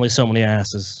 only so many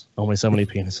asses, only so many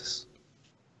penises.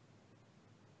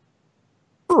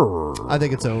 I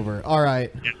think it's over. All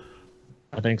right.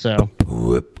 I think so.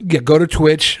 Yeah, go to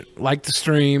Twitch, like the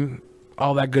stream,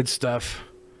 all that good stuff.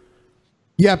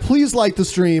 Yeah, please like the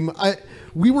stream.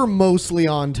 We were mostly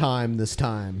on time this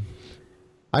time.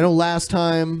 I know last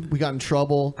time we got in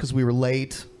trouble because we were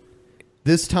late.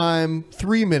 This time,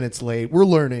 3 minutes late. We're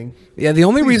learning. Yeah, the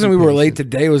only Please reason be we were patient. late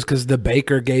today was because the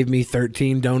baker gave me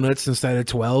 13 donuts instead of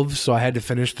 12, so I had to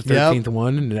finish the 13th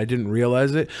one, and I didn't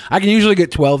realize it. I can usually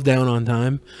get 12 down on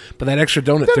time, but that extra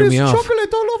donut There threw is me off.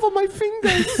 chocolate all over my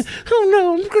fingers. Oh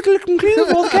no, I'm good looking clean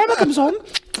before the camera comes on.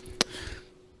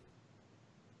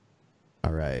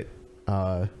 All right.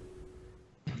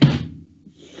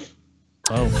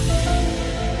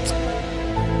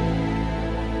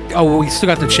 Oh, we still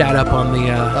got the chat up on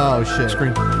the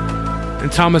screen.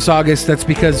 And Thomas August, that's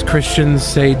because Christians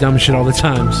say dumb shit all the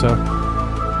time, so.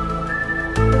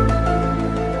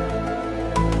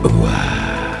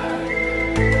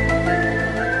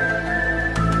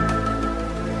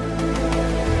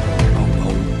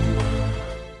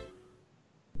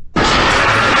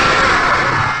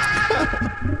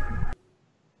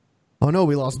 Oh no,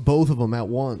 we lost both of them at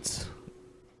once.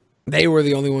 They were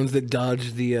the only ones that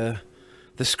dodged the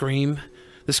scream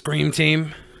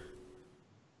team.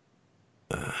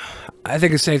 I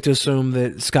think it's safe to assume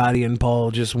that Scotty and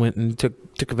Paul just went and took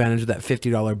advantage of that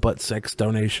 $50 butt sex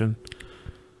donation.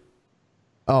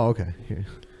 Oh, okay. Here.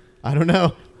 I don't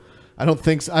know. I don't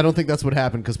think that's what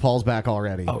happened because Paul's back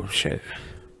already. Oh shit!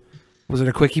 Was it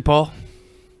a quickie, Paul?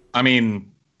 I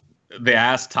mean, the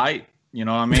ass tight. You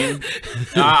know what I mean? Dude,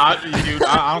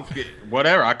 I don't.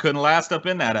 Whatever. I couldn't last up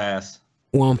in that ass.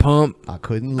 One pump. I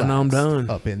couldn't And I'm last done.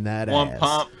 up in that One ass.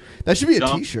 pump. That should be a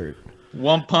T-shirt.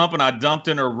 One pump and I dumped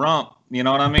in her rump. You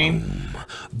know what I mean?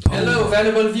 Hello,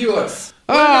 valuable viewers.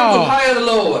 Welcome to Higher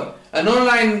Lower, an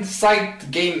online site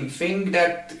game thing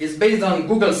that is based on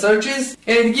Google searches,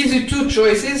 and it gives you two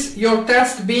choices, your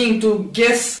task being to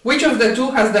guess which of the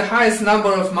two has the highest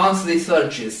number of monthly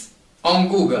searches on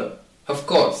Google, of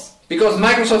course. Because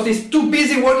Microsoft is too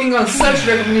busy working on search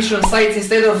recognition sites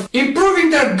instead of improving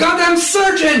their goddamn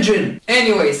search engine.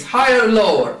 Anyways, higher,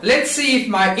 lower. Let's see if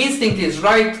my instinct is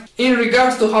right in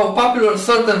regards to how popular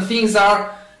certain things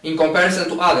are in comparison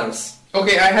to others.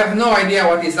 Okay, I have no idea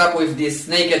what is up with this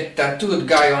naked tattooed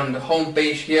guy on the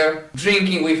homepage here,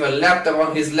 drinking with a laptop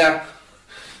on his lap.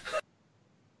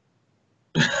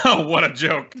 What a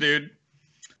joke, dude.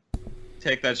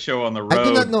 Take that show on the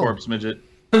road, Corpse Midget.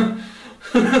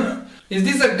 Is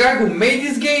this a guy who made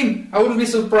this game? I wouldn't be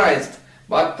surprised,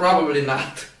 but probably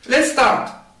not. Let's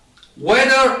start.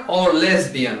 Weather or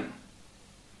lesbian?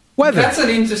 Weather. That's an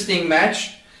interesting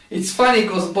match. It's funny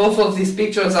because both of these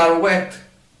pictures are wet.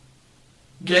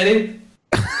 Get it?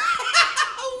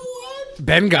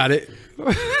 Ben got it.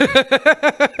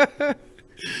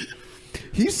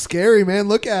 He's scary, man.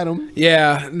 Look at him.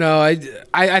 Yeah, no,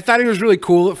 I thought he was really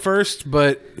cool at first,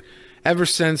 but ever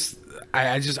since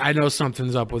I know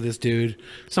something's up with this dude.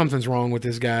 Something's wrong with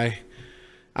this guy.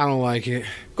 I don't like it.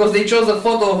 Because they chose a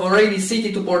photo of a rainy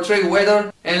city to portray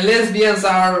weather, and lesbians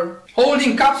are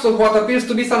holding cups of what appears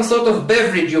to be some sort of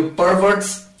beverage, you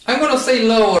perverts. I'm gonna say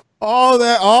lower.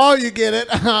 Oh, you get it.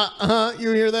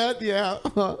 You hear that? Yeah.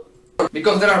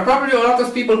 Because there are probably a lot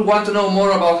of people who want to know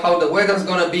more about how the weather's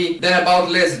gonna be than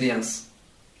about lesbians.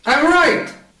 I'm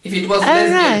right! If it was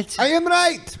lesbian. I am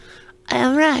right. I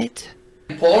am right.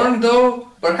 Porn, though,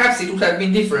 perhaps it would have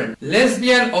been different.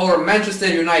 Lesbian or Manchester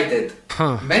United?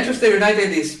 Manchester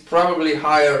United is probably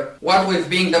higher, what with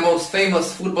being the most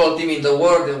famous football team in the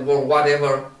world or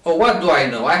whatever. Or what do I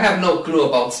know? I have no clue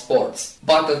about sports.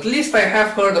 But at least I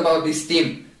have heard about this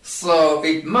team, so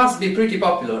it must be pretty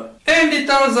popular. And it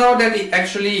turns out that it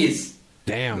actually is.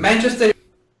 Damn. Manchester.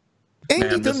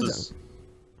 Man, this is...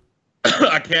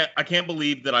 I can't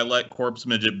believe that I let Corpse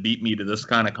Midget beat me to this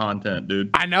kind of content,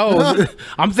 dude. I know.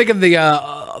 I'm thinking the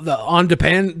on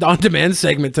demand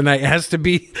segment tonight has to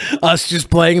be us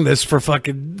just playing this for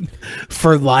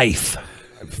life.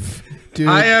 Dude.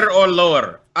 Higher or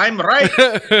lower? I'm right.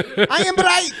 I am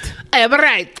right. I am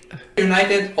right.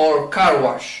 United or car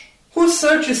wash? Who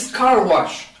searches car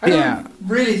wash? I don't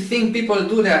really think people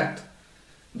do that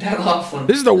often.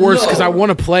 This is the worst because I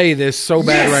want to play this so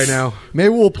bad right now. Maybe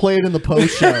we'll play it in the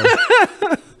post show.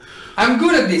 I'm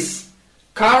good at this.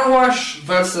 Car wash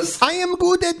versus... I am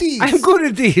good at these. I'm good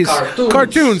at these.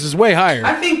 Cartoons is way higher.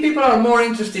 I think people are more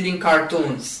interested in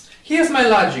cartoons. Here's my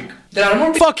logic. There are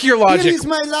more... Fuck your logic. Here is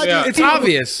my logic. Yeah. It's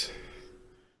obvious.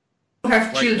 Who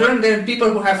have children than people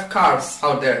who have cars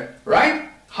out there, right?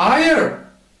 Higher.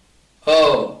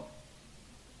 Oh.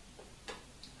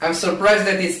 I'm surprised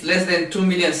that it's less than 2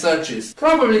 million searches.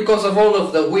 Probably because of all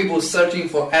of the weebos searching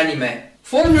for anime.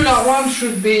 Formula 1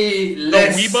 should be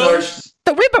less searched.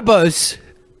 The weebos.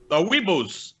 The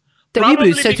weebos. The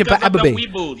Probably weebos searching because for of the anime.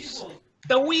 weebos.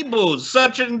 The weebos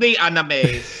searching the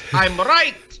animes. I'm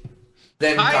right.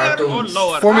 Then higher cartoons. or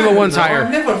lower? Formula 1's higher.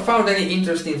 I've never found any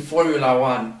interest in Formula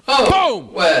 1. Oh,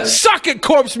 boom! Well. Suck it,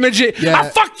 Corpse Midget. Yeah. I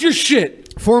fucked your shit.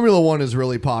 Formula 1 is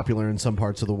really popular in some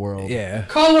parts of the world. Yeah.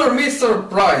 Color me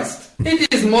surprised.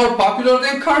 It is more popular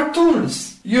than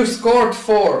cartoons. You scored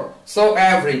 4, so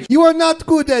average. You are not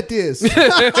good at this.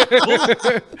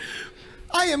 I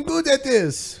am good at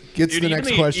this. Gets Dude, the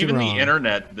next question even wrong. the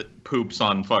internet that poops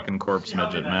on fucking Corpse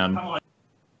Midget, man.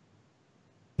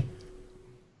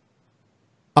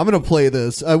 I'm going to play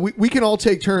this. We can all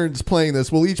take turns playing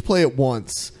this. We'll each play it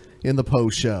once in the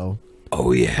post show.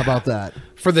 Oh, yeah. How about that?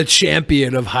 For the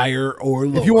champion of higher or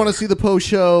lower. If you want to see the post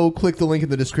show, click the link in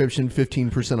the description.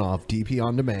 15% off. DP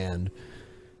On Demand.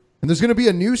 And there's going to be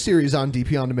a new series on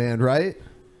DP On Demand, right?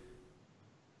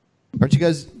 Aren't you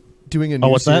guys doing a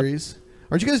new series?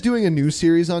 Aren't you guys doing a new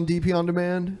series on DP On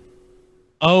Demand?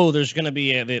 Oh, there's going to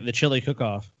be the chili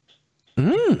cook-off.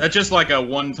 That's just like a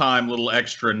one-time little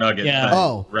extra nugget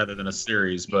thing, rather than a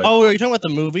series. But oh, are you talking about the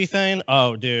movie thing?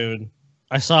 Oh, dude.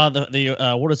 I saw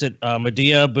the what is it?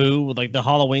 Medea Boo, like the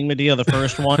Halloween Medea, the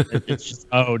first one. It's just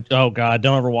oh god,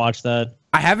 don't ever watch that.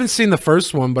 I haven't seen the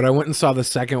first one, but I went and saw the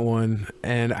second one,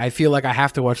 and I feel like I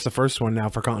have to watch the first one now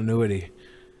for continuity.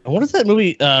 What is that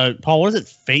movie, Paul? What is it?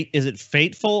 Fate? Is it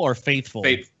Fateful or Faithful?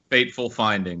 Fateful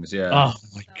Findings. Yeah. Oh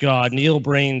my god, Neil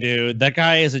Breen, dude, that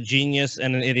guy is a genius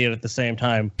and an idiot at the same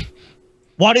time.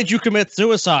 Why did you commit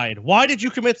suicide? Why did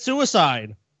you commit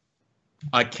suicide?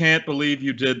 I can't believe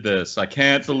you did this. I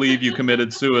can't believe you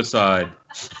committed suicide.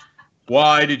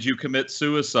 Why did you commit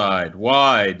suicide?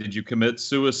 Why did you commit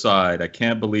suicide? I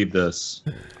can't believe this.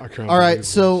 All right,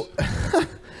 so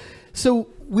so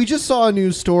we just saw a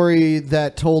news story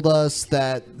that told us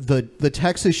that the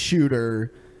Texas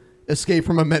shooter escaped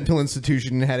from a mental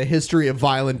institution and had a history of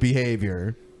violent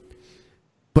behavior.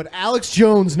 But Alex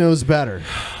Jones knows better.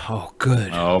 Oh,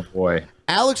 good. Oh, boy.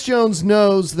 Alex Jones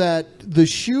knows that the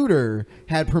shooter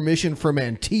had permission from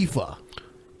Antifa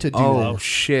to do that. Oh,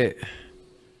 shit.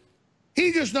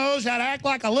 He just knows how to act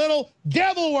like a little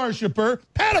devil worshiper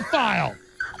pedophile.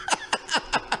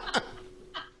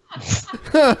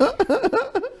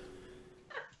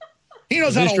 He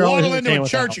knows how to waddle into a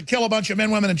church and kill a bunch of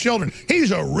men, women, and children.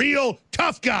 He's a real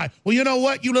tough guy. Well, you know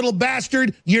what, you little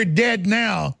bastard? You're dead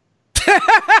now.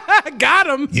 Got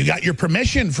him. You got your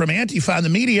permission from Antifa and the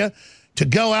media to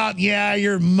go out. Yeah,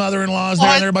 your mother-in-law's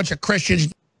there. They're a bunch of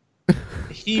Christians.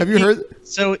 Have you heard?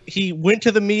 So he went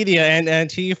to the media and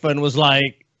Antifa and was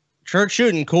like, church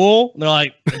shooting, cool? And they're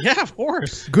like, yeah, of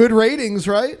course. Good ratings,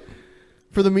 right?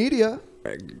 For the media.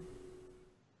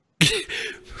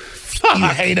 You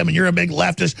hate him and you're a big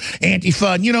leftist,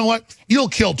 Antifa. And you know what? You'll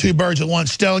kill two birds with one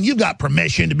stone. You've got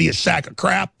permission to be a sack of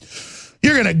crap.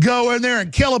 You're going to go in there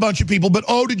and kill a bunch of people. But,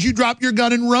 oh, did you drop your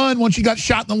gun and run once you got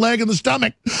shot in the leg and the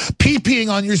stomach?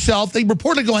 Pee-peeing on yourself. They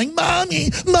reported going, mommy,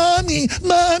 mommy,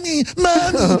 mommy,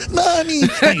 mommy, mommy.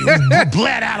 And you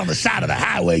bled out on the side of the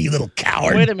highway, you little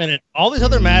coward. Wait a minute. All these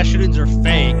other mass shootings are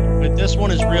fake, but this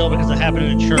one is real because it happened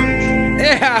in a church.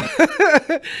 Yeah.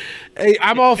 Hey,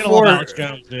 I'm all for Alex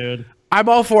Jones, dude. I'm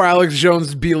all for Alex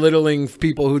Jones belittling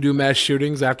people who do mass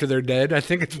shootings after they're dead. I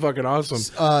think it's fucking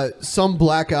awesome. Some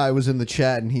black guy was in the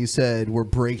chat and he said, we're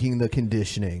breaking the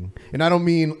conditioning. And I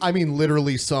mean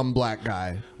literally some black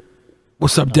guy.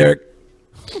 What's up, Derek?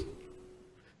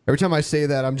 Every time I say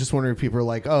that, I'm just wondering if people are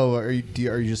like, oh, are you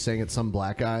just saying it's some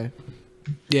black guy?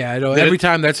 Yeah, I know. Every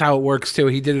time that's how it works, too.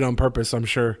 He did it on purpose, I'm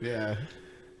sure. Yeah.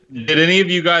 Did any of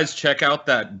you guys check out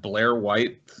that Blair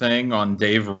White thing on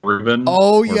Dave Rubin?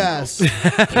 Oh, yes.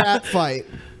 Cat fight.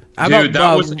 Dude,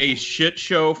 that was a shit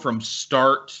show from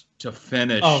start to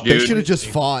finish, dude. They should have just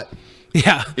fought.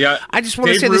 Yeah. Yeah. I just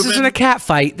want to say this isn't a cat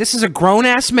fight. This is a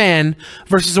grown-ass man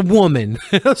versus a woman.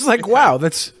 I was like, wow,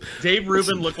 that's... Dave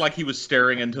Rubin looked like he was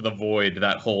staring into the void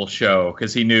that whole show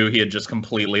because he knew he had just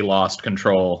completely lost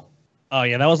control. Oh,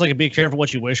 yeah, that was like a be careful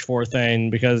what you wish for thing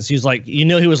because he's like, you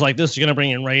know, he was like, this is going to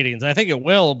bring in ratings. I think it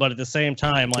will, but at the same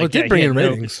time, like, it did bring in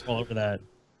ratings. All over that.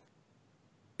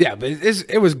 Yeah, but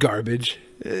it was garbage.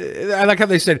 I like how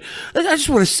they said, I just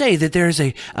want to say that there's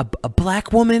a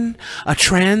black woman, a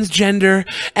transgender,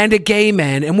 and a gay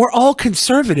man, and we're all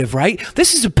conservative, right?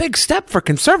 This is a big step for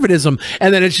conservatism.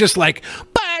 And then it's just like,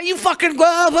 you fucking,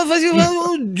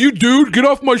 you dude, get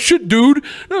off my shit, dude.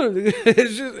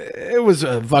 It was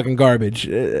fucking garbage.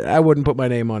 I wouldn't put my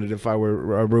name on it if I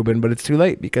were Ruben, but it's too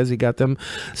late because he got them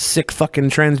sick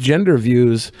fucking transgender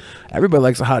views. Everybody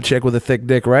likes a hot chick with a thick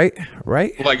dick, right?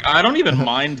 Right? Like, I don't even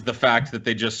mind the fact that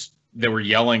they were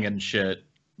yelling and shit,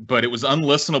 but it was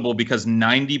unlistenable because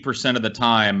 90% of the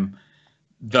time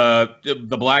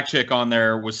the black chick on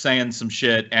there was saying some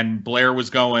shit and Blair was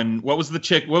going, what was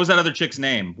that other chick's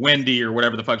name? Wendy or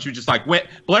whatever the fuck. She was just like,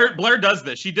 Blair does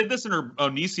this. She did this in her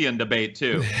Onision debate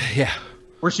too. Yeah.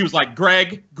 Where she was like,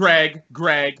 Greg.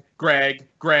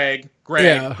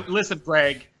 Yeah. Listen,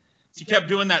 Greg. She kept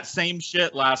doing that same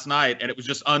shit last night and it was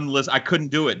just I couldn't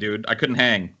do it, dude. I couldn't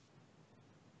hang.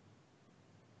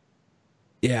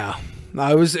 Yeah. No,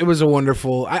 it was a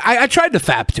wonderful. I tried to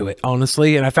fap to it,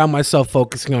 honestly, and I found myself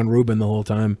focusing on Ruben the whole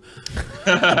time.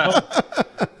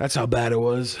 That's how bad it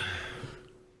was.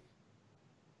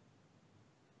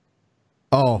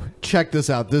 Oh, check this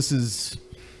out. This is...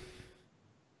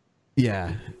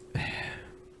 Yeah.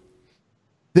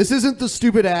 This isn't the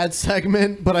stupid ad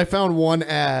segment, but I found one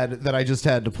ad that I just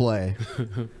had to play.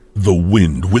 The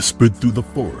wind whispered through the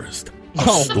forest. A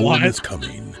storm is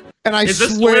coming. And I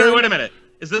swear... Wait a minute.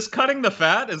 Is this cutting the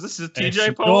fat? Is this a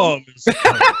TJ poem?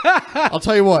 I'll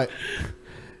tell you what.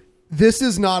 This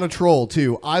is not a troll,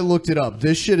 too. I looked it up.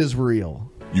 This shit is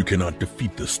real. You cannot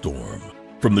defeat the storm.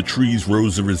 From the trees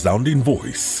rose a resounding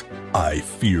voice. I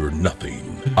fear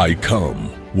nothing. I come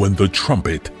when the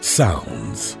trumpet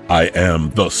sounds. I am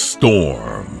the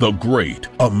storm, the great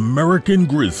American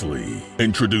grizzly.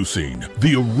 Introducing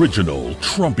the original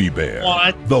Trumpy bear.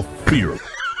 What? The fear.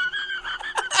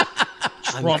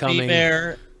 Trumpy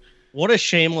bear. What a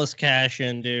shameless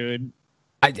cash-in, dude.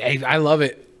 I love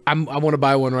it. I want to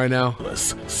buy one right now.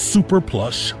 Super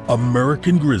plush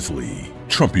American grizzly.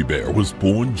 Trumpy bear was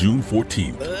born June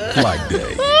 14th, Flag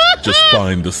Day. Just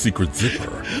find the secret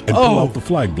zipper and pull out the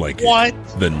flag blanket. What?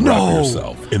 Then wrap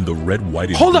yourself in the red, white,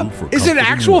 and Hold blue up. for Is it an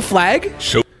comforting actual warmth. flag?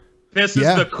 Show. This is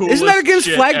the coolest. Isn't that against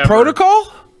shit flag ever.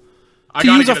 protocol? I To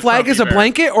gotta use a get flag as a Trumpy bear.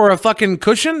 blanket or a fucking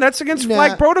cushion? That's against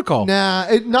flag protocol. Nah,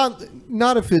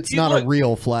 not if it's not a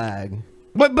real flag.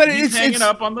 But He's it's hanging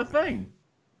up on the thing.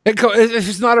 If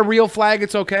it's not a real flag,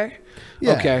 it's okay.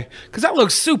 Yeah. Okay, because that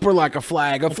looks super like a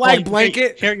flag. A flag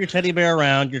blanket. Carry your teddy bear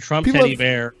around, your Trump People teddy have-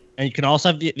 bear, and you can also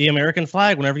have the American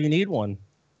flag whenever you need one.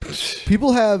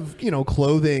 People have,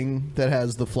 clothing that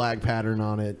has the flag pattern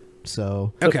on it.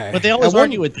 So But they always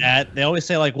argue with that. They always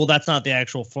say like, "Well, that's not the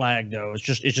actual flag, though. It's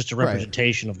just a Right.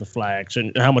 representation of the flags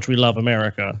and how much we love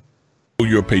America." Show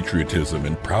your patriotism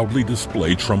and proudly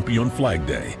display Trumpy on Flag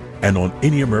Day and on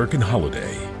any American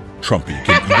holiday. Trumpy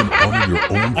can even honor your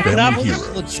own family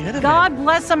heroes. God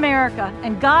bless America,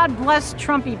 and God bless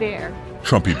Trumpy Bear.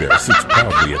 Trumpy Bear sits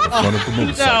proudly at the front of the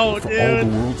motorcycle No, for dude. all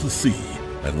the world to see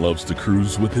and loves to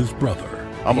cruise with his brother.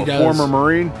 I'm a former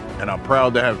Marine, and I'm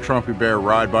proud to have Trumpy Bear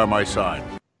ride by my side.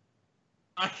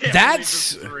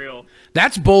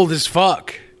 That's bold as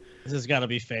fuck. This has got to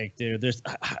be fake, dude.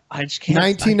 I just can't.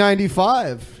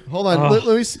 1995. Hold on. Oh.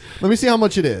 Let me see how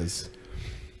much it is.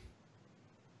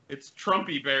 It's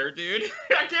Trumpy Bear, dude.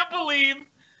 I can't believe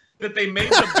that they made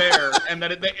the bear and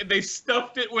that they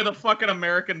stuffed it with a fucking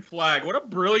American flag. What a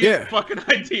brilliant fucking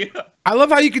idea. I love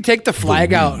how you can take the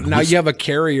flag out. And now you have a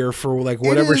carrier for like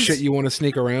whatever is- shit you want to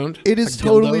sneak around. It is Like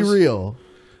totally dildos. real.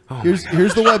 Here's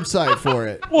the website for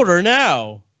it. Order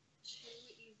now.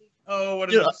 Oh,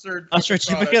 what an absurd. A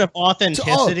certificate of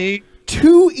authenticity.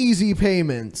 2 easy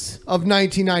payments of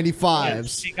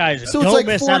 1995s. You guys, So it's don't like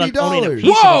miss out on owning a $40. piece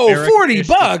of Whoa, American $40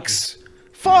 history. bucks.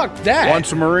 Fuck that.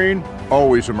 Once a Marine,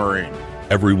 always a Marine.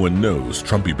 Everyone knows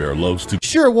Trumpy Bear loves to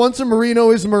Sure, once a Marine,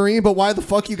 always a Marine, but why the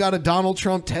fuck you got a Donald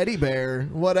Trump teddy bear?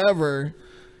 Whatever.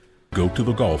 go to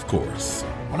the golf course.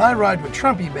 When I ride with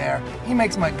Trumpy Bear, he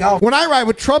makes my golf. When I ride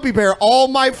with Trumpy Bear, all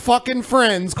my fucking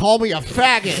friends call me a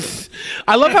faggot.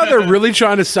 I love how they're really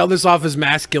trying to sell this off as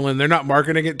masculine. They're not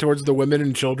marketing it towards the women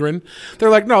and children. They're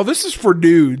like, no, this is for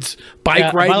dudes.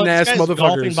 Bike riding ass this guy's golfing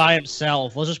motherfuckers. by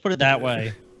himself. Let's just put it that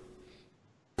way.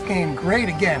 Game great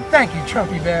again. Thank you,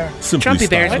 Trumpy Bear. Simply Trumpy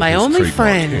Bear's style my his only trademark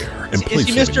friend. hair and Is place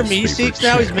he him in Mr. his Meeseeks favorite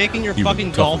now? He's chair. making your Even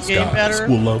fucking the golf toughest game guys better?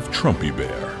 will love Trumpy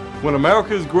Bear. When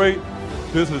America is great,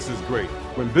 business is great.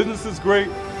 When business is great,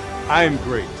 I am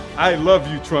great. I love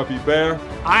you, Trumpy Bear.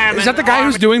 Is that the guy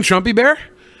who's doing Trumpy Bear?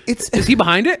 Is he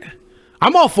behind it?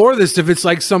 I'm all for this if it's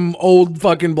like some old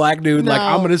fucking black dude. Like, No.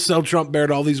 I'm going to sell Trump Bear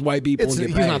to all these white people. He's And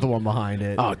get paid. not the one behind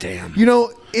it. Oh, damn. You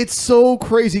know, it's so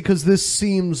crazy because this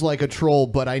seems like a troll,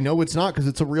 but I know it's not because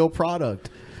it's a real product.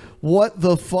 What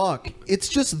the fuck? It's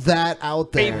just that out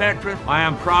Hey, there. veteran, I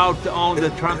am proud to own the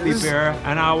Trumpy Bear,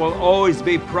 and I will always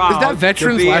be proud. Is that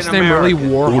veteran's to be last an name really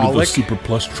American. Order the Warholic? Super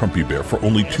Plus Trumpy Bear for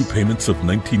only 2 payments of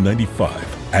 $19.95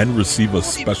 and receive a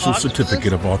special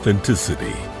certificate of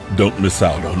authenticity. Don't miss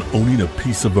out on owning a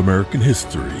piece of American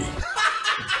history.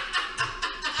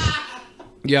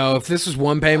 Yo, if this was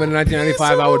one payment in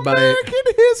 1995, I would buy it.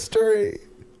 American history.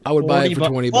 I would buy it for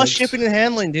 40 20 Plus bucks. shipping and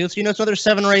handling, dude. So you know it's another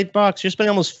 $7 or $8. You're spending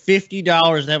almost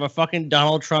 $50 to have a fucking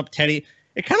Donald Trump teddy.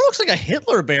 It kind of looks like a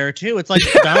Hitler bear too. It's like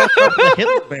Donald Trump and a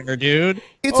Hitler bear, dude.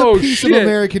 It's a piece of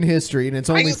American history, and it's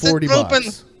only Why is it $40. open?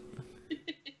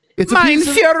 It's a Mein piece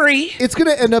of, Fury. It's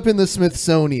gonna end up in the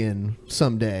Smithsonian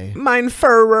someday. Mein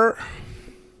Führer.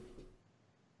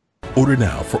 Order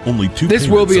now for only 2 This payments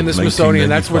will be in of the Smithsonian.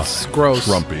 That's $19.95. what's gross.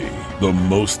 Trumpy, the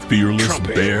most fearless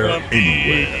bear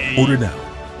anywhere. Order now.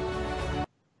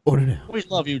 Order now. Always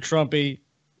love you, Trumpy.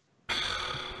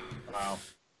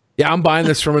 Yeah, I'm buying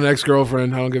this from an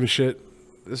ex-girlfriend. I don't give a shit.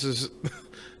 This is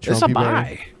it's a Trumpy Bear.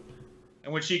 buy.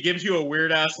 And when she gives you a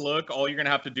weird ass look, all you're gonna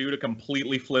have to do to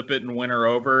completely flip it and win her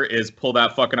over is pull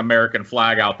that fucking American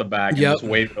flag out the back and Yep. just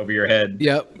wave it over your head.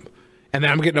 Yep. And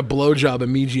then I'm getting a blowjob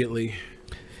immediately.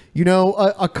 You know,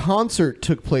 a concert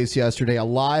took place yesterday, a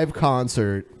live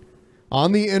concert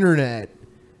on the internet,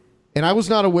 and I was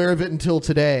not aware of it until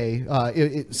today.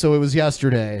 So it was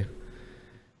yesterday.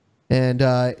 And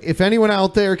if anyone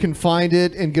out there can find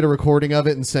it and get a recording of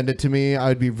it and send it to me, I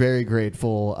would be very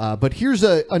grateful. But here's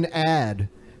an ad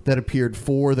that appeared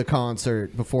for the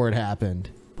concert before it happened.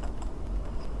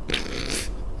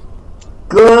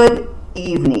 Good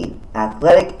evening,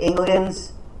 athletic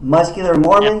Anglicans, muscular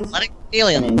Mormons,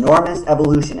 and enormous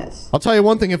evolutionists. I'll tell you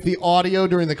one thing, if the audio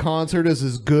during the concert is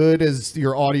as good as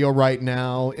your audio right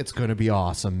now, it's going to be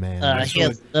awesome, man.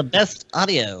 Here's the best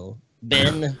audio,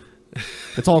 Ben.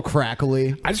 It's all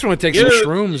crackly. I just want to take some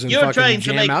shrooms and You're fucking trying to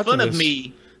jam make out fun to of this.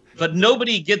 me. But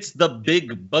nobody gets the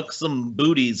big buxom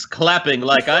booties clapping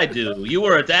like I do. You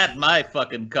weren't at my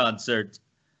fucking concert.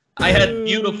 I had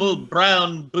beautiful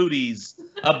brown booties,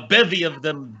 a bevy of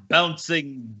them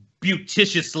bouncing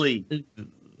beauticiously.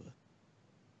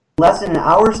 Less than an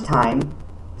hour's time,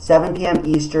 7 p.m.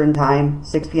 Eastern Time,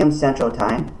 6 p.m. Central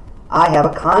Time, I have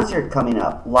a concert coming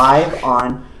up live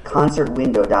on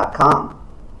concertwindow.com.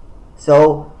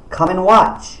 So come and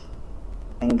watch.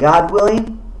 And God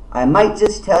willing, I might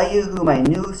just tell you who my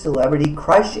new celebrity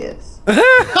crush is.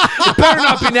 It better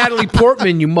not be Natalie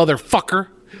Portman, you motherfucker.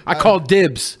 I call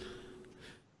dibs.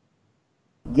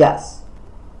 Yes,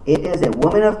 it is a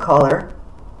woman of color.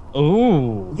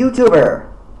 Ooh.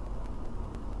 YouTuber.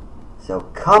 So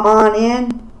come on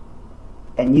in,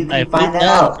 and you can find that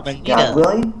out, God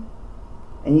willing.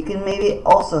 And you can maybe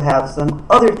also have some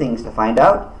other things to find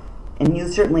out, and you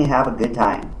certainly have a good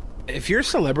time. If your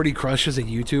celebrity crush is a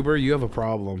YouTuber, you have a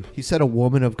problem. He said a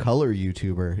woman of color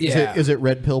YouTuber. Yeah. Is it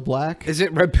Red Pill Black? Is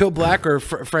it Red Pill Black or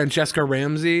Francesca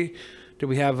Ramsey? Do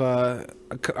we have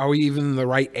are we even in the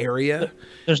right area?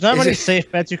 There's not many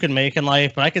safe bets you can make in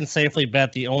life, but I can safely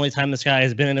bet the only time this guy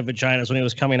has been in a vagina is when he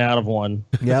was coming out of one.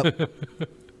 Yep.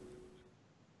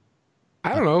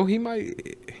 I don't know. He might.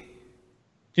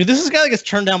 Dude, this is a guy that gets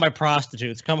turned down by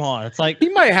prostitutes. Come on. It's like. He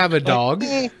might have a dog.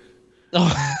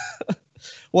 Oh.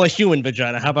 Well, a human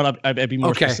vagina. How about I'd be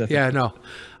more specific? Yeah, no.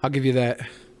 I'll give you that.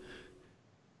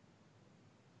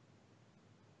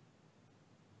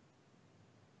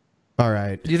 All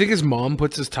right. Do you think his mom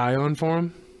puts his tie on for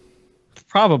him?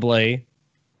 Probably.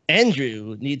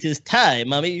 Andrew needs his tie,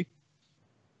 mommy.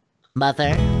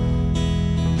 Mother.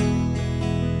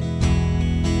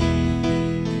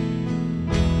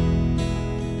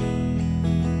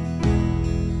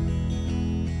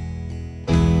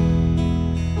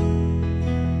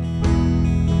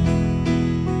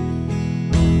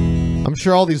 I'm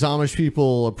sure all these Amish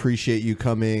people appreciate you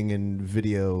coming and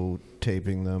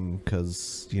videotaping them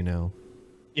because, you know.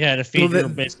 Yeah, to feed your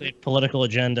basically political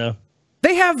agenda.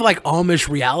 They have like Amish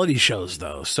reality shows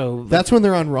though, so that's when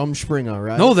they're on Rumspringa,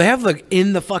 right? No, they have like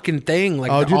in the fucking thing,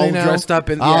 like do all they now? dressed up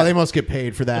in. Oh, they must get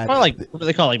paid for that. They're probably like, what do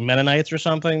they call it, like Mennonites or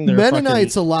something? They're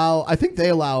Mennonites allow, I think they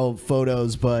allow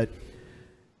photos, but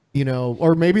you know,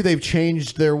 or maybe they've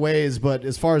changed their ways. But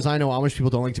as far as I know, Amish people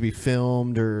don't like to be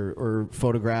filmed or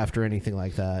photographed or anything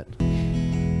like that.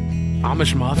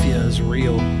 Amish mafia is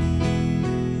real.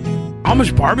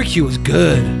 Amish barbecue is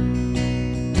good.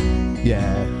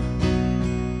 Yeah.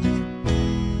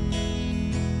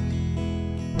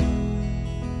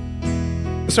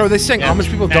 So are they saying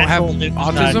Amish people don't have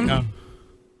autism? No.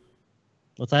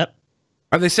 What's that?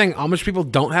 Are they saying Amish people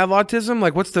don't have autism?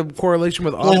 Like, what's the correlation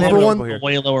with autism?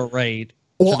 Way lower rate.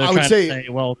 Well, so they're I would trying say, to say,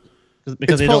 well,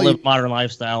 because they don't live a modern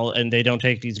lifestyle and they don't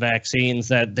take these vaccines,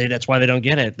 that's why they don't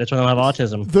get it. That's why they don't have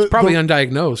autism. It's probably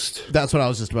undiagnosed. That's what I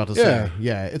was just about to say.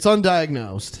 Yeah, it's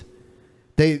undiagnosed.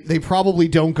 They probably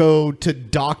don't go to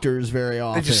doctors very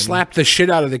often. They just slap the shit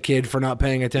out of the kid for not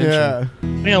paying attention. Yeah.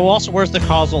 Yeah. Well, also, where's the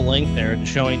causal link there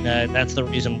showing that that's the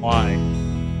reason why?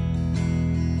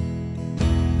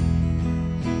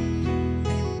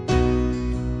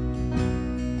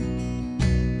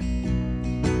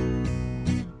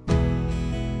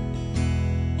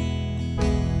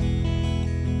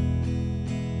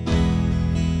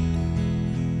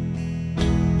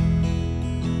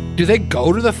 Do they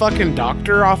go to the fucking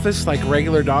doctor office like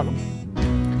regular doc?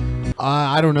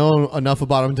 I don't know enough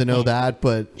about them to know that,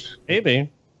 but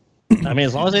maybe. I mean,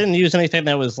 as long as they didn't use anything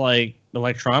that was like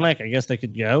electronic, I guess they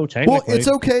could go. Technically, well, it's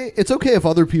okay. It's okay if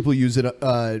other people use it.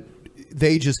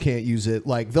 They just can't use it.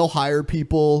 Like they'll hire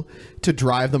people to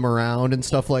drive them around and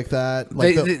stuff like that.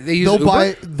 Like they use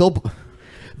Uber?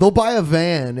 They'll buy a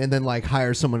van and then like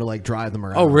hire someone to like drive them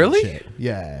around. Oh, really? and shit.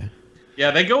 Yeah. Yeah,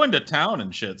 they go into town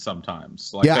and shit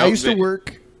sometimes. Like, Yeah, I used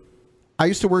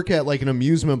to work at like an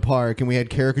amusement park, and we had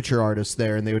caricature artists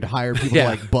there, and they would hire people to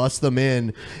like bust them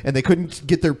in, and they couldn't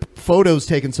get their photos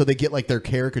taken, so they get like their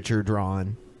caricature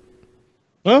drawn.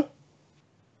 Huh?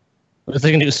 If they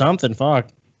can do something, fuck.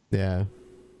 Yeah.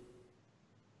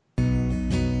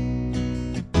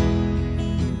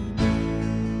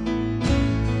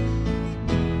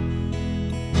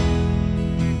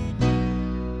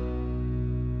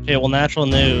 Okay, well, Natural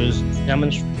News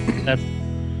demonstrates that's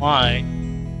why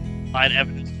find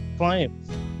evidence to claims.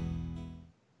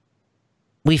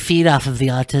 We feed off of the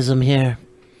autism here.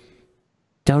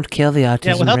 Don't kill the autism.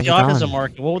 Yeah, without bring the it on. autism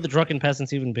market, what would the Drunken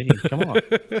Peasants even be? Come on.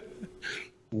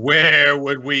 Where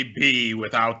would we be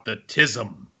without the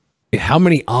tism? How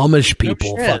many Amish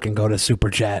people shit. fucking go to Super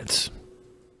Chats?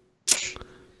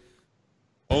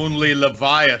 Only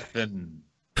Leviathan.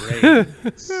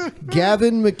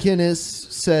 Gavin McInnes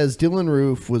says Dylan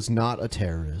Roof was not a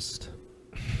terrorist.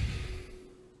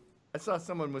 I saw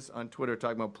someone was on Twitter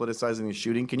talking about politicizing the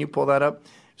shooting. Can you pull that up?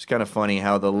 It's kind of funny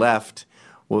how the left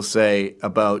will say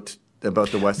about the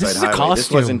West Side Highway,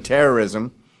 this wasn't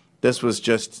terrorism, this was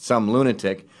just some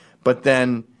lunatic. But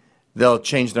then they'll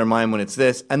change their mind when it's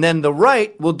this. And then the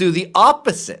right will do the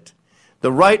opposite.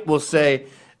 The right will say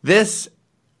this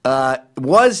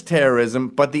was terrorism,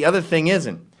 but the other thing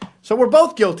isn't. So we're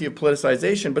both guilty of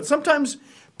politicization, but sometimes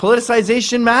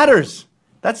politicization matters.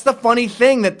 That's the funny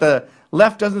thing that the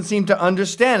left doesn't seem to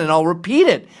understand, and I'll repeat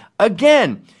it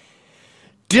again.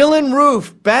 Dylan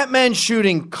Roof, Batman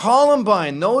shooting,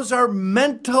 Columbine, those are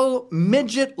mental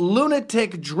midget,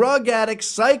 lunatic, drug addict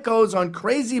psychos on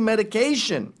crazy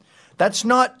medication. That's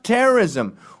not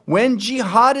terrorism. When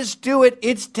jihadists do it,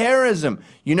 it's terrorism.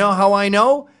 You know how I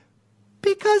know?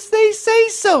 Because they say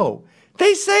so.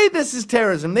 They say this is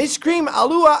terrorism. They scream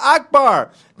Allahu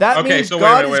Akbar. That means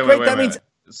God is great. That means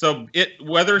so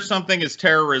whether something is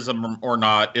terrorism or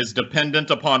not is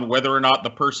dependent upon whether or not the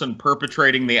person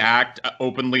perpetrating the act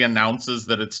openly announces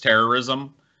that it's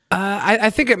terrorism. I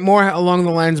think it more along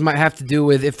the lines might have to do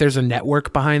with if there's a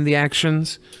network behind the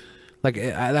actions. Like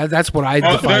that's what I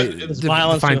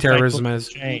define terrorism as.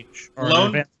 Change or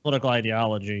advanced political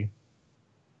ideology.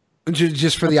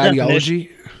 Just for the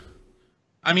ideology.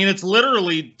 I mean, it's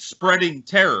literally spreading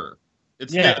terror.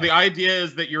 It's the idea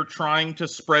is that you're trying to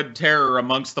spread terror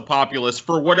amongst the populace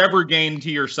for whatever gain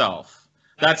to yourself.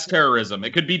 That's terrorism.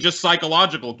 It could be just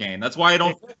psychological gain. That's why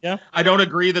I don't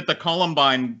agree that the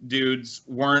Columbine dudes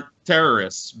weren't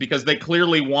terrorists, because they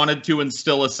clearly wanted to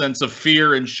instill a sense of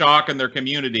fear and shock in their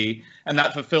community, and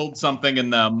that fulfilled something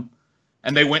in them.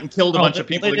 And they went and killed a bunch of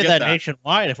people. They did that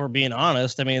nationwide, if we're being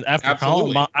honest. I mean, after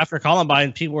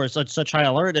Columbine, people were such high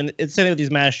alert, and it's same with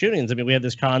these mass shootings. I mean, we had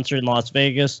this concert in Las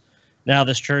Vegas, now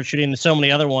this church shooting, and so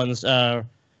many other ones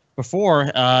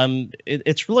before.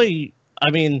 It's really, I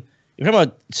mean, if you're talking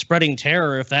about spreading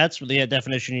terror, if that's the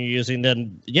definition you're using,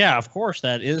 then yeah, of course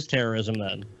that is terrorism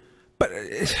then. But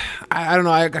I don't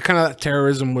know. I kind of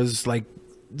terrorism was like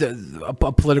a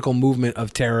political movement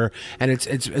of terror, and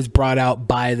it's brought out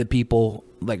by the people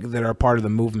like that are part of the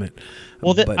movement.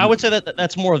 Well, I would say that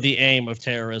that's more of the aim of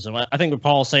terrorism. I think what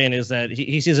Paul's saying is that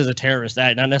he sees it as a terrorist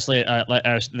act, not necessarily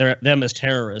them as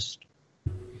terrorists.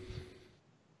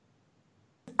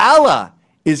 Allah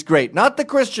is great, not the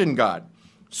Christian God.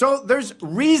 So there's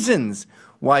reasons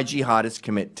why jihadists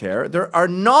commit terror. There are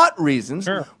not reasons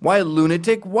why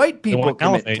lunatic white people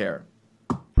commit terror.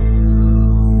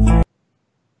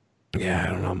 Yeah, I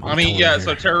don't know. I mean,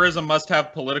 so terrorism must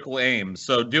have political aims.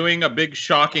 So doing a big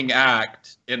shocking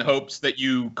act in hopes that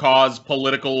you cause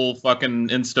political fucking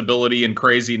instability and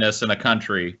craziness in a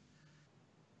country,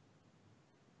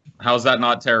 how's that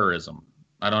not terrorism?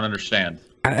 I don't understand.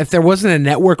 If there wasn't a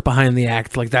network behind the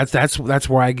act, like that's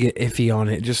where I get iffy on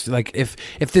it. Just like if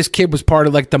this kid was part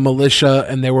of like the militia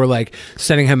and they were like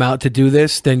sending him out to do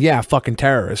this, then yeah, fucking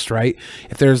terrorist, right?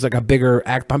 If there's like a bigger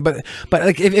act behind, but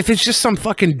like if it's just some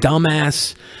fucking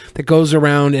dumbass that goes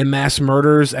around and mass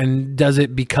murders and does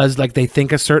it because like they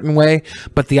think a certain way,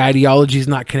 but the ideology is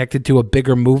not connected to a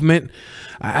bigger movement.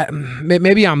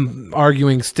 Maybe I'm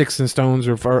arguing sticks and stones,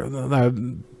 or I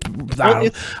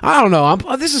don't know.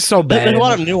 This is so bad. There's a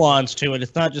lot of nuance to it.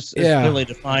 It's not just clearly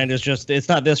defined as just it's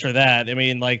not this or that. I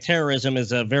mean, like terrorism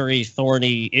is a very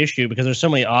thorny issue because there's so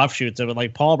many offshoots of it.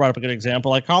 Like Paul brought up a good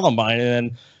example, like Columbine, and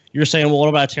then you're saying, well, what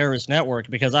about a terrorist network?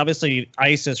 Because obviously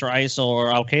ISIS or ISIL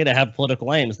or Al Qaeda have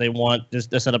political aims. They want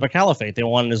to set up a caliphate. They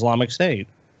want an Islamic State.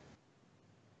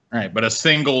 Right, but a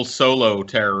single solo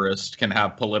terrorist can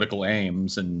have political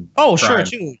aims and sure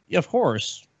too, of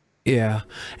course. Yeah,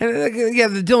 and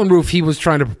the Dylan Roof, he was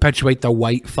trying to perpetuate the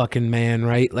white fucking man,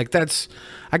 right? Like that's,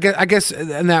 I guess,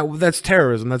 and that's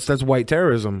terrorism. That's white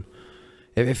terrorism.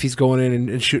 If he's going in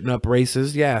and shooting up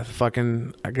races, yeah,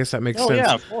 fucking, I guess that makes sense.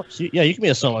 Yeah, of course. Yeah, you can be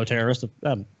a solo terrorist.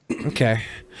 Okay,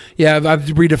 yeah, I've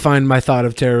redefined my thought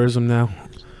of terrorism now.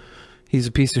 He's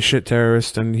a piece of shit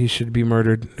terrorist, and he should be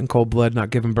murdered in cold blood, not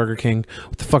given Burger King.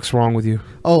 What the fuck's wrong with you?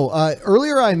 Oh,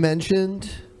 earlier I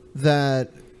mentioned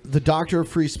that the Doctor of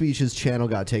Free Speech's channel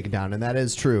got taken down, and that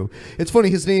is true. It's funny,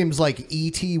 his name's like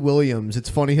E.T. Williams. It's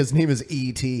funny, his name is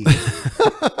E.T.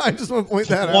 I just want to point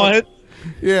that out. What?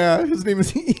 Yeah, his name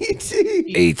is E.T.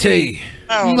 E.T.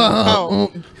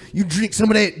 You drink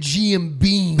some of that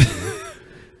GMB.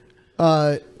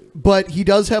 But he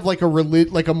does have like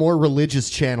a more religious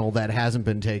channel that hasn't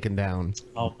been taken down.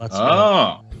 Oh, that's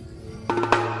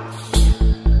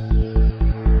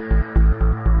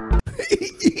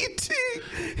E.T.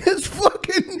 His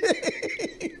fucking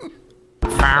name.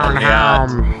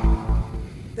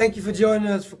 Thank you for joining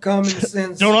us for Common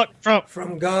Sense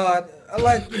from God. I'd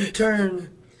like you to turn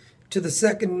to the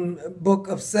second book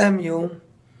of Samuel,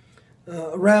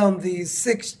 around the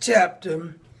 6th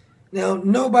chapter. Now,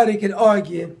 nobody could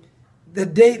argue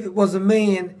that David was a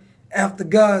man after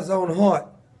God's own heart.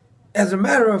 As a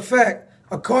matter of fact,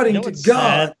 according to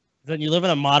God... Then you live in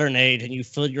a modern age and you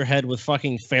fill your head with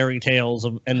fucking fairy tales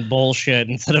and bullshit.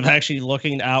 Instead of actually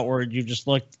looking outward, you just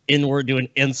looked inward, doing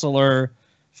insular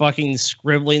fucking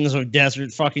scribblings of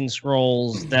desert fucking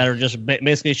scrolls that are just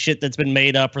basically shit that's been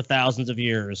made up for thousands of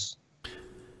years.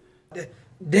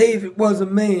 David was a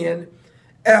man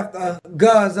after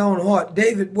God's own heart.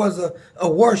 David was a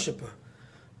worshiper.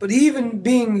 But even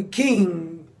being a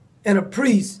king and a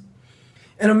priest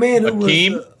and a man who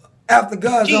was after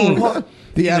God's own heart.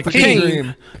 The African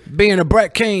dream. Being a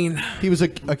Brett Kane. He was a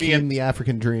king in the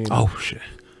African dream. Oh, shit.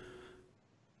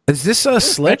 Is this a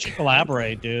slick?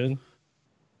 Collaborate, dude.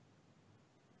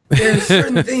 There are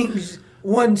certain things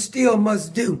one still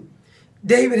must do.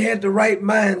 David had the right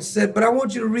mindset, but I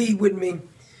want you to read with me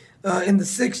in the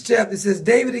 6th chapter. It says,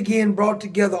 David again brought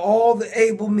together all the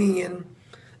able men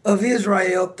of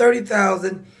Israel,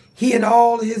 30,000, he and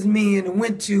all his men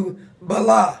went to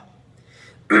Baalah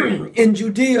in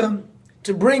Judea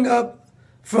to bring up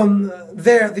from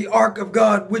there the ark of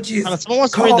God, which is if someone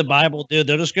wants to read the Bible, dude,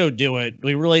 they'll just go do it.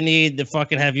 We really need to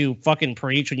fucking have you fucking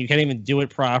preach when you can't even do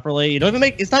it properly. You don't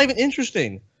even it's not even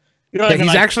interesting. You know,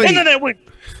 he's actually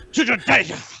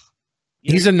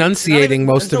he's enunciating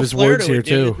most of his words here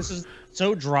too. This is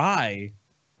so dry.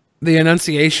 The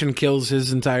enunciation kills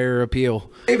his entire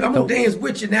appeal. David, I'm gonna dance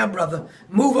with you now, brother.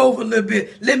 Move over a little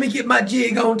bit. Let me get my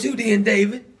jig on too, then,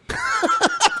 David.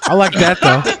 I like that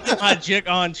though. My jig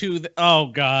on too. Oh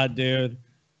God, dude.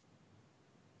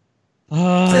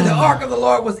 Said the ark of the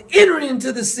Lord was entering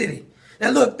into the city.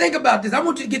 Now look, think about this. I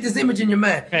want you to get this image in your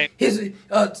mind. Okay. His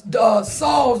Saul's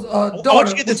daughter, I want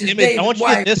you to get this which is image. David's I want you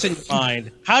to wife. get this in your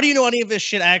mind. How do you know any of this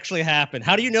shit actually happened?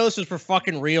 How do you know this is for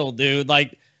fucking real, dude?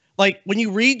 Like when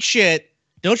you read shit,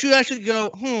 don't you actually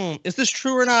go, is this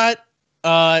true or not?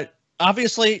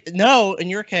 Obviously, no, in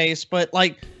your case, but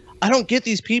like, I don't get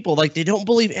these people. Like, they don't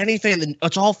believe anything.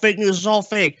 It's all fake news. It's all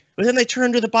fake. But then they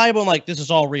turn to the Bible and like, this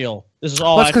is all real. This is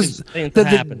all actually things that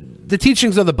happen. The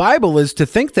teachings of the Bible is to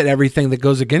think that everything that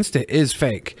goes against it is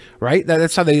fake, right?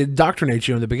 That's how they indoctrinate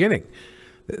you in the beginning.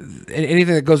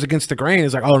 Anything that goes against the grain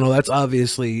is like, oh no, that's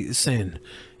obviously sin.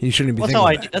 You shouldn't be thinking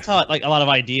that. That's how like a lot of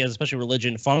ideas, especially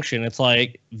religion, function. It's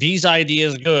like these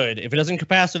ideas good. If it doesn't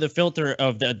pass through the filter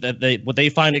of what they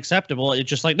find acceptable, it's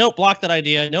just like, nope, block that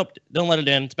idea. Nope, don't let it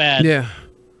in. It's bad. Yeah.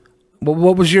 Well,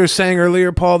 what was you saying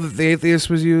earlier, Paul? That the atheist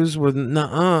was used with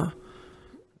nuh-uh.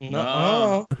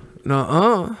 Nuh-uh.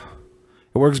 Nuh-uh.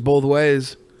 It works both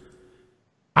ways.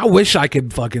 I wish I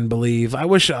could fucking believe. I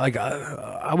wish I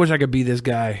could be this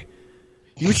guy.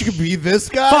 You wish you could be this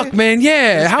guy? Fuck, man,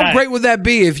 yeah. How great would that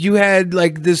be if you had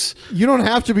like this? You don't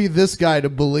have to be this guy to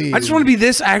believe. I just want to be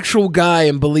this actual guy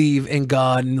and believe in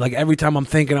God. And like every time I'm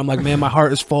thinking, I'm like, man, my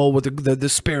heart is full with the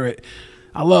spirit.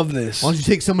 I love this. Why don't you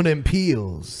take some of them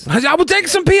peels? I would take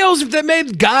some peels if that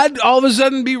made God all of a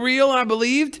sudden be real and I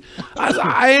believed.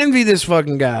 I envy this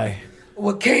fucking guy.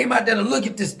 What came out there to look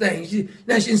at this thing.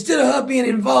 Instead of her being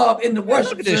involved in the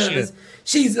worship service,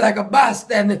 she's like a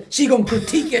bystander. She gonna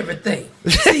critique everything.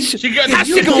 She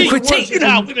gonna critique. You know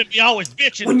how women be always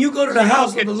bitching. When you go to the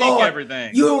house of the Lord,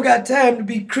 everything. you don't got time to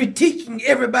be critiquing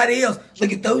everybody else.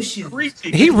 Look at those shoes.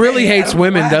 He really hates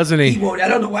women, doesn't he? I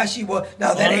don't know why she was.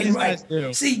 No, that ain't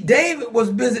right. See, David was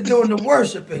busy doing the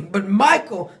worshiping, but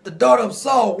Michal, the daughter of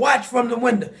Saul, watched from the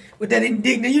window with that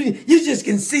indignant. You just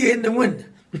can see her in the window.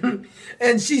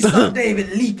 And she saw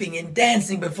David leaping and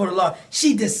dancing before the Lord.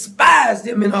 She despised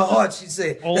him in her heart, she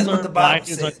said. That's what the Bible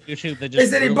says. They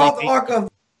said he brought the ark of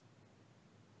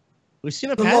We've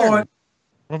seen a the pattern Lord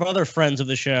of other friends of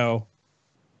the show.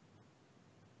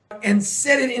 And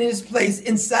set it in his place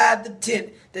inside the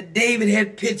tent that David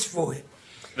had pitched for it.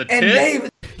 The and tit? David...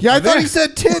 Yeah, I thought he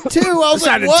said tit too. I was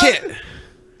like, what? Tit.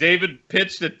 David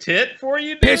pitched a tit for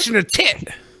you, dude? Pitching a tit.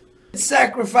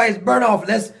 Sacrifice, burn off.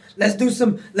 Let's do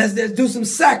some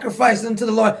sacrifice unto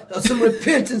the Lord, some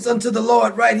repentance unto the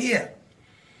Lord right here.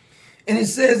 And it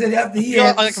says that after he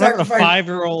had like a sacrificed,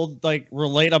 5-year-old like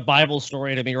relate a Bible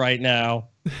story to me right now.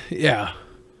 Yeah.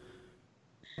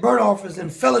 burnt offerings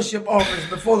and fellowship offerings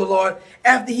before the Lord,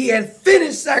 after he had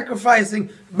finished sacrificing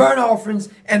burnt offerings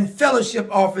and fellowship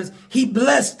offerings, he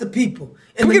blessed the people.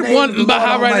 Can we get one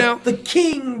Baha right now? The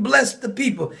king blessed the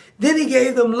people. Then he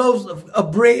gave them loaves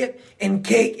of bread and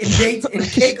cake and dates and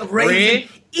cake of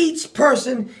raisins each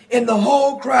person in the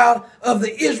whole crowd of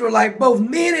the Israelite, both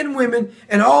men and women,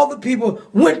 and all the people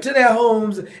went to their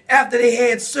homes after they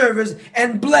had service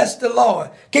and blessed the Lord.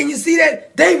 Can you see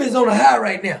that? David's on a high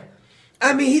right now.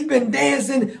 I mean, he's been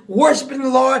dancing, worshiping the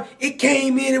Lord. It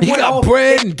came in and he went got off.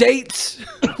 bread and dates.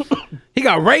 He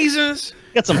got raisins.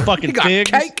 He got some fucking he got figs.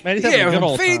 cake. Man, he's having a good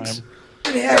old figs. time.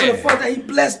 And having a fun time. He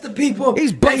blessed the people.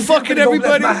 He's butt He said, fucking "I'm gonna go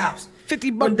bless everybody. my house."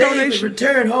 $50 When David donation.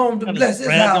 returned home to bless his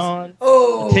bread house, on.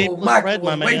 oh, The table was Michael spread,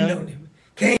 was my waiting man. on him.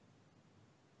 Came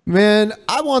Man,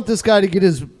 I want this guy to get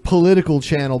his political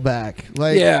channel back.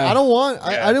 Like, Yeah. I don't want.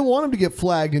 I didn't want him to get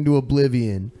flagged into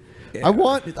oblivion. I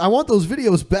want those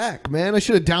videos back, man. I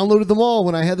should have downloaded them all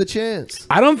when I had the chance.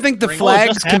 I don't think the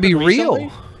flags can be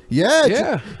real.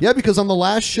 Yeah, because on the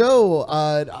last show,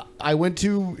 I went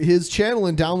to his channel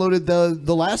and downloaded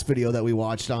the last video that we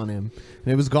watched on him,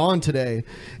 and it was gone today.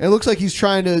 And it looks like he's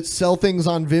trying to sell things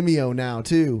on Vimeo now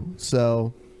too.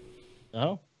 So,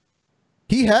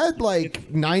 he had like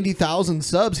 90,000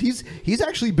 subs. He's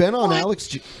actually been on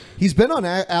He's been on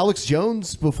Alex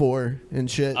Jones before and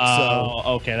shit. Oh,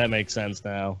 okay, that makes sense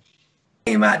now.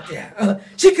 Came out there.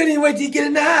 She couldn't even wait till he get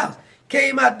in the house.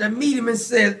 Came out to meet him and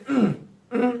said,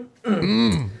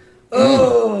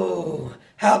 "Oh,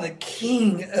 how the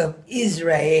King of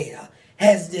Israel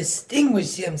has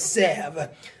distinguished himself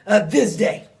this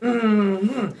day."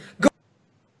 You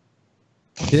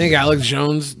think Alex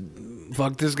Jones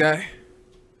fucked this guy?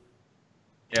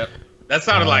 Yep. That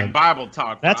sounded like Bible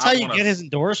talk. That's how you get his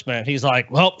endorsement. He's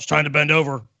like, well, it's trying to bend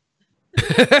over. I'm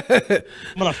going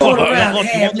to fuck around look, you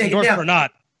half want this naked endorsement now. or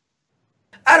not?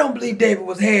 I don't believe David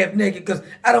was half naked because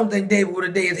I don't think David would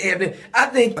have danced half naked. I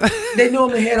think they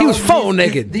normally had He all was full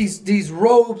naked. These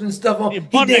robes and stuff on. He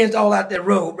danced all out that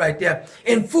robe right there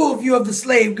in full view of the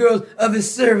slave girls of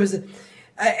his service,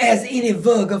 as any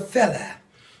vulgar fella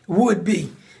would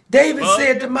be. David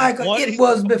said to Michael, "It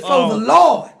was before the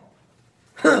Lord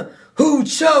who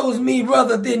chose me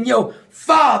rather than your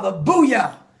father."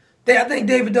 Booyah. I think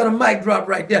David done a mic drop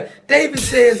right there. David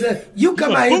says, "You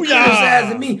come out here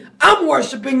criticizing me. I'm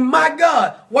worshiping my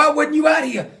God. Why wasn't you out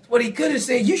here?" What he could have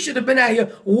said, "You should have been out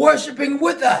here worshiping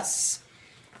with us."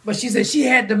 But she said she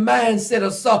had the mindset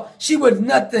of Saul. She was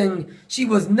nothing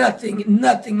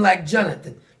like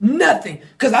Jonathan. Nothing.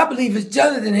 Because I believe if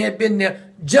Jonathan had been there,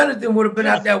 Jonathan would have been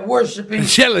out there worshiping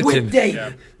with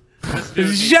David.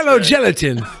 Jello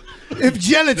gelatin. If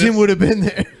gelatin would have been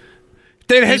there.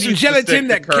 They'd He have some needs to gelatin stick to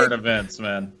that current events,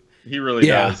 man. He really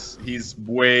does. He's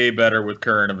way better with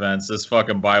current events. This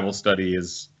fucking Bible study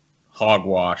is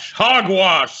hogwash.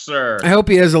 Hogwash, sir. I hope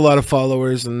he has a lot of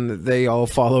followers and they all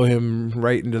follow him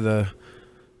right into the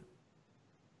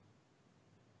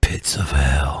pits of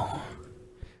hell.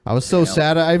 I was so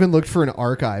sad. I even looked for an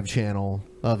archive channel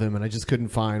of him, and I just couldn't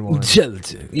find one.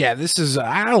 Gelatin. Yeah, this is.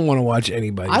 I don't want to watch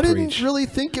anybody I preach. didn't really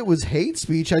think it was hate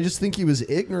speech. I just think he was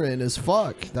ignorant as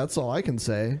fuck. That's all I can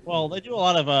say. Well, they do a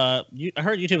lot of. I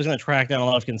heard YouTube is going to track down a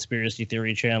lot of conspiracy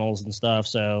theory channels and stuff.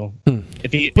 So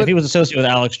if he was associated with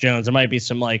Alex Jones, there might be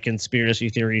some like conspiracy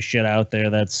theory shit out there.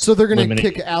 That's So they're going to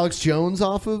kick Alex Jones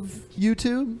off of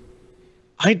YouTube?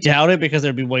 I doubt it because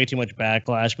there'd be way too much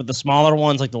backlash. But the smaller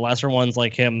ones, like the lesser ones,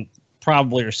 like him,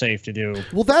 probably are safe to do.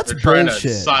 Well, that's They're trying to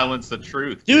bullshit. silence the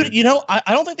truth, Dude, you know, I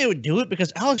don't think they would do it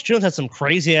because Alex Jones has some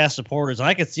crazy ass supporters, and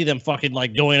I could see them fucking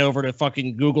like going over to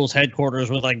fucking Google's headquarters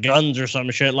with like guns or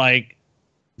some shit. Like,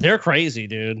 they're crazy,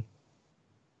 dude.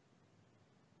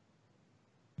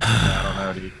 I don't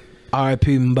know, dude.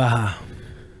 R.I.P. Mbaha.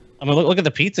 I mean, look at the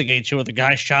Pizzagate show where the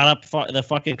guy shot up the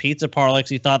fucking pizza parlor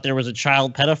because he thought there was a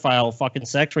child pedophile fucking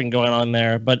sex ring going on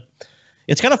there. But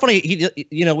it's kind of funny.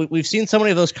 We've seen so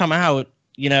many of those come out,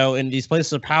 in these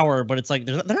places of power. But it's like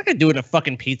they're not going to do it in a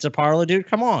fucking pizza parlor, dude.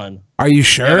 Come on. Are you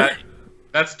sure? Yeah,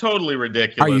 that's totally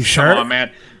ridiculous. Are you sure? Come on,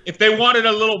 man. If they wanted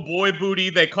a little boy booty,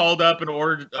 they called up and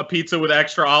ordered a pizza with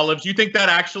extra olives. You think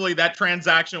that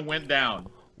transaction went down?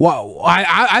 Well,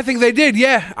 I think they did.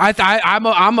 Yeah, I'm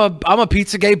a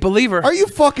Pizzagate believer. Are you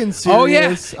fucking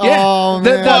serious? Oh yeah, yeah. Oh,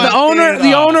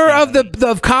 The owner of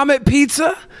the Comet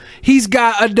Pizza, he's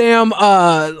got a damn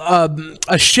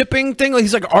a shipping thing.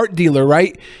 He's like an art dealer,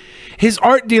 right? His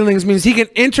art dealings means he can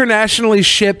internationally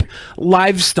ship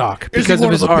livestock because of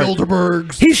his art.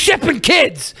 Bilderbergs? He's shipping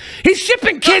kids. He's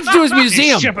shipping kids to his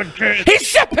museum. He's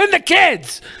shipping the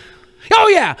kids. Oh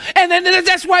yeah, and then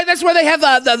that's why they have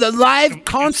the live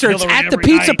concerts at the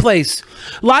pizza place.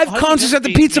 Live concerts at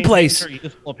the pizza place. Her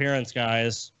youthful appearance,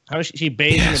 guys. How is she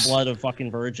bathed in the blood of fucking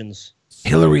virgins?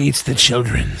 Hillary eats the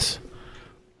children's.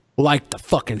 Like the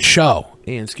fucking show.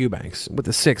 Ian Skewbanks with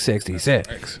the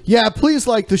 666. Yeah, please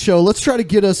like the show. Let's try to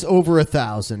get us over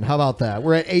 1,000. How about that?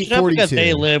 We're at 842.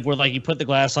 They Live, where like you put the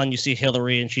glass on, you see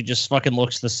Hillary, and she just fucking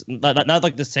looks not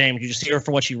like the same. You just see her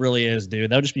for what she really is, dude.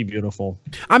 That would just be beautiful.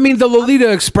 I mean, the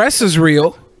Lolita Express is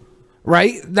real,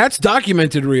 right? That's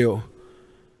documented real.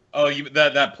 Oh,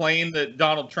 that plane that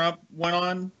Donald Trump went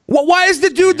on? Well, why is the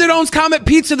dude that owns Comet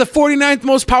Pizza the 49th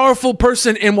most powerful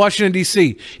person in Washington,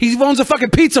 D.C.? He owns a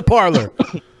fucking pizza parlor.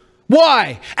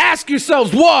 Why? Ask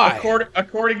yourselves why.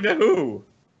 According to who?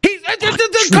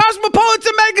 The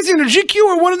Cosmopolitan magazine or GQ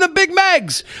or one of the big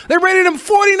mags. They rated him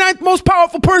 49th most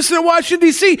powerful person in Washington,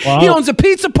 D.C. Wow. He owns a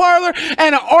pizza parlor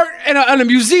and an art and a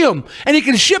museum. And he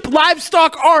can ship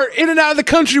livestock art in and out of the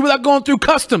country without going through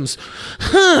customs.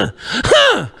 Yeah.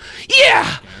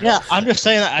 Yeah, I'm just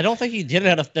saying that I don't think he did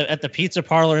it at the pizza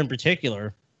parlor in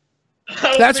particular.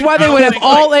 That's why they would have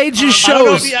all ages shows. I don't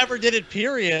know if he ever did it,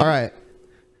 period. All right.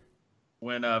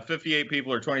 When 58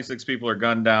 people or 26 people are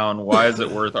gunned down, why is it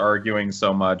worth arguing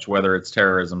so much whether it's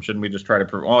terrorism? Shouldn't we just try to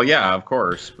prove? Well, yeah, of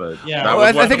course, but that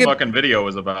was what the fucking video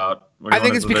was about. I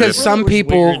think it's because some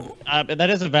people... that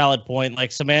is a valid point.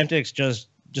 Like, semantics just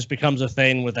becomes a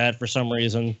thing with that for some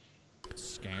reason.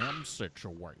 Scam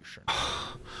situation.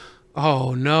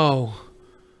 Oh, no.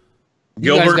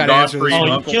 Gilbert Godfrey.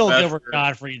 Oh, you killed Gilbert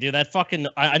Godfrey, dude. That fucking...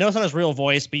 I know it's not his real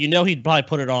voice, but you know he'd probably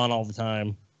put it on all the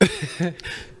time.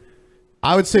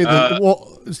 I would say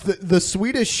the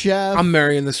Swedish chef. I'm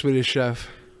marrying the Swedish chef.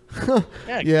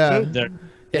 Yeah.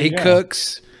 He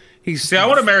cooks. He's I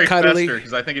want to marry cuddly. Fester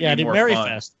because I think it'd be more marry fun.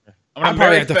 Fester. I'm gonna probably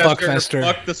marry have to fuck Fester.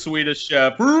 Fuck the Swedish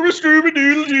chef. Is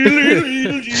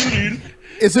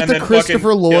it And the then Christopher fucking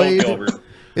kill Lloyd? Gilbert.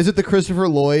 Is it the Christopher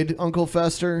Lloyd Uncle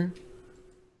Fester?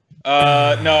 No,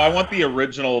 I want the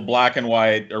original black and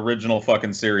white, original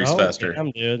fucking series Fester. Damn,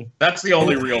 dude. That's the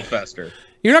only real Fester.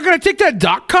 You're not going to take that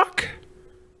Doc cock?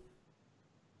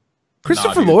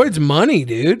 Christopher Lloyd's money,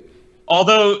 dude.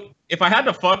 Although, if I had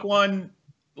to fuck one,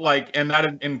 and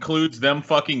that includes them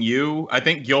fucking you, I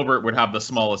think Gilbert would have the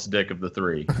smallest dick of the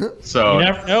three. So You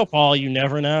never know, Paul. You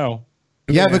never know.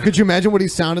 Yeah, but could you imagine what he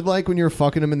sounded like when you were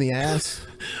fucking him in the ass?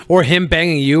 Or him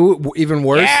banging you, even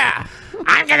worse? Yeah,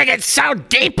 I'm gonna get so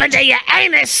deep into your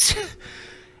anus,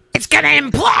 it's gonna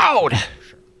implode.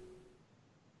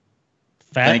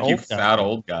 Thank you, fat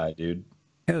old guy, dude.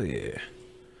 Hell yeah.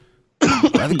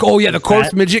 Oh, yeah, the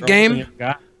corpse midget game.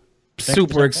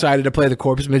 Super excited to play the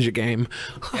corpse midget game.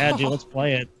 Yeah, dude, let's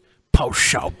play it. Post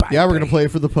show, baby. Yeah, we're going to play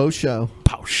it for the post show.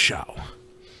 Post show.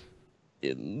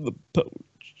 In the post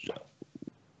show.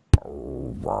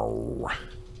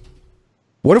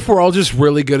 What if we're all just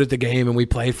really good at the game and we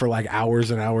play for like hours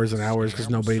and hours and hours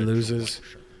because nobody loses?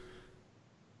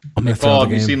 I'm gonna Paul, throw the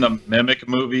have you game. seen the Mimic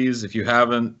movies? If you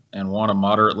haven't and want a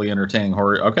moderately entertaining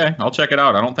horror, okay, I'll check it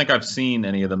out. I don't think I've seen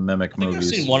any of the Mimic movies. I've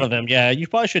seen one of them. Yeah, you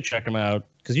probably should check them out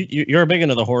because you're big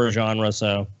into the horror genre.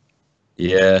 So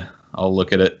yeah, I'll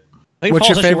look at it. I think What's Paul's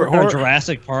your actually favorite working on horror?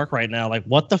 Jurassic Park right now. Like,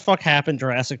 what the fuck happened to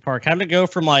Jurassic Park? How did it go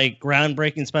from like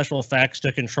groundbreaking special effects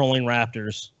to controlling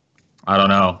raptors? I don't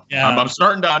know. Yeah. I'm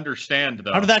starting to understand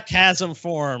though. How did that chasm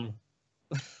form?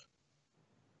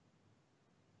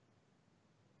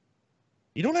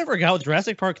 You don't ever got with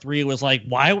Jurassic Park 3 was like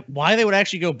why they would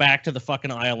actually go back to the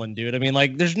fucking island, dude. I mean,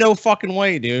 like, there's no fucking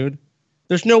way, dude.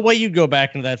 There's no way you'd go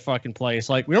back into that fucking place.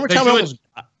 Like, remember telling me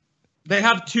They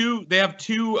have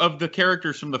two of the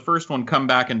characters from the first one come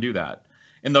back and do that.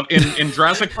 In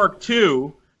Jurassic Park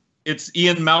 2, it's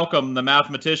Ian Malcolm, the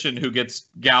mathematician, who gets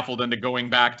gaffled into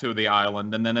going back to the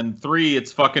island, and then in 3,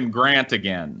 it's fucking Grant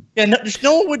again. Yeah,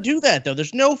 no one would do that though.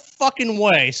 There's no fucking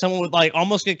way someone would like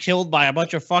almost get killed by a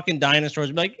bunch of fucking dinosaurs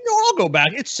and be like, I'll go back.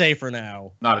 It's safer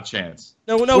now. Not a chance.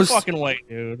 No fucking way,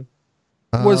 dude.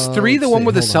 Was 3 the one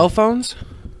with the cell phones?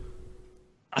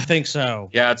 I think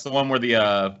so. Yeah, it's the one where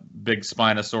the big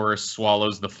Spinosaurus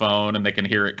swallows the phone and they can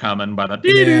hear it coming by the...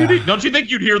 Yeah. Don't you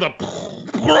think you'd hear the...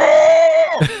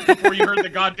 before you heard the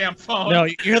goddamn phone? No,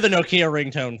 you hear the Nokia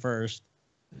ringtone first.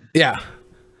 Yeah.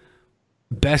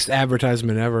 Best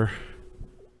advertisement ever.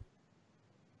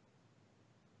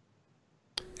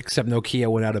 Except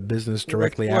Nokia went out of business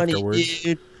directly afterwards.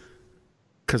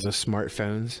 Because of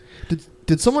smartphones.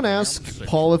 Did someone ask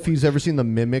Paul if he's ever seen the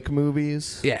Mimic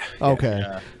movies? Yeah. Okay.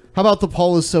 Yeah. How about the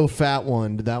Paul is so fat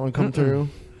one? Did that one come through?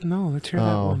 No, let's hear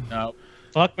that one. No.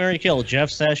 Fuck, Marry, Kill. Jeff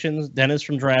Sessions, Dennis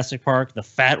from Jurassic Park, the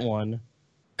fat one.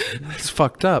 That's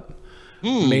fucked up.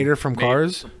 Mater from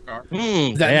Cars.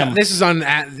 Damn. This is on.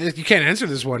 You can't answer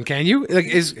this one, can you? Like,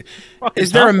 is there a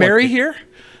tough Mary one. here?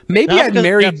 Maybe Not I'd because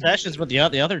marry. Jeff Sessions with the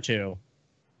other two.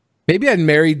 Maybe I'd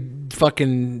marry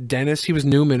fucking Dennis? He was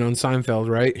Newman on Seinfeld,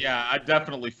 right? Yeah, I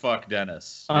definitely fuck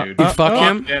Dennis, dude. You fuck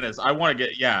him? Dennis. I want to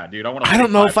get, yeah, dude. I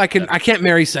don't know if I can. I can't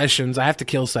marry Sessions. I have to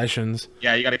kill Sessions.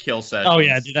 Yeah, you got to kill Sessions. Oh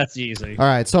yeah, dude, that's easy. All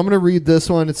right, so I'm going to read this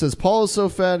one. It says, Paul is so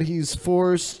fat he's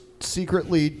forced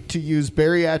secretly to use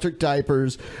bariatric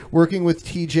diapers. Working with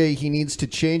TJ, he needs to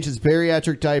change his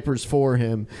bariatric diapers for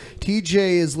him. TJ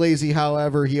is lazy,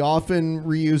 however. He often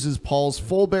reuses Paul's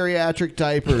full bariatric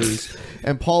diapers,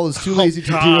 and Paul is too lazy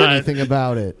to do anything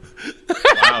about it.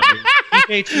 Wow,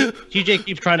 dude. TJ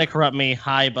keeps trying to corrupt me.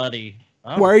 Hi, buddy.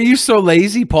 Oh. Why are you so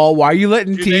lazy, Paul? Why are you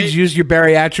letting Dude, Tej use your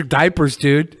bariatric diapers,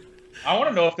 dude? I want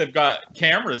to know if they've got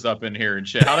cameras up in here and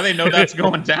shit. How do they know that's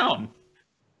going down?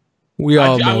 We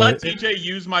all know I let it. TJ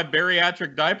use my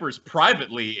bariatric diapers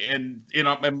privately in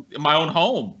my own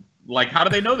home. Like, how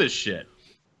do they know this shit?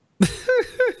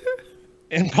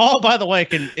 And Paul, by the way,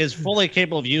 is fully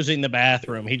capable of using the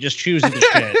bathroom. He just chooses to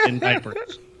shit in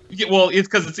diapers. Yeah, well, it's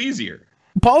because it's easier.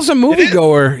 Paul's a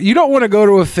moviegoer. You don't want to go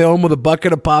to a film with a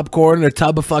bucket of popcorn and a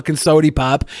tub of fucking sody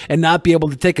pop and not be able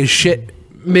to take a shit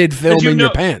mid-film in your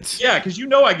pants. Yeah, because you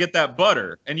know I get that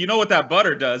butter. And you know what that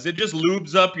butter does? It just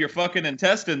lubes up your fucking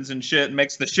intestines and shit and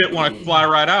makes the shit want to fly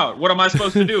right out. What am I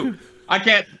supposed to do? I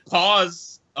can't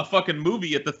pause a fucking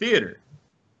movie at the theater.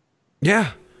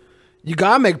 Yeah. You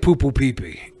gotta make poo-poo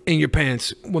pee-pee in your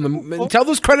pants. Until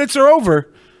those credits are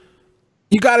over,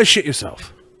 you gotta shit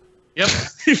yourself. Yep.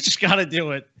 You just gotta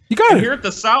do it. You gotta. Here at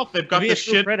the South, they've got Be this a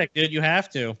true shit. critic, dude. You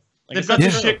have to. They've got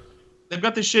this shit. They've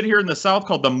got this shit here in the South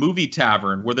called the Movie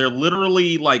Tavern, where they're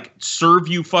literally like serve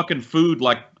you fucking food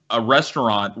like a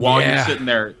restaurant while you're sitting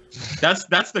there.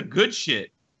 That's the good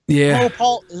shit. Yeah. Oh,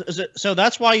 Paul. So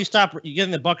that's why you stop. You get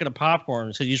in the bucket of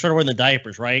popcorn. So you started wearing the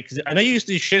diapers, right? Because I know you used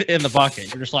to shit in the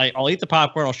bucket. You're just like, I'll eat the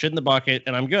popcorn, I'll shit in the bucket,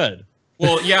 and I'm good.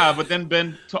 Well, yeah, but then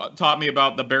Ben taught me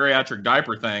about the bariatric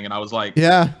diaper thing, and I was like,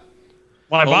 yeah.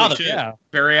 Why holy bother? shit, Yeah.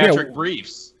 bariatric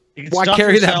briefs. Why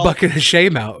carry that bucket of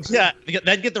shame out? Yeah,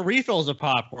 then get the refills of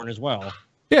popcorn as well.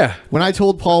 Yeah. When I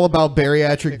told Paul about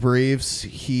bariatric briefs,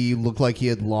 he looked like he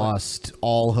had lost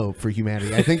all hope for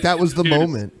humanity. I think that was the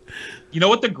moment. You know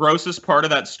what the grossest part of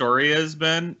that story is,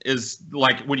 Ben? Is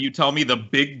like when you tell me the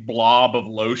big blob of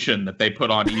lotion that they put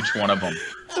on each one of them.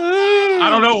 I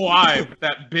don't know why, but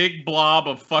that big blob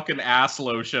of fucking ass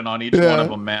lotion on each one of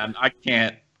them, man. I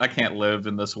can't live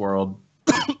in this world.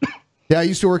 Yeah, I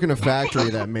used to work in a factory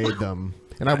that made them,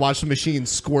 and I watched the machine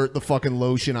squirt the fucking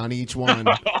lotion on each one.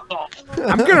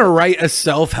 I'm gonna write a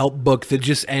self-help book that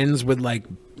just ends with like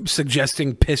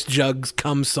suggesting piss jugs,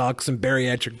 cum socks, and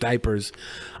bariatric diapers.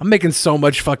 I'm making so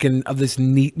much fucking of this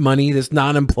neat money, this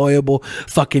non-employable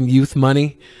fucking youth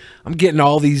money. I'm getting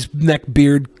all these neck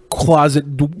beard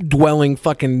closet dwelling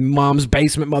fucking mom's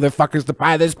basement motherfuckers to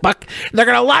buy this book. They're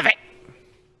gonna love it.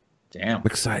 Damn, I'm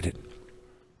excited.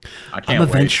 I'm a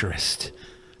venturist.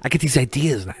 I get these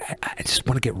ideas, and I just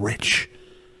want to get rich.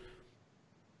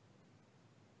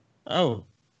 Oh,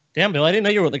 damn, Bill! I didn't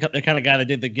know you were the kind of guy that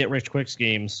did the get rich quick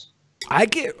schemes.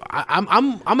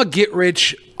 I'm a get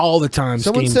rich all the time.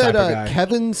 Someone scheme said type of guy.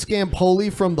 Kevin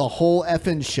Scampoli from the whole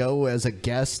effing show as a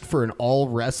guest for an all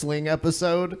wrestling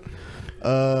episode.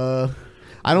 I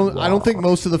don't think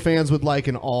most of the fans would like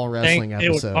an all wrestling They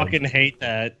episode. would fucking hate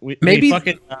that. Maybe- we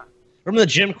fucking remember the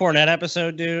Jim Cornette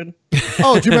episode, dude?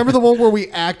 Oh, do you remember the one where we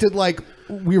acted like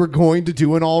we were going to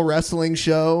do an all wrestling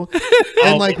show,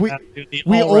 and like we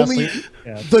only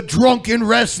the Drunken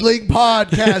Wrestling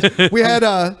podcast. we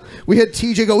had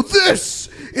TJ go, "This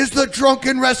is the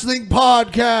Drunken Wrestling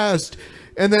podcast,"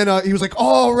 and then he was like,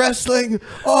 "All wrestling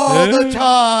all the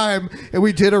time," and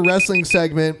we did a wrestling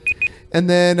segment, and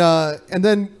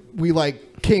then we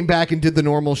like came back and did the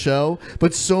normal show.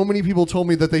 But so many people told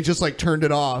me that they just like turned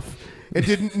it off. And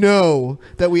didn't know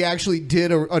that we actually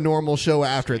did a normal show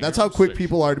after it. That's how quick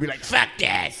people are to be like, fuck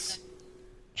this.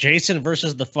 Jason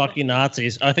versus the fucking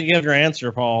Nazis. I think you have your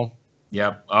answer, Paul.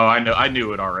 Yep. Oh, I know. I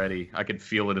knew it already. I could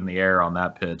feel it in the air on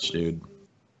that pitch, dude.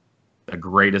 The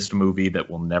greatest movie that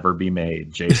will never be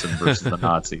made. Jason versus the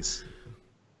Nazis.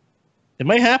 It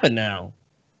might happen now.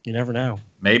 You never know.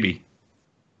 Maybe.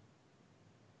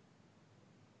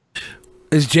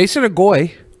 Is Jason a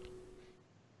goy?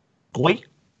 Goy?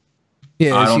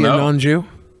 Yeah, is he a non-Jew?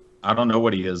 I don't know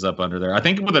what he is up under there. I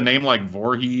think with a name like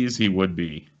Voorhees, he would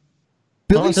be.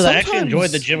 Billy, So I actually sometimes- enjoyed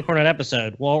the Jim Cornette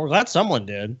episode. Well, we're glad someone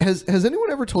did. Has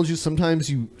anyone ever told you sometimes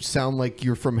you sound like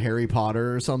you're from Harry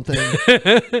Potter or something?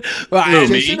 Well,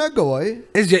 Jason Agoy.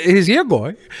 Is he a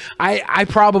boy? I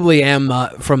probably am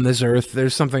from this earth.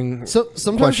 There's something. Sometimes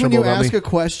when questionable you about ask me. a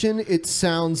question, it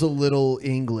sounds a little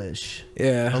English.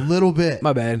 Yeah, a little bit.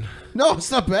 My bad. No,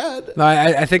 it's not bad. No,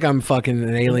 I think I'm fucking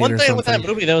an alien One or thing something. with that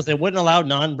movie though is they wouldn't allow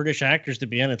non-British actors to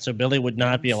be in it, so Billy would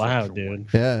not be allowed, dude.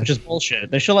 Yeah, which is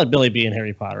bullshit. They should let Billy be in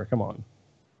Harry Potter. Come on.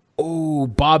 Oh,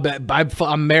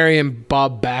 I'm marrying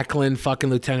Bob Backlund, fucking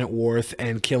Lieutenant Worf,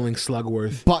 and killing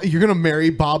Slugworth. You're gonna marry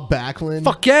Bob Backlund?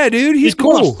 Fuck yeah, dude. He's You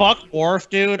wanna cool. Fuck Worf,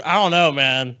 dude. I don't know,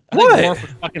 man. I What? think Worf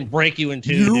would fucking break you in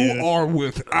two, dude. are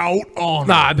without honor.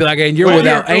 Nah, I'd be like, hey, you're Well,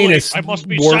 without you're really- anus. I must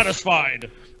be Worf.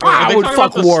 satisfied. I Are they would talking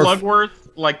fuck about the Worf. Slugworth,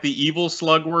 like the evil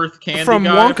Slugworth candy From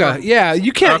guy Wonka. Yeah,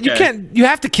 you can't. You Okay. can't. You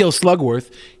have to kill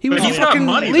Slugworth. He But was a he's got fucking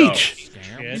money, leech.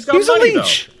 though. He's got He's a money,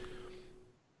 leech.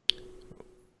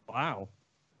 Wow.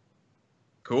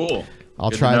 Cool. I'll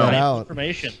Good try to know. that out.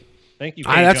 Information. Thank you.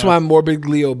 That's why I'm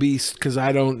morbidly obese, because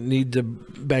I don't need to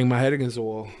bang my head against the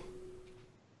wall.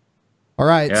 All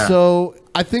right, Yeah. so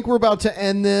I think we're about to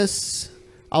end this.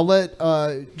 I'll let,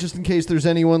 just in case there's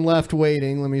anyone left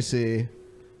waiting, let me see.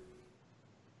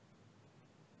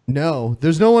 No,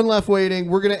 there's no one left waiting.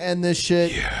 We're going to end this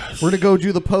shit. We're going to go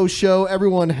do the post show.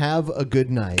 Everyone have a good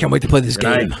night. Can't wait to play this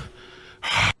Good game.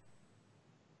 night.